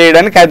వసూలు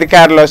చేయడానికి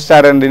అధికారులు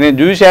వస్తారండి. నేను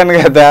చూశాను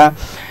కదా.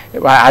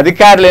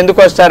 అధికారులు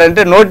ఎందుకు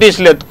వస్తారంటే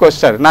నోటీసులు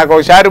ఎత్తుకొస్తారు. నాకు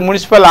ఒకసారి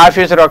మున్సిపల్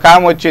ఆఫీసర్ ఒక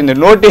ఆమె వచ్చింది,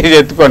 నోటీసు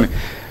ఎత్తుకొని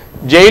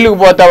జైలుకు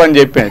పోతావని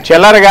చెప్పాను.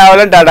 చిల్లర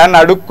కావాలంటే ఆడాన్ని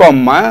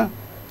అడుక్కోమ్మా,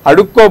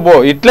 అడుక్కోబో,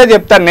 ఇట్లా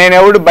చెప్తాను. నేను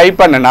ఎవడు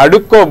భయపడినాను,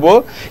 అడుక్కోబో.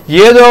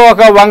 ఏదో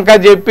ఒక వంక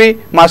చెప్పి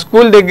మా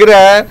స్కూల్ దగ్గర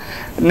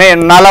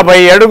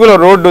 40 అడుగుల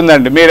రోడ్డు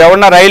ఉందండి. మీరు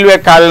ఎవరన్నా రైల్వే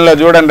కాలనీలో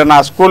చూడండి, నా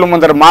స్కూల్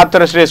ముందర,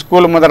 మాతృశ్రీ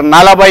స్కూల్ ముందర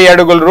 40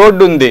 అడుగుల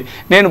రోడ్డు ఉంది.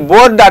 నేను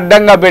బోర్డు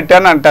అడ్డంగా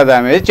పెట్టాను అంటది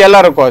ఆమె,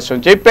 చిల్లర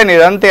కోసం చెప్పాను.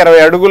 ఇదంతా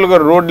 20 అడుగులుగా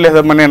రోడ్డు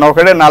లేదమ్మా, నేను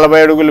ఒకడే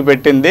 40 అడుగులు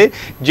పెట్టింది,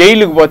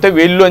 జైలుకు పోతే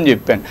వెళ్ళు అని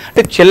చెప్పాను.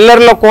 అంటే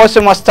చిల్లర్ల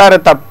కోసం వస్తారు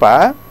తప్ప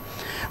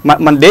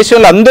మన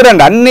దేశంలో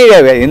అందరండి అన్నీ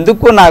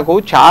ఎందుకు. నాకు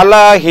చాలా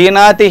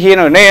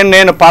హీనం.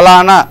 నేను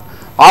పలానా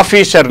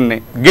ఆఫీసర్ని,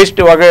 గెస్ట్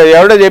ఒక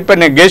ఎవడో చెప్పాను,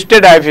 నేను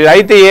గెస్టెడ్ ఆఫీసర్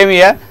అయితే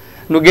ఏమియా,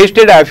 నువ్వు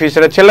గెస్టెడ్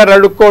ఆఫీసర్, చిల్లర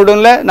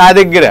అడుక్కోవడంలే నా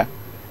దగ్గర.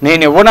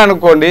 నేను ఇవ్వను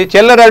అనుకోండి,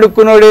 చిల్లర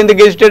అడుక్కున్నాడు ఏంది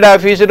గెస్టెడ్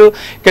ఆఫీసరు.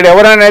 ఇక్కడ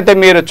ఎవరైనా అయితే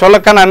మీరు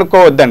చులకని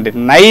అనుకోవద్దండి,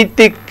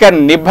 నైతిక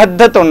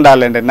నిబద్ధత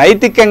ఉండాలండి.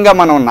 నైతికంగా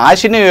మనం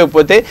నాశనం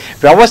అయిపోతే,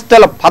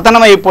 వ్యవస్థల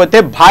పతనం అయిపోతే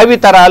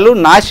భావితరాలు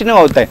నాశనం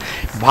అవుతాయి.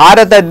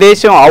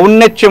 భారతదేశం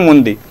ఔన్నత్యం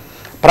ఉంది,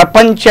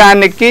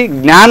 ప్రపంచానికి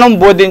జ్ఞానం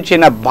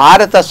బోధించిన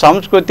భారత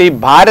సంస్కృతి,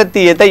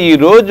 భారతీయత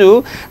ఈరోజు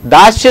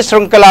దాస్య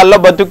శృంఖలాల్లో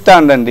బతుకుతా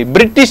ఉందండి.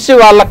 బ్రిటిష్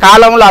వాళ్ళ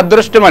కాలంలో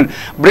అదృష్టం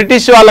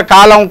బ్రిటిష్ వాళ్ళ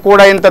కాలం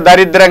కూడా ఇంత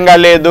దరిద్రంగా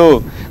లేదు.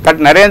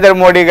 కాబట్టి నరేంద్ర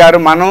మోడీ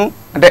గారు మనం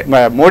అంటే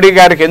మోడీ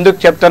గారికి ఎందుకు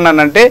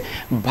చెప్తున్నానంటే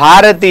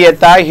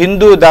భారతీయత,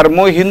 హిందూ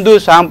ధర్మం, హిందూ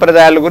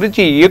సాంప్రదాయాల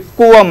గురించి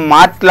ఎక్కువ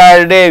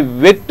మాట్లాడే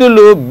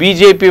వ్యక్తులు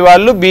బీజేపీ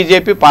వాళ్ళు,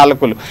 బీజేపీ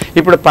పాలకులు.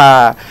 ఇప్పుడు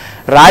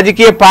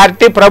రాజకీయ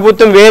పార్టీ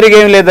ప్రభుత్వం వేరుగా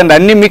ఏం లేదండి,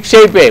 అన్నీ మిక్స్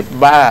అయిపోయాయి.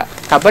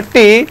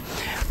 కాబట్టి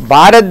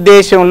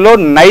భారతదేశంలో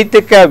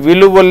నైతిక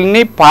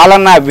విలువల్ని,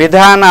 పాలనా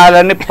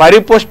విధానాలని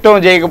పరిపుష్టం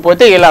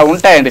చేయకపోతే ఇలా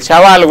ఉంటాయండి,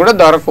 శవాలు కూడా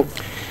దొరకవు.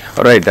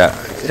 రైట్.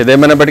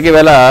 ఏదేమైనప్పటికీ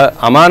ఇవాళ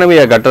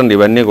అమానవీయ ఘటనలు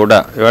ఇవన్నీ కూడా.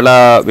 ఇవాళ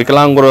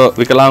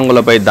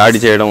వికలాంగులపై దాడి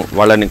చేయడం,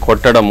 వాళ్ళని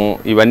కొట్టడము,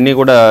 ఇవన్నీ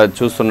కూడా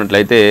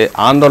చూస్తున్నట్లయితే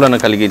ఆందోళన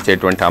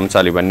కలిగించేటువంటి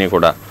అంశాలు ఇవన్నీ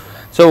కూడా.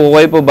 సో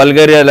ఓవైపు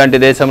బల్గేరియా లాంటి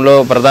దేశంలో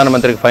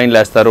ప్రధానమంత్రికి ఫైన్లు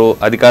వేస్తారు,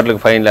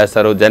 అధికారులకు ఫైన్లు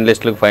వేస్తారు,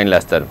 జర్నలిస్టులకు ఫైన్లు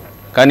వేస్తారు.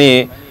 కానీ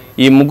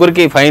ఈ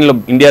ముగ్గురికి ఫైన్లు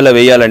ఇండియాలో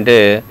వేయాలంటే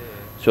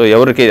సో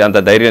ఎవరికి అంత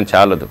ధైర్యం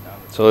చాలదు.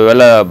 సో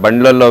ఇవాళ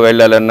బండ్లలో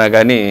వెళ్ళాలన్నా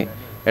కానీ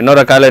ఎన్నో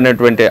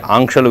రకాలైనటువంటి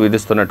ఆంక్షలు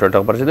విధిస్తున్నటువంటి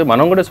ఒక పరిస్థితి.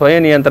 మనం కూడా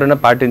స్వయం నియంత్రణ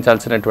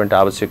పాటించాల్సినటువంటి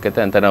ఆవశ్యకత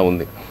ఎంతైనా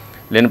ఉంది.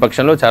 లేని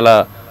పక్షంలో చాలా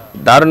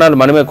దారుణాలు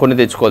మనమే కొని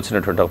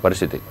తెచ్చుకోవాల్సినటువంటి ఒక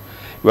పరిస్థితి.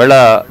 ఇవాళ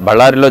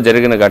బళ్ళారిలో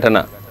జరిగిన ఘటన.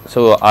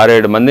 సో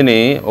 6-7 మందిని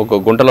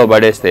ఒక గుంటలో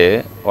పడేస్తే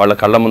వాళ్ళ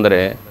కళ్ళ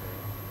ముందరే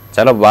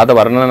చాలా బాధ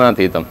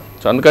వర్ణనాతీతం.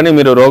 సో అందుకని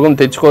మీరు రోగం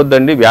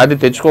తెచ్చుకోవద్దండి, వ్యాధి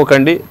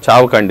తెచ్చుకోకండి,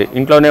 చావకండి,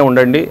 ఇంట్లోనే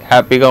ఉండండి,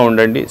 హ్యాపీగా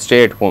ఉండండి, స్టే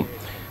ఎట్ హోమ్,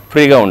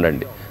 ఫ్రీగా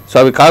ఉండండి. సో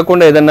అవి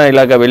కాకుండా ఏదన్నా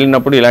ఇలాగ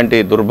వెళ్ళినప్పుడు ఇలాంటి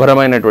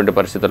దుర్భరమైనటువంటి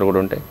పరిస్థితులు కూడా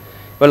ఉంటాయి.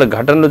 ఇవాళ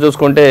ఘటనలు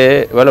చూసుకుంటే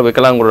ఇవాళ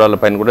వికలాంగురాల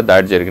పైన కూడా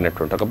దాడి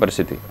జరిగినటువంటి ఒక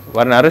పరిస్థితి.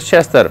 వారిని అరెస్ట్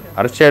చేస్తారు.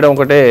 అరెస్ట్ చేయడం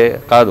ఒకటే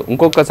కాదు,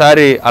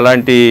 ఇంకొకసారి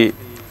అలాంటి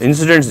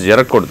ఇన్సిడెంట్స్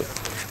జరగకూడదు.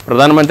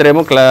 ప్రధానమంత్రి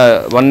ఏమో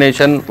వన్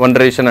నేషన్ వన్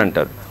రేషన్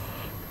అంటారు.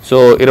 సో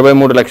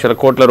 23 లక్షల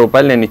కోట్ల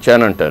రూపాయలు నేను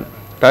ఇచ్చాను అంటారు.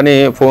 కానీ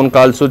ఫోన్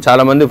కాల్స్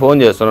చాలామంది ఫోన్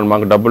చేస్తున్నారు,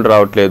 మాకు డబ్బులు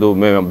రావట్లేదు,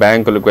 మేము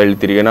బ్యాంకులకు వెళ్ళి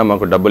తిరిగినా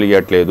మాకు డబ్బులు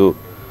ఇవ్వట్లేదు,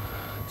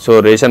 సో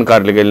రేషన్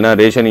కార్డులకు వెళ్ళినా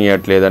రేషన్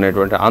ఇవ్వట్లేదు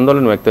అనేటువంటి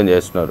ఆందోళన వ్యక్తం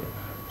చేస్తున్నారు.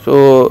 సో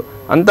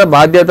అంత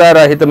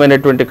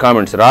బాధ్యతారహితమైనటువంటి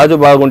కామెంట్స్. రాజు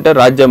బాగుంటే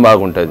రాజ్యం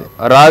బాగుంటుంది,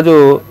 రాజు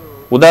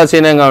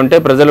ఉదాసీనంగా ఉంటే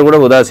ప్రజలు కూడా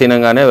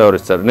ఉదాసీనంగానే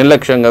వ్యవహరిస్తారు,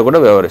 నిర్లక్ష్యంగా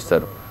కూడా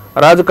వ్యవహరిస్తారు.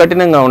 రాజు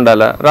కఠినంగా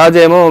ఉండాలా. రాజు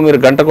ఏమో మీరు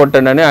గంట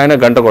కొట్టండి అని ఆయన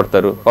గంట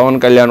కొడతారు. పవన్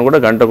కళ్యాణ్ కూడా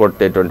గంట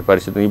కొట్టేటువంటి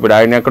పరిస్థితి. ఇప్పుడు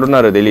ఆయన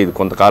ఎక్కడున్నారో తెలియదు,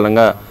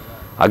 కొంతకాలంగా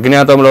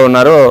అజ్ఞాతంలో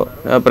ఉన్నారో,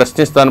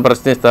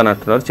 ప్రశ్నిస్తాను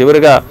అంటున్నారు.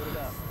 చివరిగా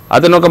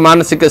అతను ఒక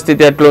మానసిక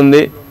స్థితి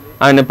ఎట్లుంది,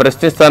 ఆయన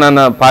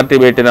ప్రశ్నిస్తానన్న పార్టీ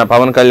పెట్టిన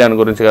పవన్ కళ్యాణ్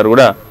గురించి గారు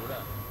కూడా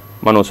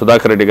మనం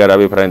సుధాకర్ రెడ్డి గారి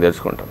అభిప్రాయం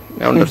తెలుసుకుంటాం.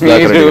 ఏమంటారు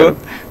సుధాకర్ రెడ్డి గారు?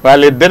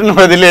 వాళ్ళిద్దరిని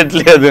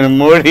వదిలేట్లేదు,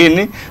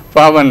 మోడీని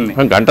పవన్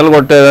గంటలు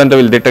కొట్టేదంటే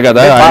వీళ్ళు తిట్ట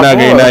కదా,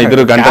 ఆయన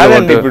ఇద్దరు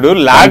గంటలు. ఇప్పుడు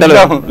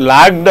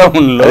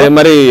లాక్డౌన్ లో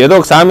మరి ఏదో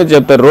ఒక సామెత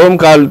చెప్తారు, రోమ్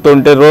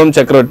కాలుతుంటే రోమ్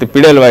చక్రవర్తి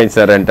పిడేలు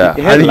వాయించారంట.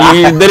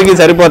 ఈ ఇద్దరికి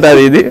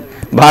సరిపోతుంది. ఇది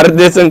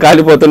భారతదేశం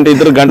కాలిపోతుంటే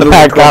ఇద్దరు గంటలు.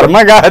 కర్మ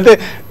కాదు,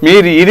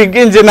 మీరు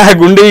ఇరికించిన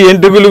గుండె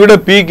ఎంటుకులు కూడా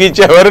పీకి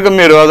ఇచ్చే వరకు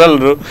మీరు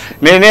వదలరు.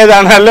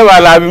 నేనేదనాలే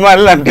వాళ్ళ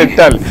అభిమానులు అని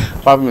తిట్టాలి.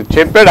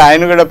 చెప్పాడు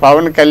ఆయన కూడా,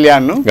 పవన్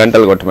కళ్యాణ్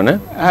గంటలు కొట్టమని.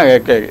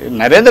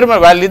 నరేంద్ర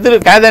మోడీ వాళ్ళిద్దరు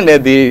కాదండి,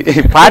 అది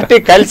పార్టీ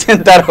కలిసిన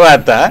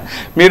తర్వాత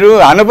మీరు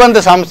అనుబంధ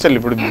సంస్థలు,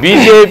 ఇప్పుడు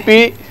బీజేపీ,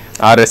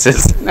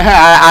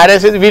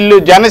 ఆర్ఎస్ఎస్ వీళ్ళు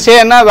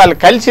జనసేన వాళ్ళు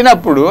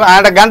కలిసినప్పుడు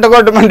ఆడ గంట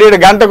కొట్టమంటే ఈడ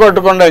గంట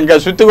కొట్టకుండా ఇంకా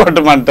సుత్తి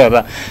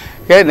కొట్టమంటారా?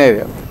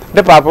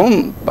 అంటే పాపం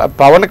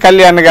పవన్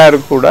కళ్యాణ్ గారు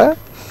కూడా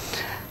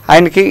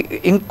ఆయనకి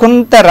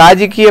ఇంకొంత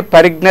రాజకీయ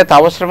పరిజ్ఞత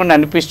అవసరమని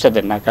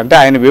అనిపిస్తుంది నాకు. అంటే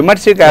ఆయన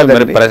విమర్శ కాదు,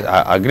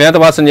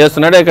 అజ్ఞాతవాసం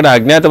చేస్తున్నాడు. ఇక్కడ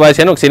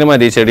అజ్ఞాతవాసి అని ఒక సినిమా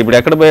తీసాడు. ఇప్పుడు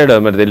ఎక్కడ పోయాడు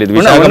మరి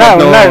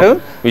తెలియదు.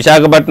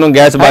 విశాఖపట్నం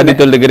గ్యాస్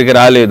బాధితుల దగ్గరికి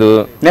రాలేదు.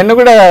 నిన్న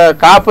కూడా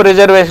కాపు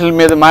రిజర్వేషన్ల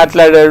మీద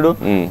మాట్లాడాడు.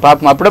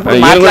 పాపం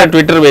అప్పుడప్పుడు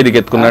ట్విట్టర్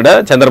వేదిక ఎత్తుకున్నాడా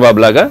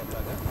చంద్రబాబు లాగా?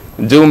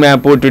 జూమ్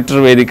యాప్,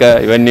 ట్విట్టర్ వేదిక,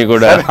 ఇవన్నీ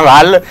కూడా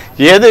వాళ్ళు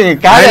ఏదో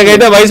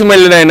అయితే వయసు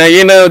మళ్ళీ ఆయన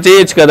ఈయన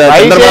చేయొచ్చు కదా.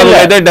 చంద్రబాబు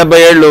అయితే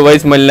 70 ఏళ్ళు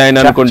వయసు మళ్ళీ ఆయన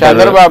అనుకుంటారు.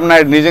 చంద్రబాబు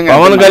నాయుడు నిజంగా,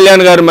 పవన్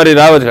కళ్యాణ్ గారు మరి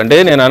రావచ్చు. అంటే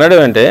నేను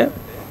అనడం అంటే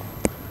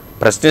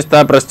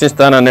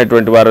ప్రశ్నిస్తాను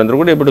అనేటువంటి వారందరూ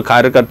కూడా ఇప్పుడు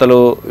కార్యకర్తలు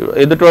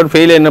ఎదుటివాడు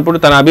ఫెయిల్ అయినప్పుడు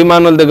తన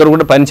అభిమానుల దగ్గర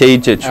కూడా పని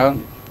చేయించవచ్చు,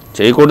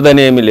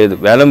 చేయకూడదని ఏమీ లేదు.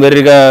 వేలం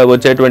వెర్రిగా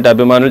వచ్చేటువంటి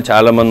అభిమానులు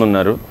చాలా మంది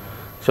ఉన్నారు.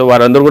 సో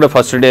వారందరూ కూడా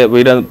ఫస్ట్ డే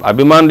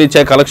అభిమానులు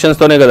ఇచ్చే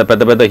కలెక్షన్స్తోనే కదా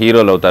పెద్ద పెద్ద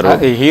హీరోలు అవుతారు.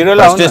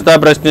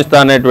 ప్రశ్నిస్తా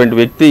అనేటువంటి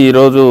వ్యక్తి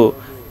ఈరోజు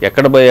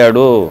ఎక్కడ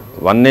పోయాడు?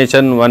 వన్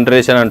నేషన్ వన్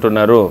రేషన్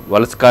అంటున్నారు.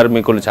 వలస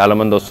కార్మికులు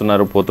చాలామంది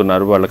వస్తున్నారు,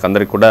 పోతున్నారు.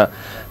 వాళ్ళకందరికీ కూడా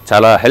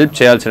చాలా హెల్ప్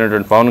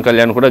చేయాల్సినటువంటి పవన్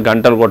కళ్యాణ్ కూడా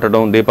గంటలు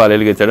కొట్టడం, దీపాలు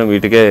వెలిగించడం,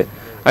 వీటికే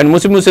ఆయన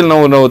ముసిముసిలు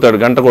నవ్వుతాడు.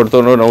 గంట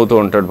నవ్వుతూ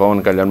ఉంటాడు పవన్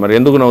కళ్యాణ్. మరి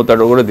ఎందుకు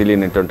నవ్వుతాడో కూడా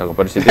తెలియనటువంటి ఒక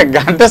పరిస్థితి.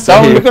 గంట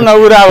సౌండ్కు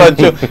నవ్వు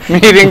రావచ్చు,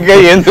 మీరు ఇంకా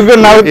ఎందుకు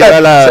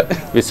నవ్వుతారు?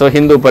 విశ్వ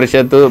హిందూ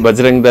పరిషత్,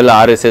 బజరంగ్ దళ్,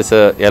 ఆర్ఎస్ఎస్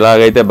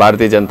ఎలాగైతే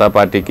భారతీయ జనతా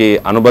పార్టీకి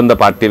అనుబంధ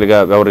పార్టీలుగా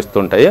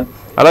వ్యవహరిస్తుంటాయో,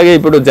 అలాగే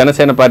ఇప్పుడు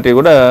జనసేన పార్టీ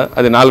కూడా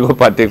అది 4వ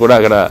పార్టీ కూడా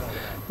అక్కడ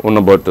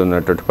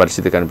ఉండబోతున్నటువంటి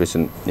పరిస్థితి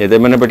కనిపిస్తుంది.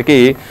 ఏదేమైనప్పటికీ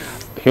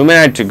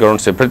హ్యూమానిటీ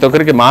గ్రౌండ్స్, ప్రతి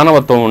ఒక్కరికి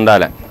మానవత్వం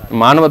ఉండాలి.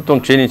 మానవత్వం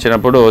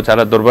క్షీణించినప్పుడు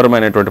చాలా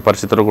దుర్భరమైనటువంటి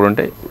పరిస్థితులు కూడా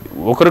ఉంటాయి.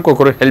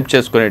 ఒకరికొకరు హెల్ప్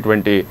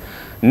చేసుకునేటువంటి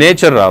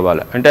నేచర్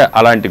రావాలి, అంటే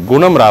అలాంటి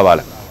గుణం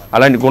రావాలి.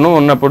 అలాంటి గుణం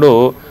ఉన్నప్పుడు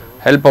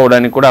హెల్ప్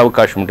అవ్వడానికి కూడా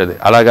అవకాశం ఉంటుంది.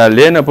 అలాగా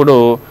లేనప్పుడు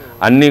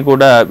అన్నీ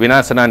కూడా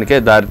వినాశనానికే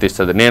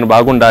దారితీస్తుంది. నేను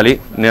బాగుండాలి,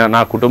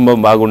 నా కుటుంబం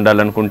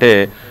బాగుండాలనుకుంటే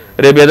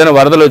రేపు ఏదైనా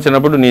వరదలు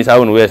వచ్చినప్పుడు నీ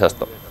సాగు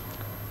నువ్వేసేస్తావు.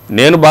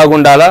 నేను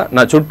బాగుండాలా,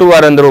 నా చుట్టూ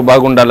వారందరూ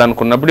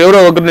బాగుండాలనుకున్నప్పుడు ఎవరో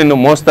ఒకరు నిన్ను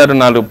మోస్తారు,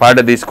 4 పాట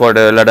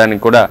తీసుకోవడం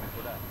వెళ్ళడానికి కూడా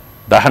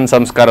దహన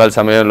సంస్కారాల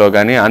సమయంలో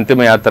కానీ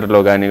అంతిమయాత్రలో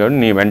కానీ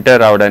నీ వెంటే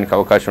రావడానికి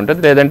అవకాశం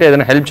ఉంటుంది, లేదంటే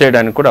ఏదైనా హెల్ప్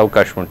చేయడానికి కూడా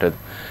అవకాశం ఉంటుంది.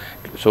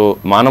 సో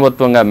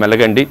మానవత్వంగా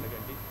మెలగండి,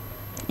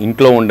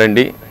 ఇంట్లో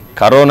ఉండండి,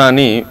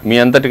 కరోనాని మీ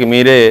అంతటికి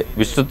మీరే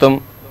విస్తృతం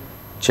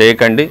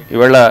చేయకండి.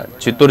 ఇవాళ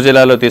చిత్తూరు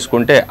జిల్లాలో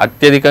తీసుకుంటే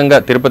అత్యధికంగా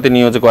తిరుపతి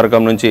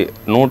నియోజకవర్గం నుంచి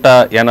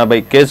 180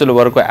 కేసుల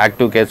వరకు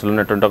యాక్టివ్ కేసులు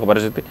ఉన్నటువంటి ఒక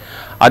పరిస్థితి,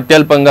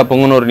 అత్యల్పంగా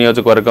పొంగునూరు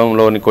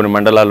నియోజకవర్గంలోని కొన్ని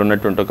మండలాలు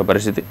ఉన్నటువంటి ఒక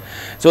పరిస్థితి.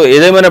 సో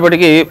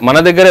ఏదేమైనప్పటికీ మన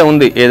దగ్గరే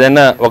ఉంది,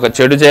 ఏదైనా ఒక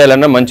చెడు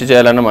చేయాలన్నా మంచి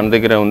చేయాలన్నా మన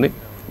దగ్గరే ఉంది.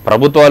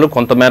 ప్రభుత్వాలు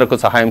కొంతమేరకు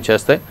సహాయం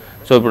చేస్తాయి.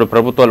 సో ఇప్పుడు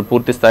ప్రభుత్వాలు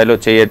పూర్తి స్థాయిలో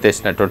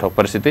చేయెత్తేసినటువంటి ఒక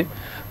పరిస్థితి.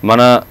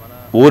 మన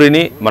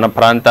ఊరిని, మన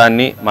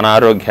ప్రాంతాన్ని, మన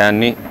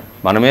ఆరోగ్యాన్ని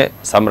మనమే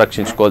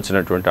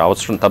సంరక్షించుకోవాల్సినటువంటి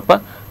అవసరం తప్ప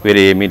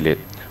వేరే ఏమీ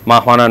లేదు. మా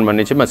ఆహ్వానాన్ని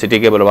మన్నించి మా సిటీ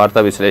కేబుల్ వార్తా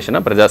విశ్లేషణ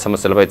ప్రజా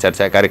సమస్యలపై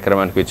చర్చా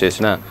కార్యక్రమానికి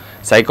విచ్చేసిన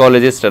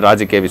సైకాలజిస్ట్,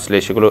 రాజకీయ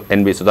విశ్లేషకులు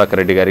ఎన్బి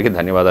సుధాకర్ రెడ్డి గారికి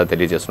ధన్యవాదాలు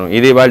తెలియజేస్తున్నాం.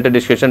 ఇది వాళ్ళ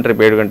డిస్కషన్.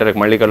 రేపు 7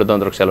 గంటలకు మళ్ళీ కలుద్దాం.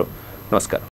 దృశ్యాలు. నమస్కారం.